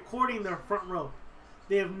who are recording their front row.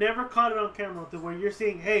 They have never caught it on camera to where you're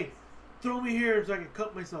saying, "Hey, throw me here so I can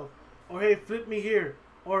cut myself," or "Hey, flip me here,"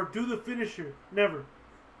 or "Do the finisher." Never.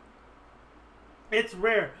 It's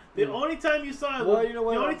rare. The Yeah. only time you saw it, Well, you know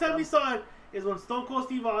what, the only I'm- time you saw it is when Stone Cold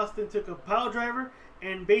Steve Austin took a power driver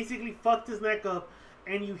and basically fucked his neck up,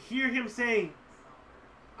 and you hear him saying,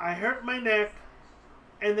 "I hurt my neck,"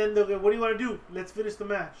 and then they'll go, "What do you want to do? Let's finish the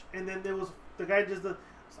match." And then there was the guy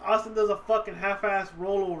Austin does a fucking half-ass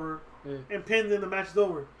rollover Yeah. and pins, and the match is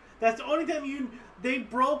over. That's the only time they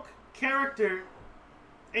broke character,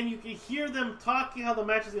 and you can hear them talking how the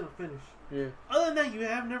match is gonna finish. Yeah. Other than that, you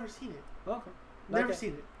have never seen it. Okay. Never Like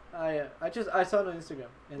seen it. I saw it on Instagram,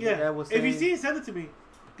 and the guy Yeah. was If saying, you see it, send it to me,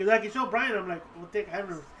 because I can show Brian. I'm like, well, I have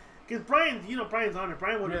never. Because Brian, Brian's on it.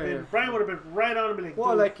 Brian would have Yeah, been. yeah. Brian would have been right on and be like,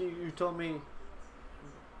 well, dude. like you told me,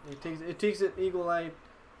 it takes an eagle-eyed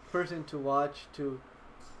person to watch to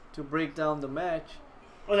break down the match.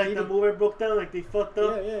 or like he the did- movie broke down, like they fucked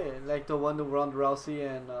up. Yeah, like the one with Ronda Rousey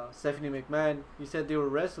and Stephanie McMahon. He said they were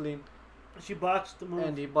wrestling, She botched the move.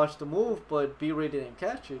 and he botched the move, but B-Ray didn't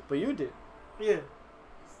catch it, but you did. Yeah.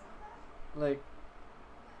 Like,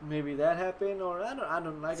 maybe that happened, or I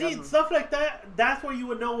don't like. I See, don't, stuff like that, that's where you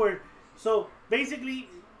would know where. So, basically,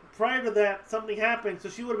 prior to that, something happened. So,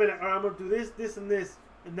 she would have been like, all right, I'm going to do this, this, and this,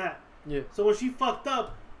 and that. yeah, So, when she fucked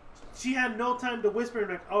up, she had no time to whisper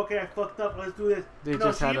and like, okay, I fucked up, let's do this. They No,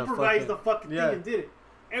 just she had a improvised fucking- the fucking yeah. thing and did it.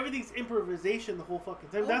 Everything's improvisation the whole fucking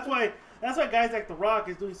time. That's Okay. why guys like The Rock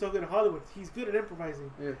is doing so good in Hollywood. He's good at improvising.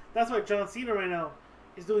 yeah. That's why John Cena right now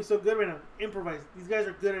is doing so good right now. Improvising. These guys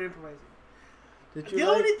are good at improvising. Did you The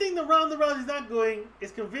like? only thing that Ronda Rousey's not doing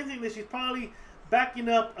is convincing that she's probably backing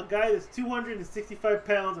up a guy that's 265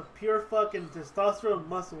 pounds of pure fucking testosterone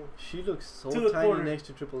muscle. She looks so to the tiny corner. next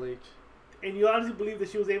to Triple H. And you honestly believe that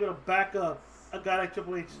she was able to back up a guy like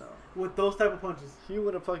Triple H No. with those type of punches? He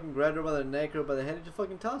would have fucking grabbed her by the neck or by the head and just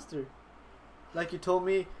fucking tossed her. Like you told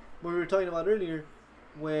me when we were talking about earlier,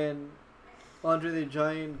 when Andre the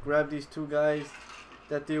Giant grabbed these two guys,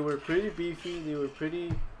 that they were pretty beefy, they were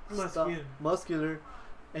pretty muscular,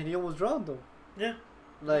 and he almost drowned them. Yeah.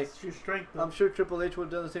 Like, That's your strength, though. I'm sure Triple H would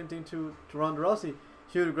have done the same thing to Ronda Rousey.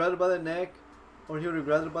 He would have grabbed her by the neck, or he would have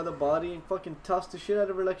grabbed her by the body and fucking tossed the shit out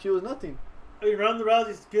of her like she was nothing. I mean, Ronda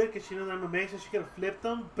Rousey's good because she knows MMA, so she could have flipped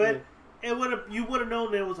them. But you would have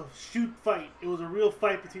known that it was a shoot fight. It was a real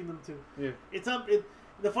fight between them two. Yeah.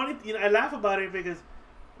 The funny, I laugh about it because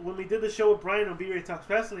when we did the show with Brian on B-Ray Talks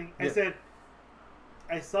Wrestling, I Yeah. said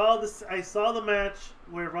I saw the match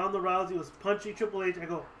where Ronda Rousey was punching Triple H. I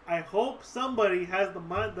go, I hope somebody has the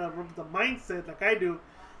mindset like I do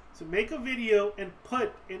to make a video and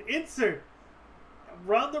put an insert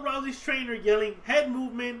Ronda Rousey's trainer yelling head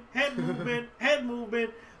movement, head movement, head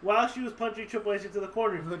movement while she was punching Triple H into the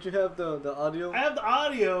corner. Don't you have the audio? I have the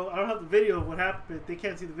audio. I don't have the video of what happened. They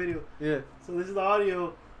can't see the video. Yeah. So this is the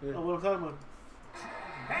audio Yeah. of what I'm talking about.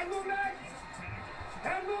 Head movement!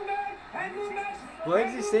 Head movement! Head movement! Why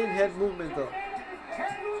is he saying head movement though?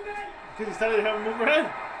 Head movement! Because he started to have her move her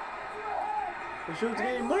head. The she was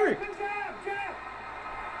getting marked. Jab, jab!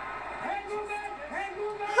 Head movement! Head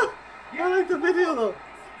movement! I like the video though.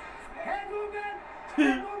 Head movement!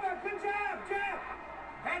 Head movement! Good jab, jab!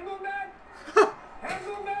 Head movement! Head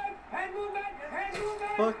movement! Head movement! Head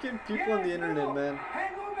movement! Fucking people on the internet, man.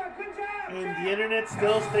 Head movement! Good jab! And the internet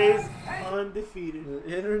still stays undefeated.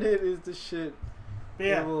 The internet is the shit. But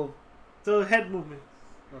yeah, Well, so head movement.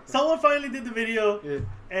 okay. Someone finally did the video, Yeah.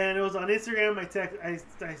 and it was on Instagram. I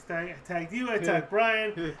tagged you, I tagged Yeah.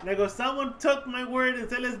 Brian, Yeah. and I go, someone took my word and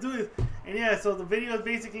said, let's do this. And yeah, so the video is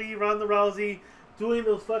basically Ronda Rousey doing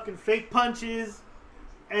those fucking fake punches,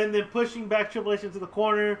 and then pushing back Triple H into the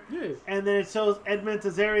corner. Yeah. And then it shows Edmund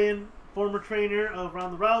Tazarian, former trainer of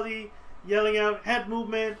Ronda Rousey, yelling out head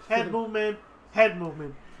movement, head movement, head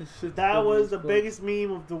movement. This shit's That funny was as the fuck. biggest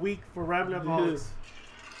meme of the week for Rambling Alcoholics.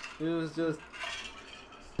 It was just.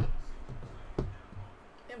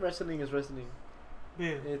 Yeah, wrestling is wrestling.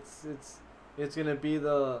 Yeah. It's gonna be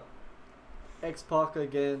the X-Pac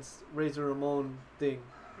against Razor Ramon thing,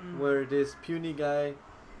 Mm. where this puny guy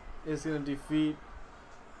is gonna defeat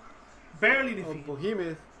Barely a defeat.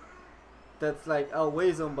 behemoth that's like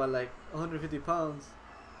outweighs him by like 150 pounds.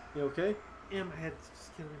 You okay? Yeah, my head's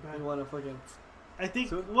just killing me You bad. wanna fucking I think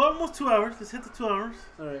So- we're almost 2 hours. Let's hit the 2 hours.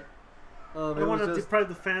 all right? I It don't want was to just deprive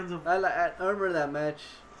the fans of. I remember that match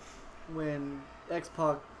when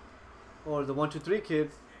X-Pac or the 1-2-3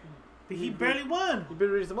 kid But he barely won. he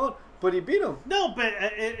beat Simone, but he beat him. No, but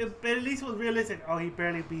but at least it was realistic. Oh, he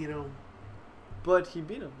barely beat him. But he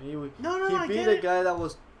beat him. He I beat get a it. guy that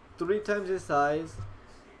was 3 times his size,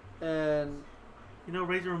 and You know,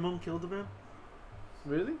 Razor Ramon killed the man.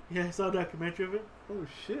 really, Yeah, I saw a documentary of it. oh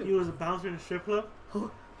shit, He was a bouncer in a strip club.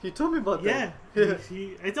 he told me about Yeah, that.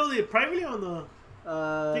 I told you privately on the.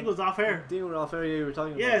 I think it was off air. I think we're off air. You were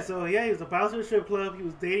talking Yeah, about. so yeah, he was a bouncer in a strip club. He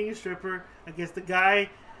was dating a stripper. I guess the guy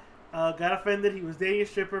got offended. He was dating a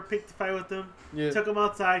stripper, picked a fight with him, Yeah. took him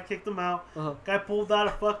outside, kicked him out. Uh-huh. Guy pulled out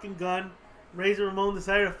a fucking gun. Razor Ramon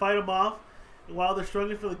decided to fight him off. And while they're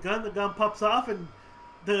struggling for the gun pops off, and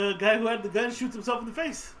the guy who had the gun shoots himself in the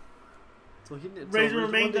face. So he did. Razor so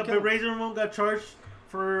Ramon did kill him. Razor Ramon got charged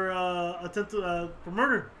for attempt for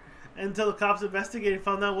murder. Until the cops investigated,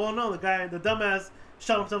 found out, well, no, the dumbass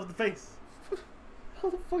shot himself in the face. How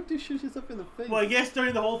the fuck do you shoot yourself in the face? Well, I guess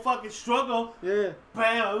during the whole fucking struggle, Yeah.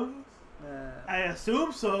 bam. Nah, I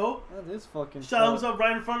assume so. that is fucking. Shot himself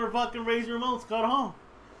right in front of fucking Razor Ramon, Scott Hall.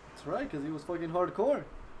 That's right, because he was fucking hardcore.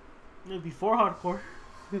 Before hardcore.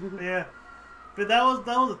 Yeah. But that was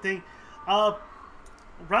the thing.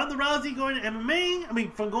 Ronda Rousey going to MMA. I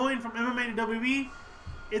mean, going from MMA to WWE,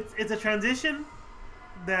 it's a transition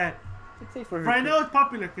that It's safe for her. right now it's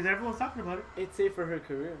popular because everyone's talking about it. It's safe for her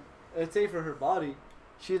career. It's safe for her body.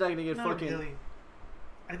 She's not gonna get Not fucking. really.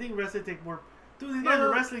 I think wrestling take more. Dude, these No, guys no.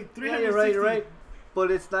 are wrestling Yeah, 360. you're right. You're right.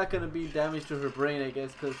 But it's not gonna be damage to her brain, I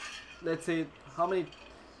guess, because let's say how many.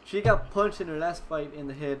 She got punched in her last fight in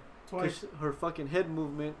the head. 'Cause Twice. her fucking head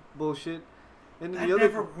movement bullshit. And then That the other.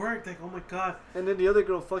 never worked. Like, oh my god. And then the other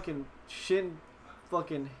girl fucking shin,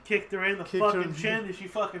 fucking Kicked her in the Kicked her fucking in- chin and she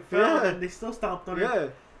fucking fell Yeah. and they still stomped on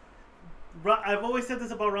her. yeah. I've always said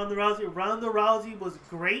this about Ronda Rousey. Ronda Rousey was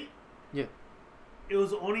great. Yeah. It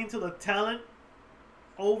was only until the talent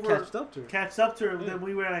Catched up to her. catched up to her. Yeah. Then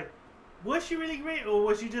we were like, was she really great, or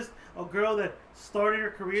was she just a girl that started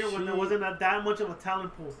her career when there She- wasn't that much of a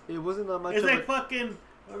talent pool? It wasn't that much. It's of like a, fucking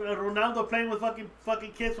Ronaldo playing with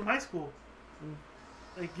fucking kids from high school. Mm.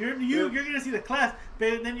 Like you're Yeah. gonna see the class,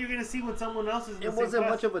 but then you're gonna see when someone else is in the it same wasn't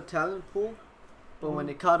class. much of a talent pool, but when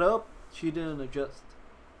Mhm. it caught up, she didn't adjust.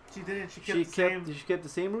 She didn't. She She kept the same. kept the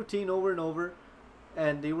same routine over and over,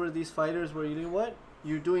 and they were these fighters where, you know what,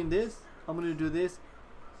 you're doing this, I'm gonna do this,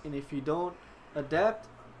 and if you don't adapt,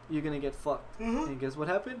 you're gonna get fucked. Mhm. And guess what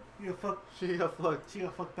happened? You got fucked. She got fucked. She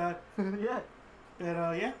got fucked bad. Yeah.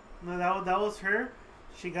 But yeah, no, that was her.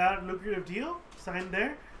 She got a lucrative deal, signed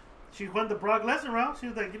there. She went the Brock Lesnar route. She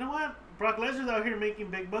was like, you know what, Brock Lesnar's out here making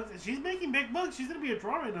big bucks. And she's making big bucks. She's gonna be a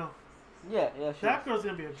draw right now. Yeah. That girl's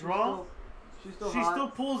gonna be a draw. She's still She hot. still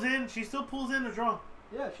pulls in. She still pulls in a draw.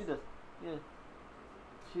 Yeah, she does. Yeah.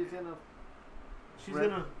 She's gonna. She's Right.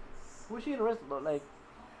 gonna. Who's she gonna wrestle? Like,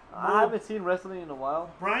 Well- I haven't seen wrestling in a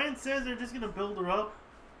while. Brian says they're just gonna build her up,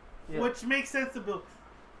 Yeah. which makes sense to build.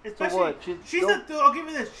 Especially, what? she's I'll give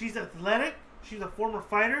you this. She's athletic. She's a former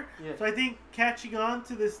fighter. Yeah. So I think catching on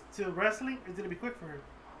to wrestling is gonna be quick for her.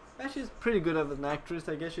 And she's pretty good of an actress.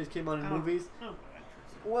 I guess she's came out in I don't- movies. I don't know.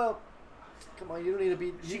 Well, come on, you don't need to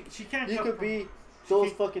be. She can't. You come could from- be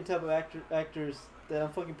those fucking type of actors that I'm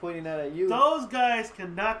fucking pointing at you. Those guys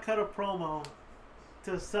cannot cut a promo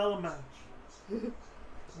to sell a match.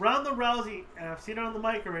 Ronda Rousey, and I've seen her on the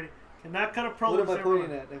mic already, cannot cut a promo. What am to I sell a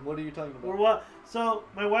pointing match. at? Like, what are you talking Or about? what? So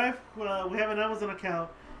my wife, we have an Amazon account,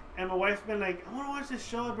 and my wife's been like, I want to watch this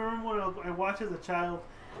show. I remember when I watched as a child,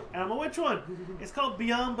 and I'm like, which one? It's called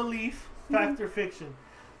Beyond Belief, Fact or Fiction.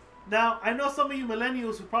 Now I know some of you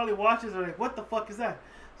millennials who probably watch this are like, what the fuck is that?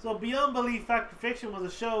 So Beyond Belief, Fact or Fiction was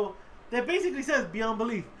a show that basically says Beyond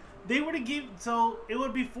Belief. They were to give, so it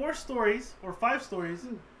would be 4 stories or 5 stories,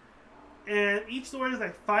 and each story is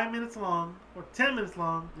like 5 minutes long or 10 minutes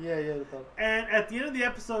long. Yeah. About. And at the end of the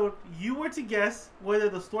episode, you were to guess whether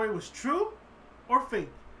the story was true or fake.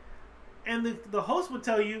 And the host would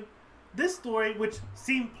tell you, this story, which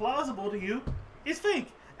seemed plausible to you, is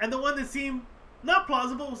fake. And the one that seemed not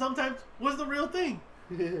plausible sometimes was the real thing.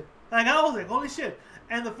 Like, I was like, holy shit.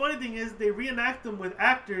 And the funny thing is, they reenact them with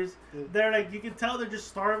actors. Yeah. They're like, you can tell they're just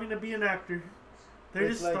starving to be an actor. They're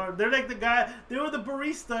It's just like- starving. They're like the guy, they were the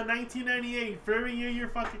barista in 1998,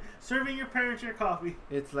 serving your parents your coffee.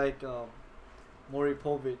 It's like Maury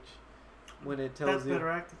Povich when it tells That's you. better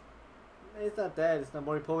acting. It's not that. It's not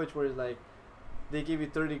Maury Povich where it's like they give you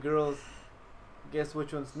 30 girls guess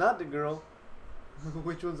which one's not the girl?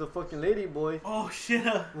 Which one's a fucking lady boy? Oh shit!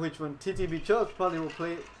 Which one TTB Chubbs probably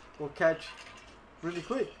will catch really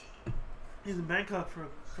quick. He's in Bangkok for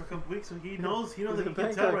a couple weeks, so he knows He's that in he can tell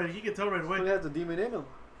Bangkok. right. He can tell right He away. has the demon in him.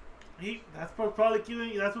 That's what probably gave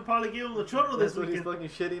him the chorro That's this what he's weekend.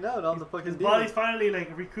 fucking shitting out. All the fucking His demons. body's finally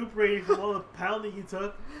like recuperating from all the pounding he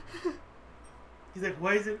took. He's like,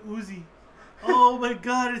 why is it oozy? Oh my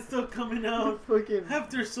god, it's still coming out Fucking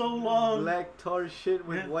after so long. black tar shit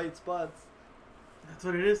with Yeah. white spots. That's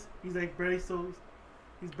what it is. He's like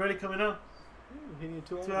he's barely coming out. He need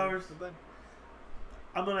 2 hours. 2 hours. Not bad.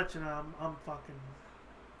 I'm gonna let you know. I'm fucking.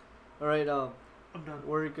 All right, I'm done.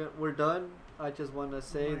 we're done. I just want to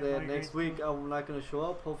say My that next migraines week too. I'm not gonna show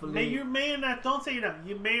up. Hopefully. May or not. Don't say that.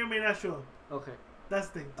 You may or may not show up. Okay. That's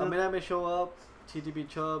the thing. I mean, I may show up. TTB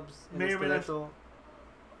Chubbs and May or may not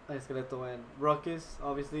Esqueleto and Ruckus,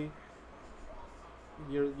 obviously.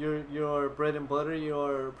 You're bread and butter.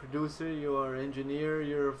 You're a producer. You're an engineer.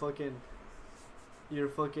 You're fucking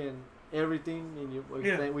everything.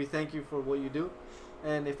 And we thank you for what you do.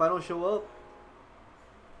 And if I don't show up,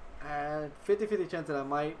 50-50 chance that I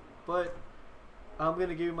might, but I'm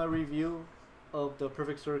gonna give you my review of the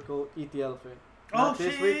Perfect Circle Eat the Elephant. Not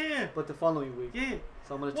this week, yeah. but the following week. Yeah.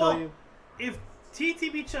 So I'm gonna Well, tell you. If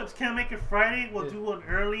TTB Chubbs can't make it Friday, we'll Yeah. do an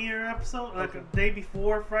earlier episode, like Okay. a day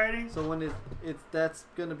before Friday, So when that's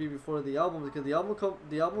gonna be before the album, because the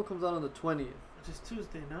album comes out on the 20th. which is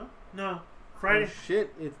Tuesday. No, Friday. Oh,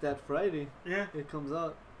 shit, it's that Friday. Yeah, It comes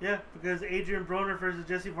out. yeah, because Adrian Broner versus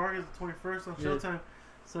Jesse Vargas the 21st on Yeah. Showtime.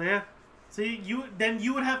 So yeah, so you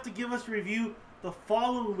would have to give us a review the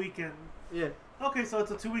following weekend. Yeah. Okay, so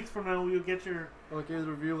it's 2 weeks from now. We'll get your. I'll give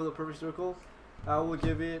the review of the Perfect Circle. I will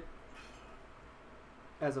give it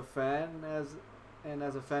as a fan, as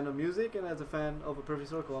a fan of music, and as a fan of a Perfect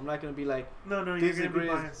Circle. I'm not gonna be like No, you're this is gonna be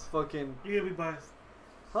greatest biased. fucking. You're gonna be biased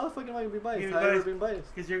How the fuck am I gonna be biased? You're Have I ever biased. been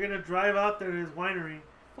biased? because you're gonna drive out there to his winery.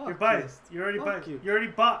 Fuck You're biased. you. You're already Fuck biased. you. You're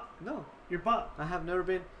already bought. No, You're bought. I have never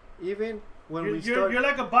been. Even when You're, we you're, start. you're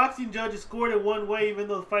like a boxing judge who scored it one way, even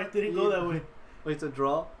though the fight didn't go that way. Wait, it's a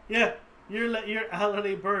draw. Yeah, you're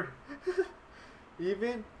Alan Bird.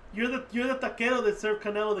 Even You're the taquero that served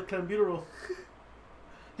Canelo the clenbuterol.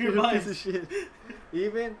 You're a piece biased. of shit.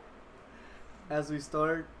 Even as we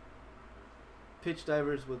start pitch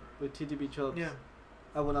divers with TTB Chubbs, Yeah.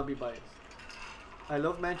 I will not be biased. I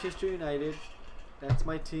love Manchester United. That's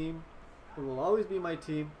my team. It will always be my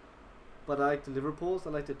team. But I like the Liverpools. I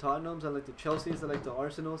like the Tottenhams. I like the Chelseas. I like the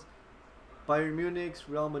Arsenals. Bayern Munich's,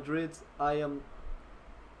 Real Madrid's. I am.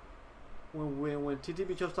 When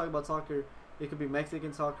TTB Chubbs talk about soccer, it could be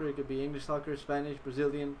Mexican soccer. It could be English soccer, Spanish,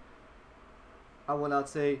 Brazilian. I will not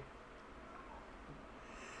say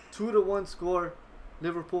 2-1 score,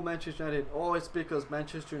 Liverpool, Manchester United. Oh, it's because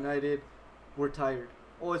Manchester United were tired.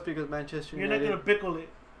 Oh, it's because Manchester You're not United. gonna bickle it.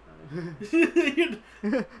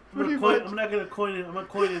 Pretty much. I'm not gonna coin it. I'm gonna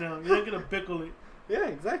coin it now. You're not gonna bickle it. Yeah,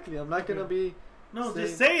 exactly. I'm not gonna be. No, Say-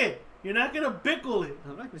 just say it. You're not gonna bickle it.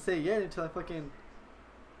 I'm not gonna say yeah until I fucking.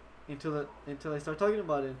 Until I start talking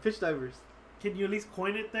about it. Pitch divers. Can you at least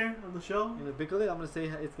coin it there on the show? In the bickle it, I'm gonna say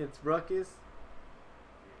it's against Ruckus.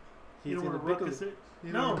 You don't gonna want to bickle ruckus it?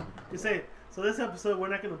 You No, know. just say it. So this episode, we're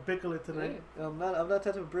not gonna bickle it tonight. Yeah, I'm not that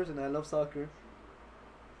type of person. I love soccer.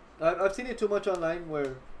 I've seen it too much online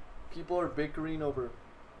where people are bickering over.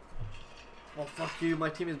 Oh fuck you! My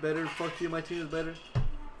team is better. Fuck you! My team is better.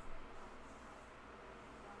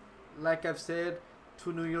 Like I've said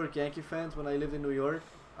to New York Yankee fans when I lived in New York,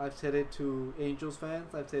 I've said it to Angels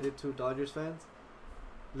fans. I've said it to Dodgers fans,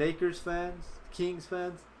 Lakers fans, Kings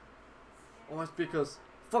fans. Oh, it's because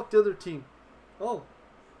fuck the other team. Oh,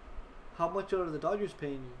 how much are the Dodgers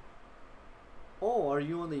paying you? Oh, are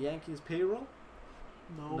you on the Yankees payroll?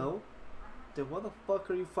 No. No. Then what the fuck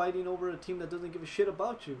are you fighting over a team that doesn't give a shit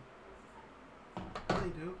about you? They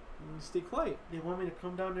do. Stay quiet. They want me to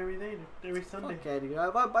come down every day, every Sunday. Fuck out of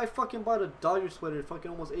here. I fucking bought a Dodger sweater,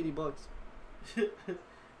 fucking almost $80.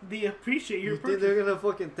 They appreciate your You think they're purchase. gonna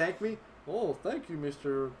fucking thank me? Oh, thank you,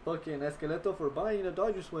 Mr. fucking Esqueleto, for buying a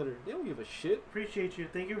Dodger sweater. They don't give a shit. Appreciate you.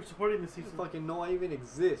 Thank you for supporting the They season. fucking know I even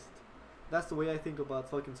exist. That's the way I think about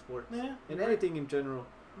fucking sports. Yeah. And you're anything in general.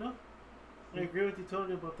 right. No. I agree with you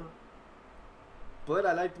totally about that. But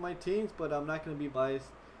I like my teams, but I'm not gonna be biased,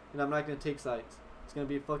 and I'm not gonna take sides. It's gonna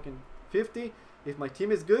be fucking 50. If my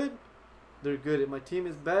team is good, they're good. If my team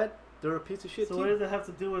is bad, they're a piece of shit So team. what does that have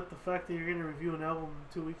to do with the fact that you're gonna review an album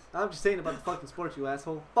in 2 weeks? I'm just saying about the fucking sports, you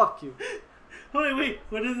asshole. Fuck you. Wait.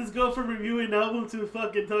 Where does this go from reviewing an album to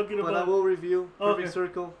fucking talking But I about? will review Okay. Perfect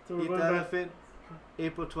Circle, So we're Eat going the back. Elephant,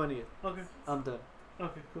 April 20th. Okay. I'm done.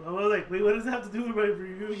 Okay, cool. I was like, wait, what does that have to do with my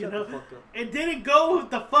review? You Shut know, the fuck up. it didn't go with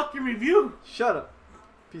the fucking review. Shut up,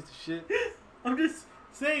 piece of shit. I'm just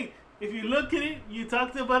saying, if you look at it, you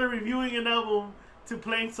talked about reviewing an album to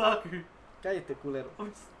playing soccer. Cállate, culero.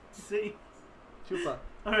 I'm just saying. Chupa.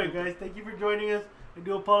 All right, guys, thank you for joining us. I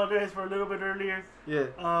do apologize for a little bit earlier. Yeah.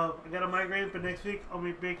 I got a migraine, but next week I'll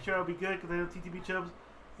make sure I'll be good because I know TTB Chubbs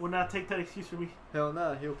will not take that excuse from me. Hell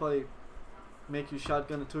nah. He'll probably make you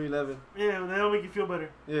shotgun a 211. Yeah, that'll make you feel better.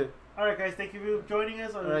 Yeah. All right, guys, thank you for joining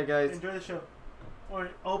us. All right, guys. Enjoy the show. Or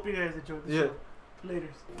I hope you guys enjoyed the Yeah. show. Later.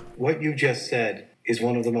 What you just said is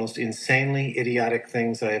one of the most insanely idiotic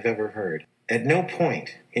things I have ever heard. At no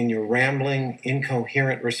point in your rambling,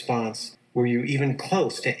 incoherent response were you even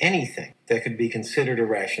close to anything that could be considered a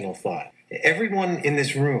rational thought. Everyone in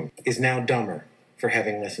this room is now dumber for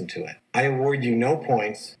having listened to it. I award you no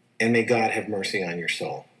points, and may God have mercy on your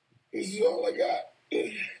soul. This is all I got.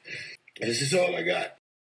 This is all I got.